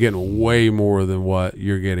should be getting way more than what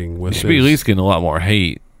you're getting with. You should be at least getting a lot more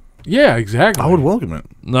hate. Yeah, exactly. I would welcome it.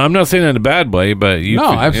 No, I'm not saying that in a bad way, but you. No,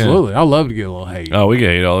 could- yeah. absolutely. I love to get a little hate. Oh, we get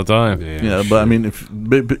hate all the time. Yeah, but I mean, if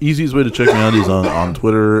easiest way to check me out is on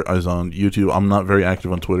Twitter, is on YouTube. I'm not very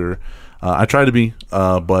active on Twitter. I try to be,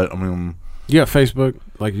 but I mean, You got Facebook?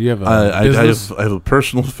 Like you have a I business? have a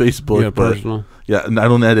personal Facebook, Yeah, but personal. yeah, and I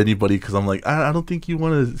don't add anybody because I'm like, I don't think you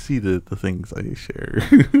want to see the things I share.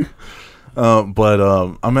 But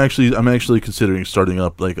I'm actually considering starting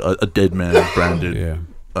up like a Dead Man branded Yeah.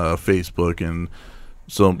 Facebook, and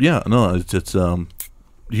so yeah, no, it's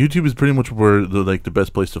YouTube is pretty much where the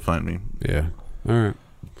best place to find me. Yeah. All right.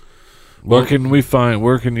 Where can you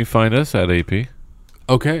find us at AP?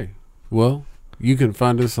 Okay. Well, you can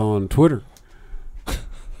find us on Twitter,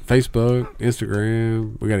 Facebook,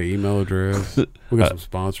 Instagram. We got an email address. We got some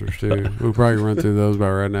sponsors too. We'll probably run through those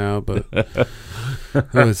about right now, but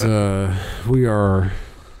it's we are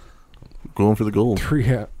Going for the gold.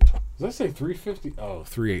 Did I say 350? Oh,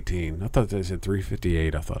 318. I thought they said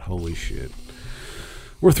 358. I thought, holy shit.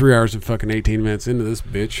 We're 3 hours and fucking 18 minutes into this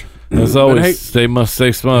bitch. As But always, hey, they must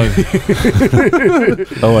stay smug.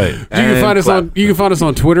 Oh wait, you can find us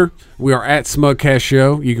on Twitter. We are at Smugcast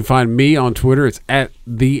Show. You can find me on Twitter. It's at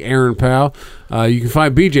the Aaron Powell. You can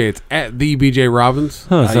find BJ. It's at the BJ Robbins.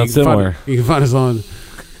 Huh, sounds similar. You can find us on.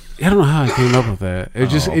 I don't know how I came up with that. It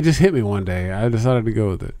just hit me one day. I decided to go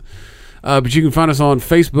with it. But you can find us on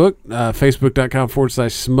Facebook,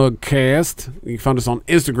 facebook.com/Smugcast. You can find us on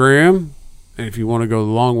Instagram. And if you want to go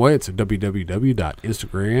the long way, it's at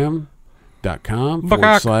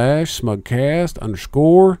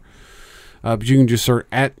www.instagram.com/Smugcast_. But you can just search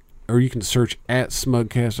at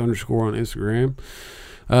Smugcast_ on Instagram.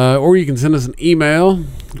 Or you can send us an email.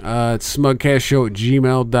 It's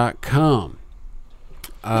smugcastshow@gmail.com.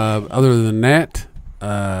 Other than that,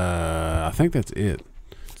 I think that's it.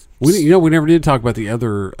 We never did talk about the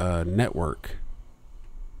other network.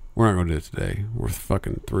 We're not going to do it today. We're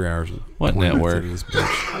fucking 3 hours and What 20 minutes network? into this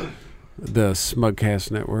bitch. The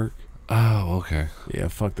Smugcast Network. oh okay. Yeah,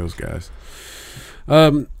 fuck those guys.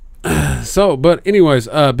 But anyways,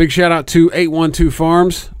 big shout out to 812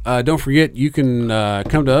 Farms. Don't forget, you can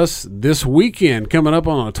come to us this weekend, coming up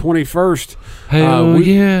on the 21st. Hell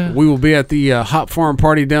yeah. We will be at the Hop Farm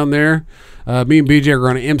party down there. Me and BJ are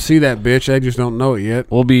going to MC that bitch. They just don't know it yet.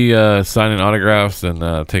 We'll be signing autographs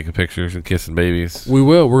and taking pictures and kissing babies. We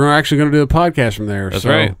will. We're actually going to do a podcast from there. That's so,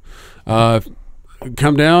 right.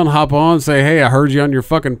 Come down, hop on, say, hey, I heard you on your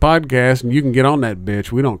fucking podcast, and you can get on that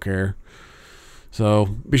bitch. We don't care. So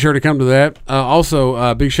be sure to come to that.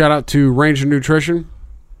 Also, big shout out to Ranger Nutrition.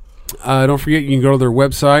 Don't forget, you can go to their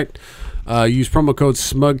website. Use promo code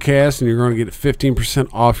SMUGCAST, and you're going to get 15%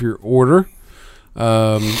 off your order.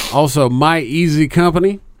 Also, My Easy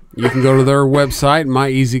Company. You can go to their website,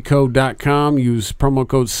 myeasycode.com. Use promo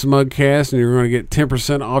code SMUGCAST, and you're going to get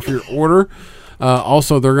 10% off your order.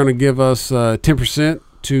 Also, they're going to give us 10%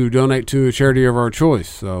 to donate to a charity of our choice.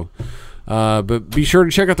 So, but be sure to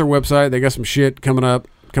check out their website. They got some shit coming out.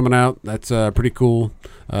 That's pretty cool.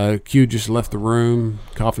 Q just left the room,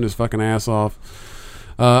 coughing his fucking ass off.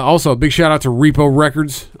 Also, a big shout out to Repo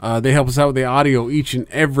Records. They help us out with the audio each and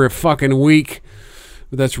every fucking week.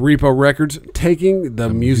 But that's Repo Records, taking the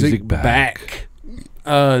music back.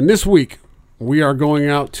 And this week, we are going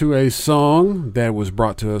out to a song that was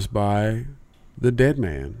brought to us by the Dead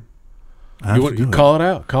Man. You call it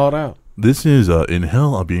out. Call it out. This is In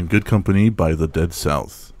Hell I'll Be in Good Company by the Dead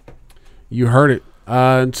South. You heard it.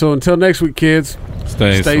 And so until next week, kids,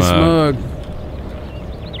 Stay smug.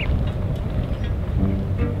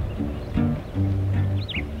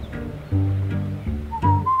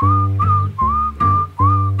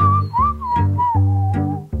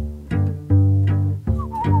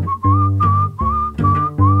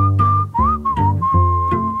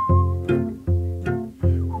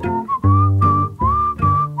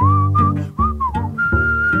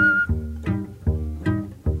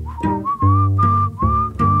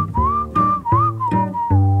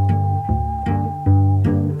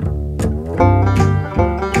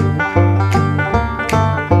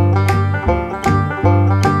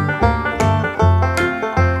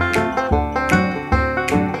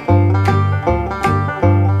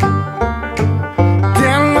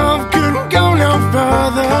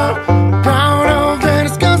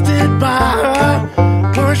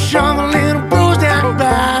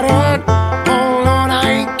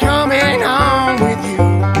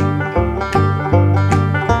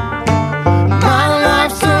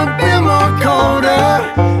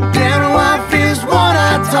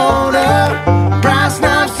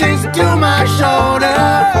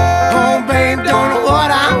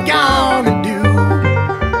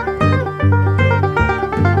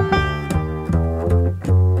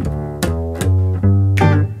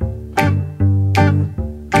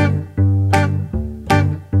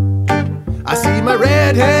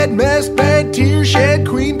 redhead, mess bed, tear shed,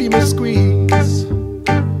 queen bee miss squeeze.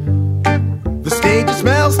 The stage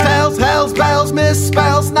smells, tells, hells, bells,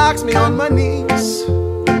 misspells, knocks me on my knees.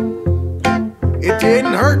 It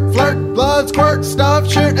didn't hurt, flirt, blood, squirt,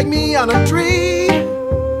 stuff, shirt like me on a tree.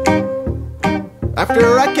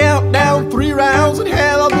 After I count down 3 rounds in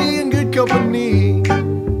hell, I'll be in good company.